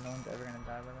loud, no one's ever gonna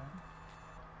die by that.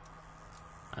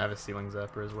 I have a ceiling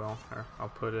zapper as well. Or I'll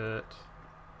put it.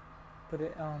 Put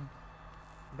it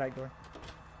back door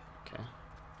Okay.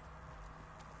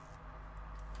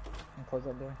 and close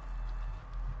that door.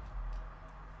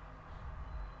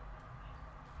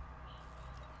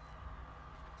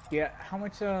 Yeah, how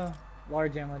much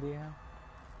large ammo do you have?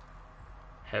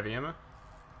 Heavy ammo?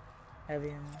 Heavy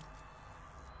ammo.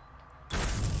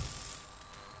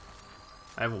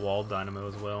 I have wall dynamo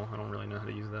as well. I don't really know how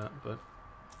to use that, but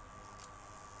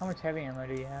How much heavy ammo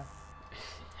do you have?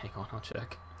 hang on, I'll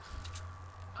check.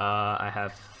 I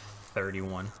have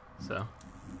 31, so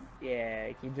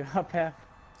Yeah, can you drop half?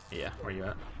 yeah. Where you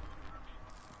at? Right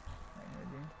here,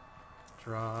 dude.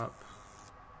 Drop.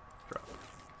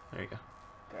 There you go.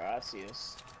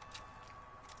 Gracias.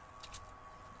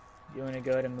 You wanna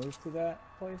go ahead and move to that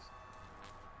place?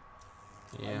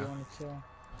 Or Yeah. you wanna chill?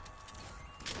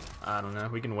 I don't know.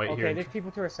 We can wait Okay, here. there's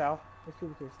people to our south. There's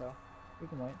people to our south. We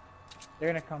can wait. They're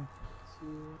gonna come.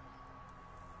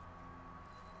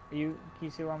 Can you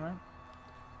see where I'm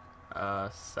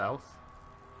at? South.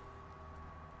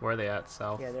 Where are they at?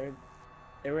 South. Yeah,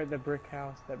 they were at the brick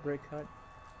house, that brick hut.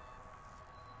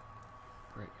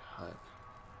 hut.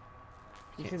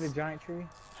 You see Can't the s- giant tree?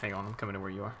 Hang on, I'm coming to where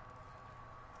you are.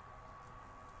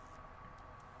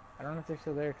 I don't know if they're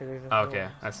still there because there's a Oh, hill. okay,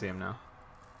 I see him now.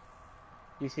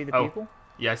 You see the Oh. people?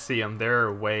 Yeah, I see them.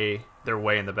 They're way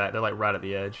in the back. They're like right at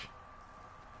the edge.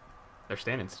 They're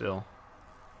standing still.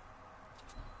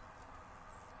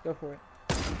 Go for it.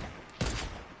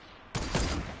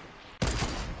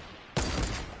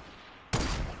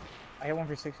 I hit one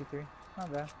for 63.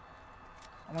 Not bad.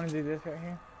 I'm gonna do this right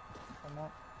here. Come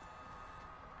up.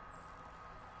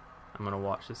 I'm gonna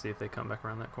watch to see if they come back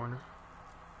around that corner.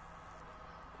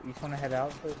 You just wanna head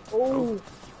out first? Oh,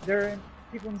 there are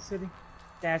people in the city.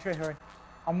 Dash right here.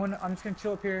 I'm just gonna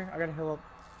chill up here. I gotta heal up.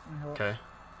 I'm gonna heal up. Okay.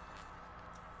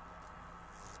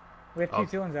 We have Oh. 2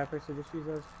 ceiling zappers, so just use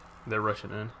those They're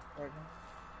rushing in. right now.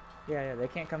 Yeah, they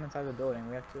can't come inside the building.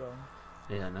 We have 2 of them.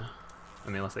 Yeah, no. I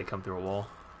mean, unless they come through a wall.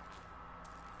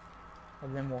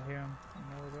 And then we'll hear them. I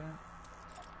know we're doing.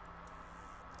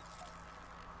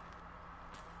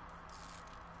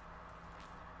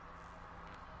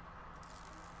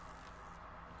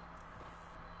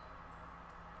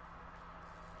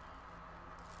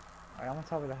 Alright, I'm on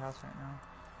top of the house right now.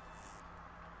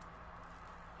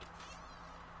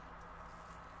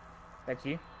 That's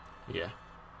you? Yeah.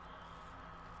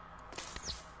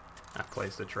 I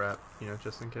placed a trap, you know,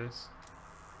 just in case.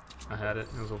 I had it.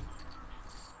 It was a...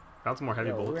 Found some more heavy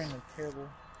Yo, we're bullets. in a terrible...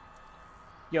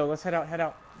 Yo, let's head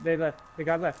out. They left. They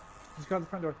got left. Just go out the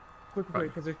front door. Quick, Right.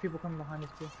 because there's people coming behind us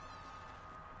too.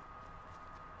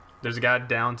 There's a guy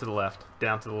down to the left.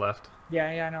 Down to the left. Yeah,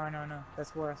 I know.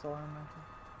 That's where I saw him.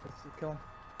 Let's just kill him.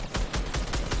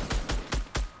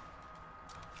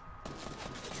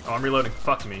 Oh, I'm reloading.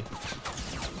 Fuck me.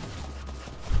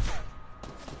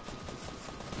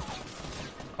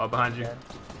 Oh, behind you. Dead.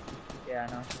 Yeah,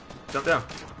 I know. Jump down.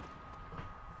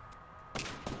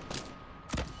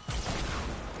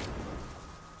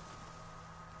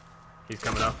 He's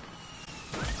coming up.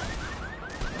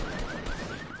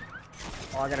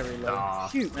 Oh, I gotta reload. Aw.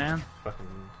 Shoot, man. Fucking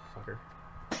fucker.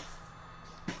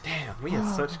 Damn, we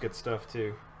had such good stuff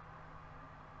too.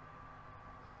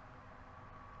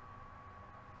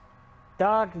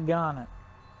 Doggone it.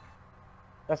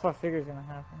 That's what I figure's gonna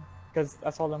happen. Because I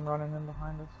saw them running in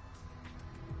behind us.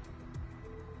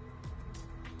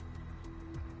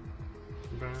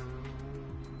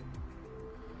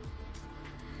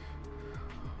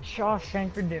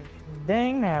 Shawshank Redemption.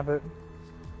 Dang nabbit.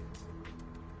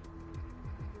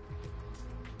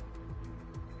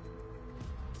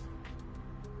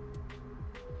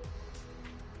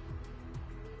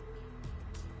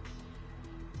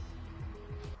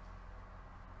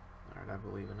 Alright, I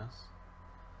believe in us.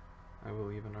 I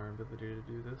believe in our ability to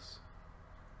do this.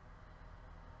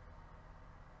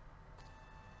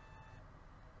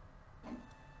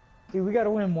 Dude, we gotta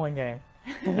win one game.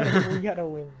 We gotta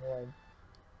win one.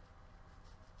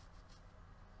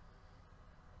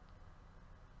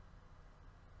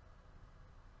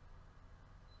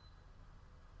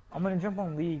 I'm gonna jump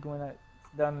on League when it's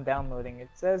done downloading. It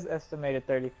says estimated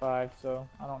 35, so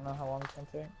I don't know how long it's gonna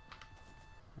take.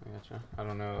 I gotcha. I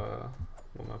don't know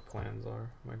what my plans are.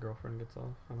 My girlfriend gets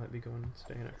off. I might be going and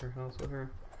staying at her house with her.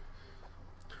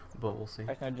 But we'll see.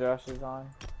 I know Josh is on.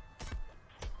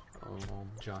 Oh, old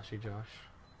Joshy Josh.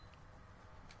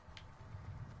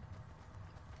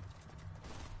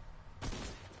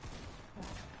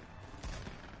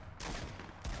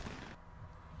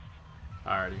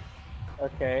 Alrighty.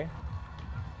 Okay.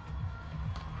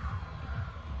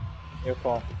 Your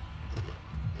call.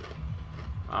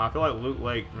 I feel like Loot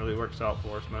Lake really works out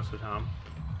for us most of the time.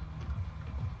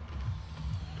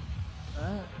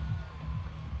 Alright.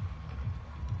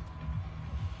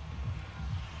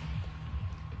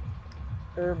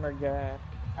 Oh my god.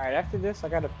 Alright, after this I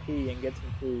gotta pee and get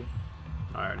some food.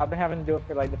 Alright. I've been having to do it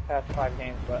for like the past 5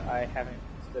 games, but I haven't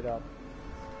stood up.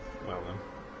 Well then.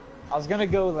 I was gonna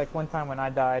go like one time when I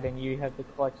died and you had to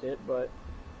clutch it, but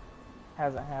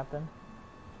hasn't happened.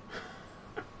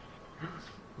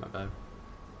 My bad.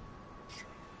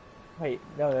 Wait,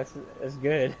 no, that's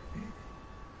good.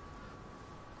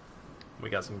 We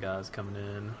got some guys coming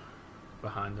in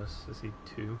behind us. I see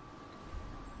 2.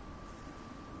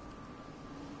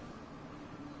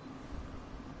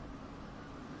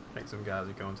 I think some guys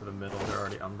are going to the middle. They're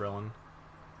already umbrelling.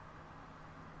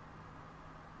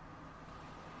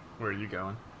 Where are you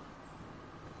going?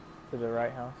 To the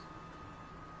right house.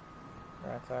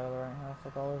 Right side of the right house,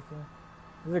 like always do.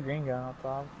 There's a green gun up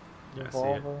top. Yeah, I see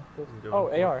Revolver. it. I'm going Oh,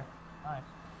 for it. AR. Nice.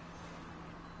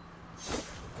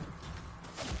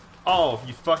 Oh,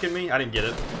 you fucking me? I didn't get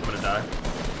it. I'm gonna die.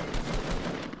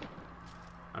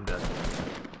 I'm dead.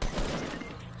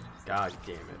 God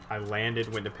damn it. I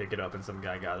landed, went to pick it up, and some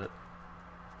guy got it.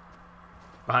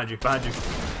 Behind you, behind you.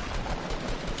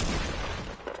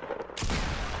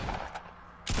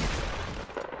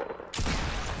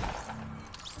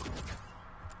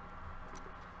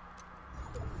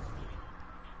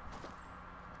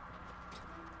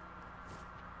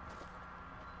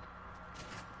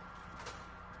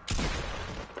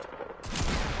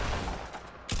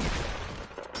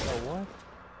 What?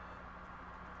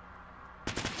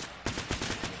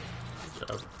 Good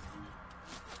job.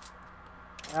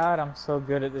 God, I'm so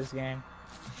good at this game.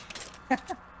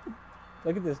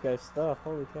 Look at this guy's stuff.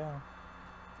 Holy cow.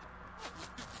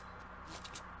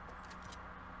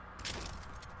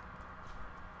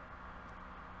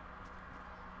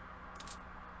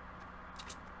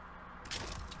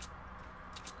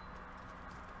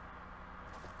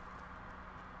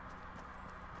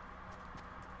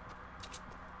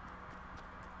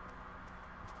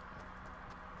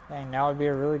 Dang, now would be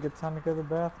a really good time to go to the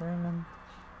bathroom and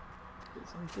get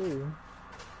some food.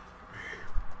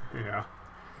 Yeah.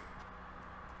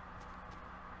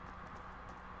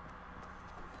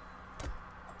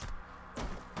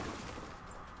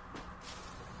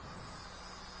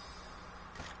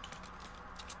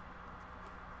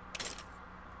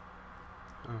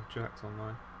 Oh, Jack's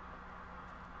online.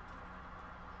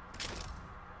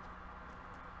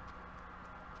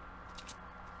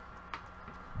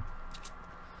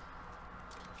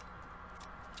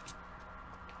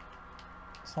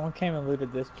 Someone came and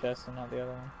looted this chest and not the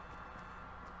other one.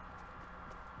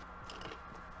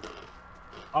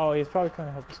 Oh, he's probably coming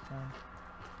to help us climb.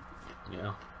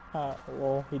 Yeah.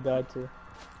 Well, he died too.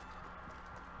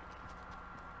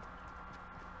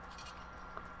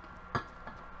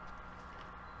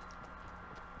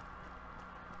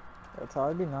 That's how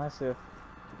it'd be nice if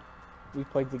we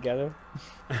played together.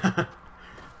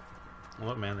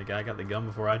 Look, man, the guy got the gun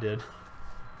before I did.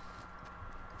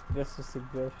 Just a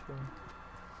suggestion.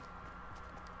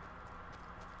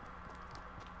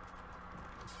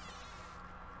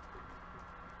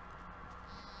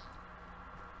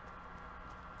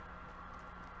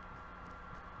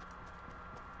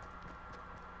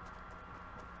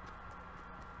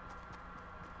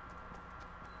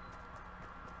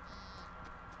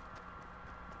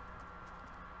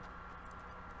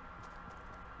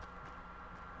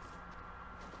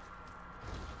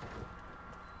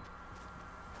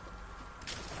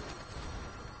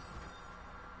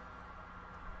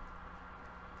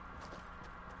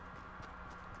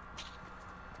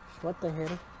 What the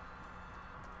hell?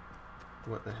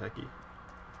 What the hecky?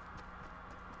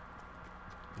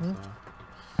 Hmm?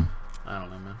 I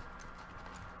don't know, man.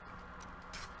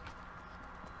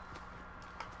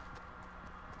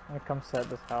 I'm gonna come set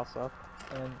this house up,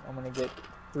 and I'm gonna get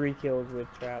 3 kills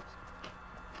with traps.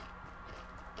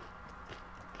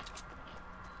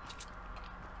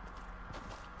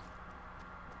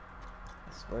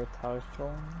 I swear Tyler's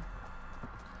trolling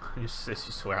me. You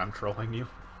swear I'm trolling you?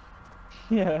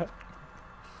 Yeah.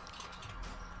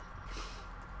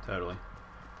 Totally.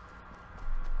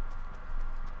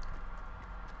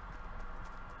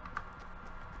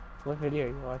 What video are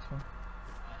you watching?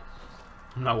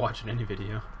 I'm not watching any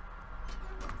video.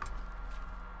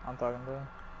 I'm talking to him.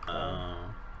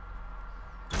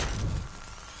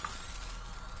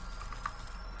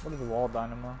 What is a wall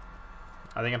dynamo?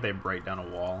 I think if they break down a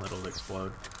wall, it'll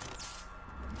explode.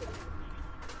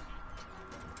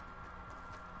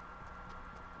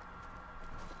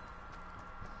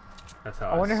 That's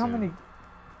how I wonder how assume. many.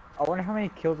 I wonder how many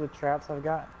kills with traps I've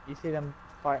got. You see them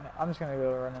fighting. I'm just gonna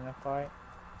go run in a fight.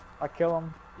 I kill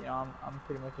them. You know, I'm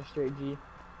pretty much a straight G.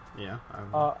 Yeah.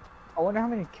 I wonder how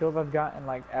many kills I've gotten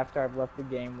like after I've left the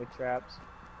game with traps.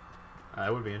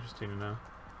 That would be interesting to know.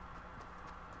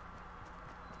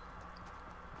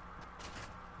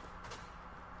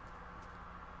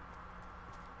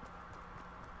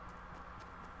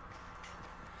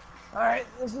 All right,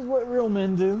 this is what real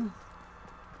men do.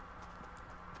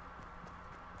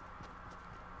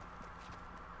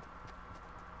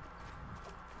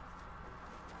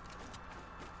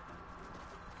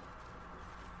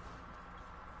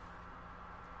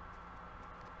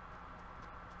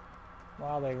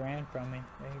 Wow, they ran from me.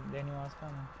 They knew I was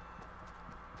coming.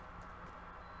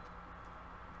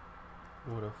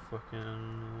 What a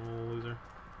fucking loser.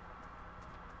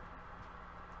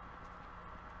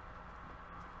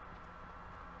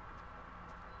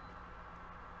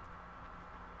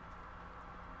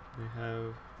 They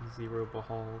have 0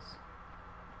 balls.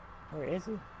 Where is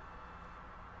he?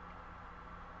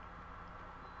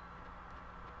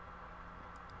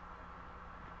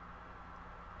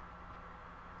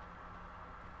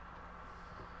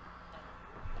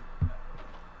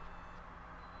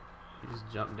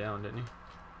 just jumped down, didn't he?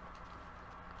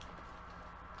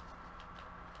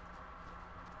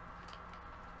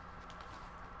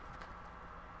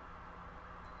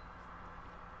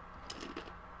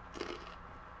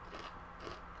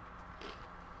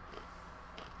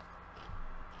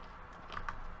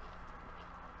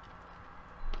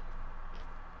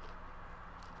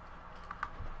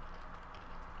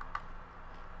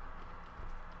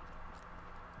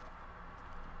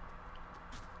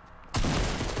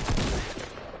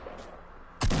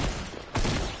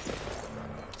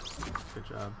 Good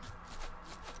job.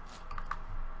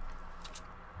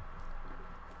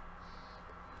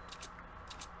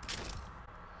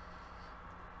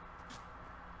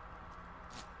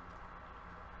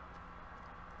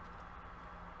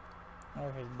 I wonder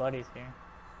if his buddy's here.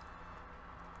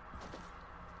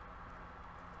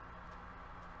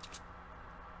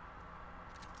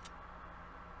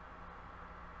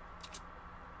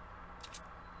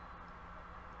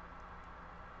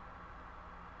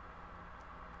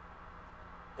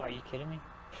 Are you kidding me?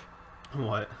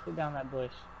 What? Sit down that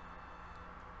bush.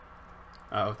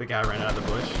 Oh, the guy ran out of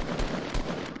the bush.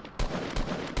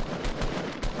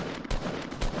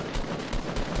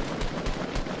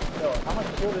 Yo, how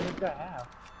much shield does this guy have?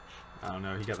 I don't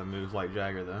know. He got the moves like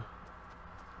Jagger though.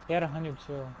 He had 100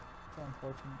 shield. So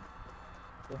unfortunate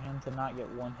for him to not get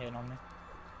one hit on me.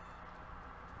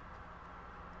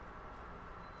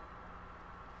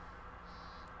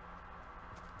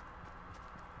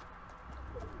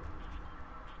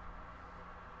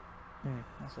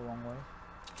 That's a long way.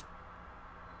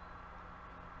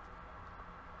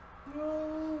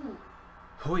 No!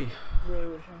 Hoi. Really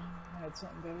wish I had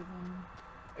something better than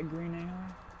a green AI.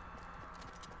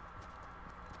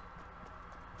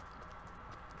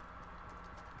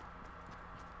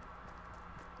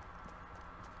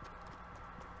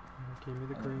 Give me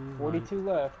the green. 42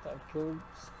 left. I've killed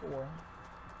 4.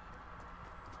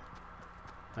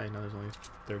 I know there's only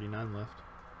 39 left.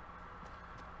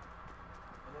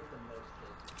 I think the most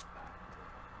kills is 5.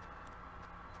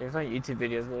 There's like YouTube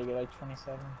videos where they get like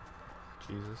 27.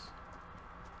 Jesus.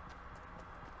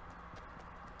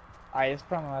 Alright, it's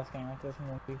probably my last game like this in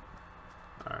 1 week.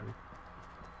 Alrighty.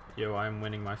 Yo, I'm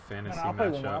winning my fantasy I'll play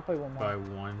one more, I'll matchup play one more. by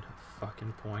 1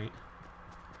 fucking point.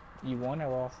 You won or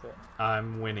lost it?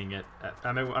 I'm winning it.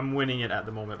 I'm winning it at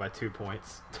the moment by 2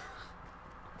 points.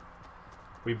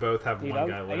 We both have Dude, one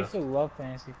guy I left. used to love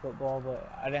fantasy football, but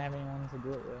I didn't have anyone to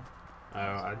do it with.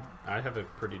 Oh, I have a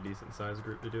pretty decent sized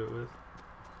group to do it with.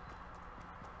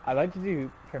 I like to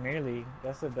do Premier League.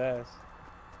 That's the best.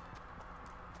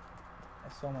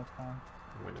 That's so much fun.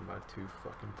 I'm winning by 2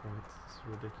 fucking points. It's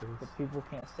ridiculous. But people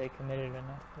can't stay committed enough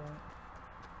to it.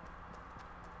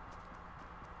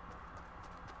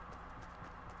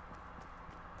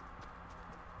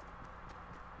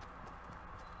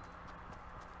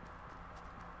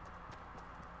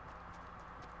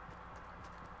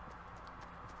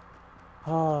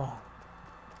 Oh.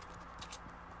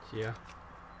 Yeah.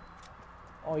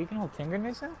 Oh, you can hold 10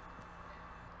 grenades now?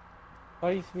 Oh,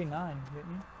 it used to be 9,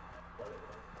 didn't you?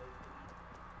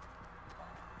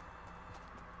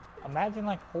 Imagine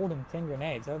like holding 10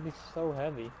 grenades. That would be so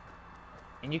heavy.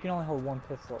 And you can only hold 1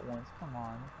 pistol at once. Come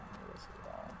on. You can't do this at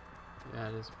all. Yeah,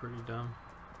 it is pretty dumb.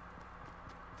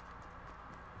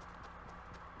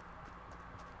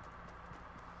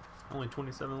 Only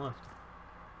 27 left.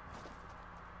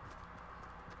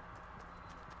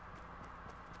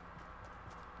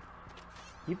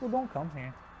 People don't come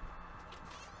here.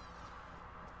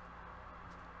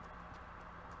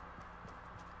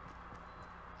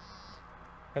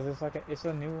 Cause it's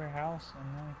a newer house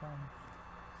and no one comes.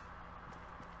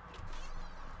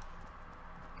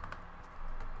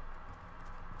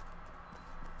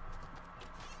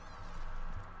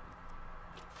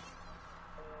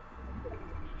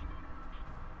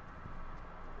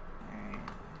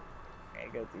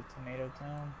 Alright, go through Tomato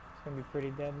Town. It's gonna be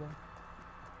pretty deadly.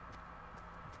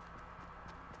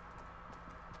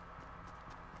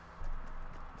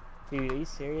 Dude, are you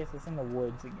serious? It's in the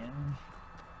woods again.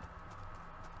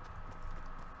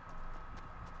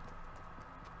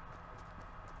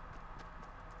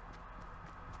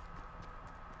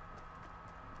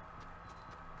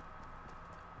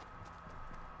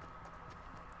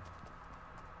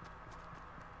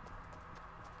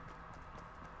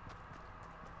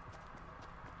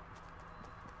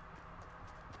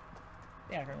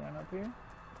 Yeah, I can run up here.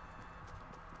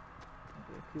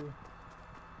 Okay, cool.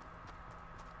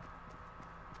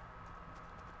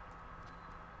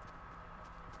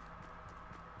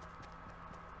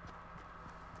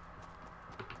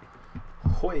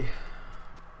 Hoi.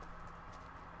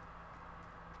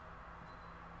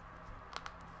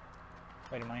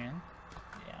 Wait, am I in?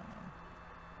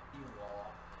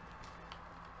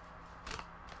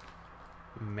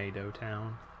 Mado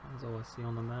Town. That's all I see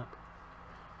on the map.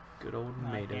 Good old No,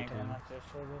 I Mado can't go Town. enough to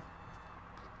show this.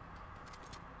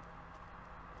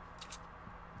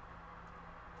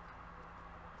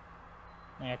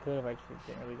 Yeah, I could have, I just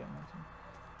didn't really get mentioned.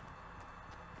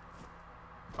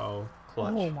 Oh,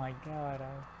 clutch. Oh my god,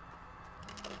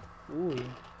 Ooh.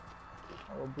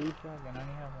 Oh, a blue shotgun, I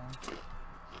only have one.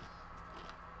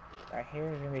 Right here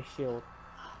is gonna be a shield.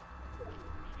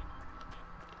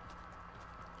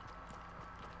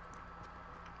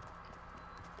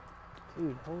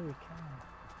 Dude, holy cow.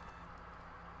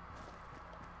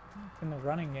 It's been the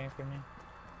running game for me.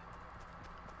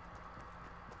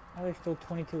 Now there's still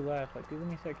 22 left. Like, dude, let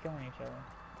me start killing each other.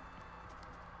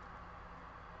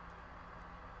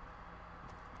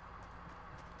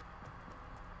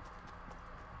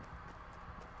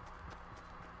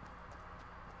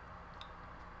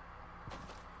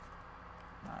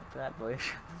 Not that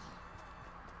bush.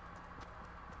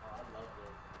 Oh, I love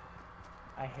this.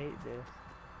 I hate this.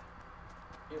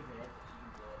 Give me that, you can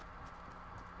blow it.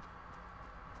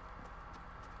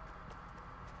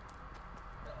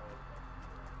 That always makes me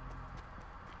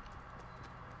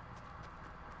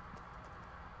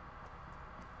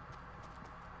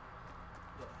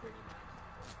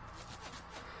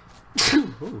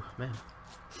feel 39. Ooh, man.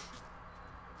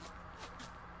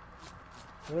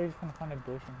 I really just want to find a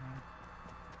bush in here.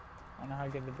 I don't know how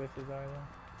good the bushes are though.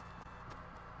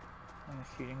 And the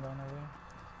shooting gun over there.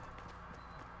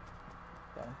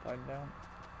 Don't find out.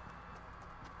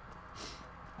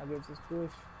 How good's this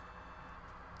bush?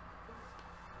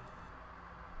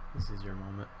 This is your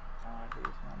moment. Ah, dude,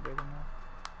 it's not big enough.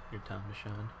 Your time to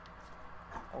shine.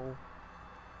 Oh.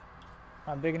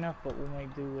 Not big enough, but we'll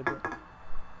make do with it.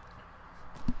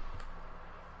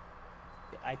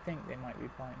 I think they might be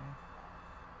fighting.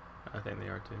 I think they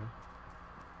are too.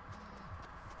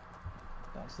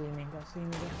 Don't see me, don't see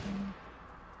me, don't see me.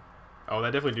 Oh,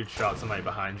 that definitely dude shot somebody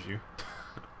behind you.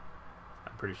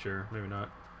 I'm pretty sure. Maybe not.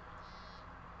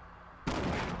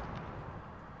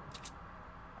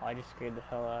 Oh, I just scared the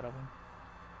hell out of him.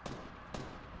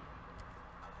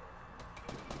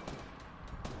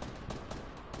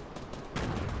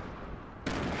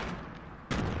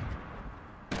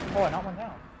 Oh, I knocked one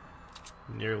down.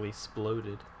 Nearly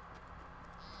exploded.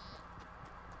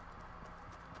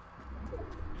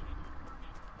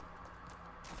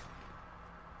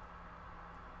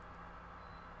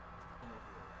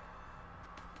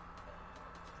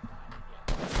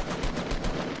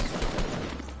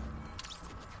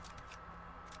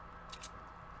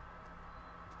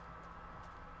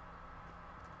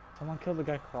 Someone killed the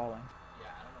guy crawling. Yeah,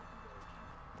 I don't know if I'm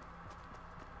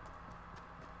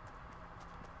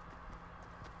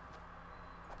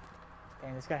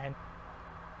really Dang, this guy had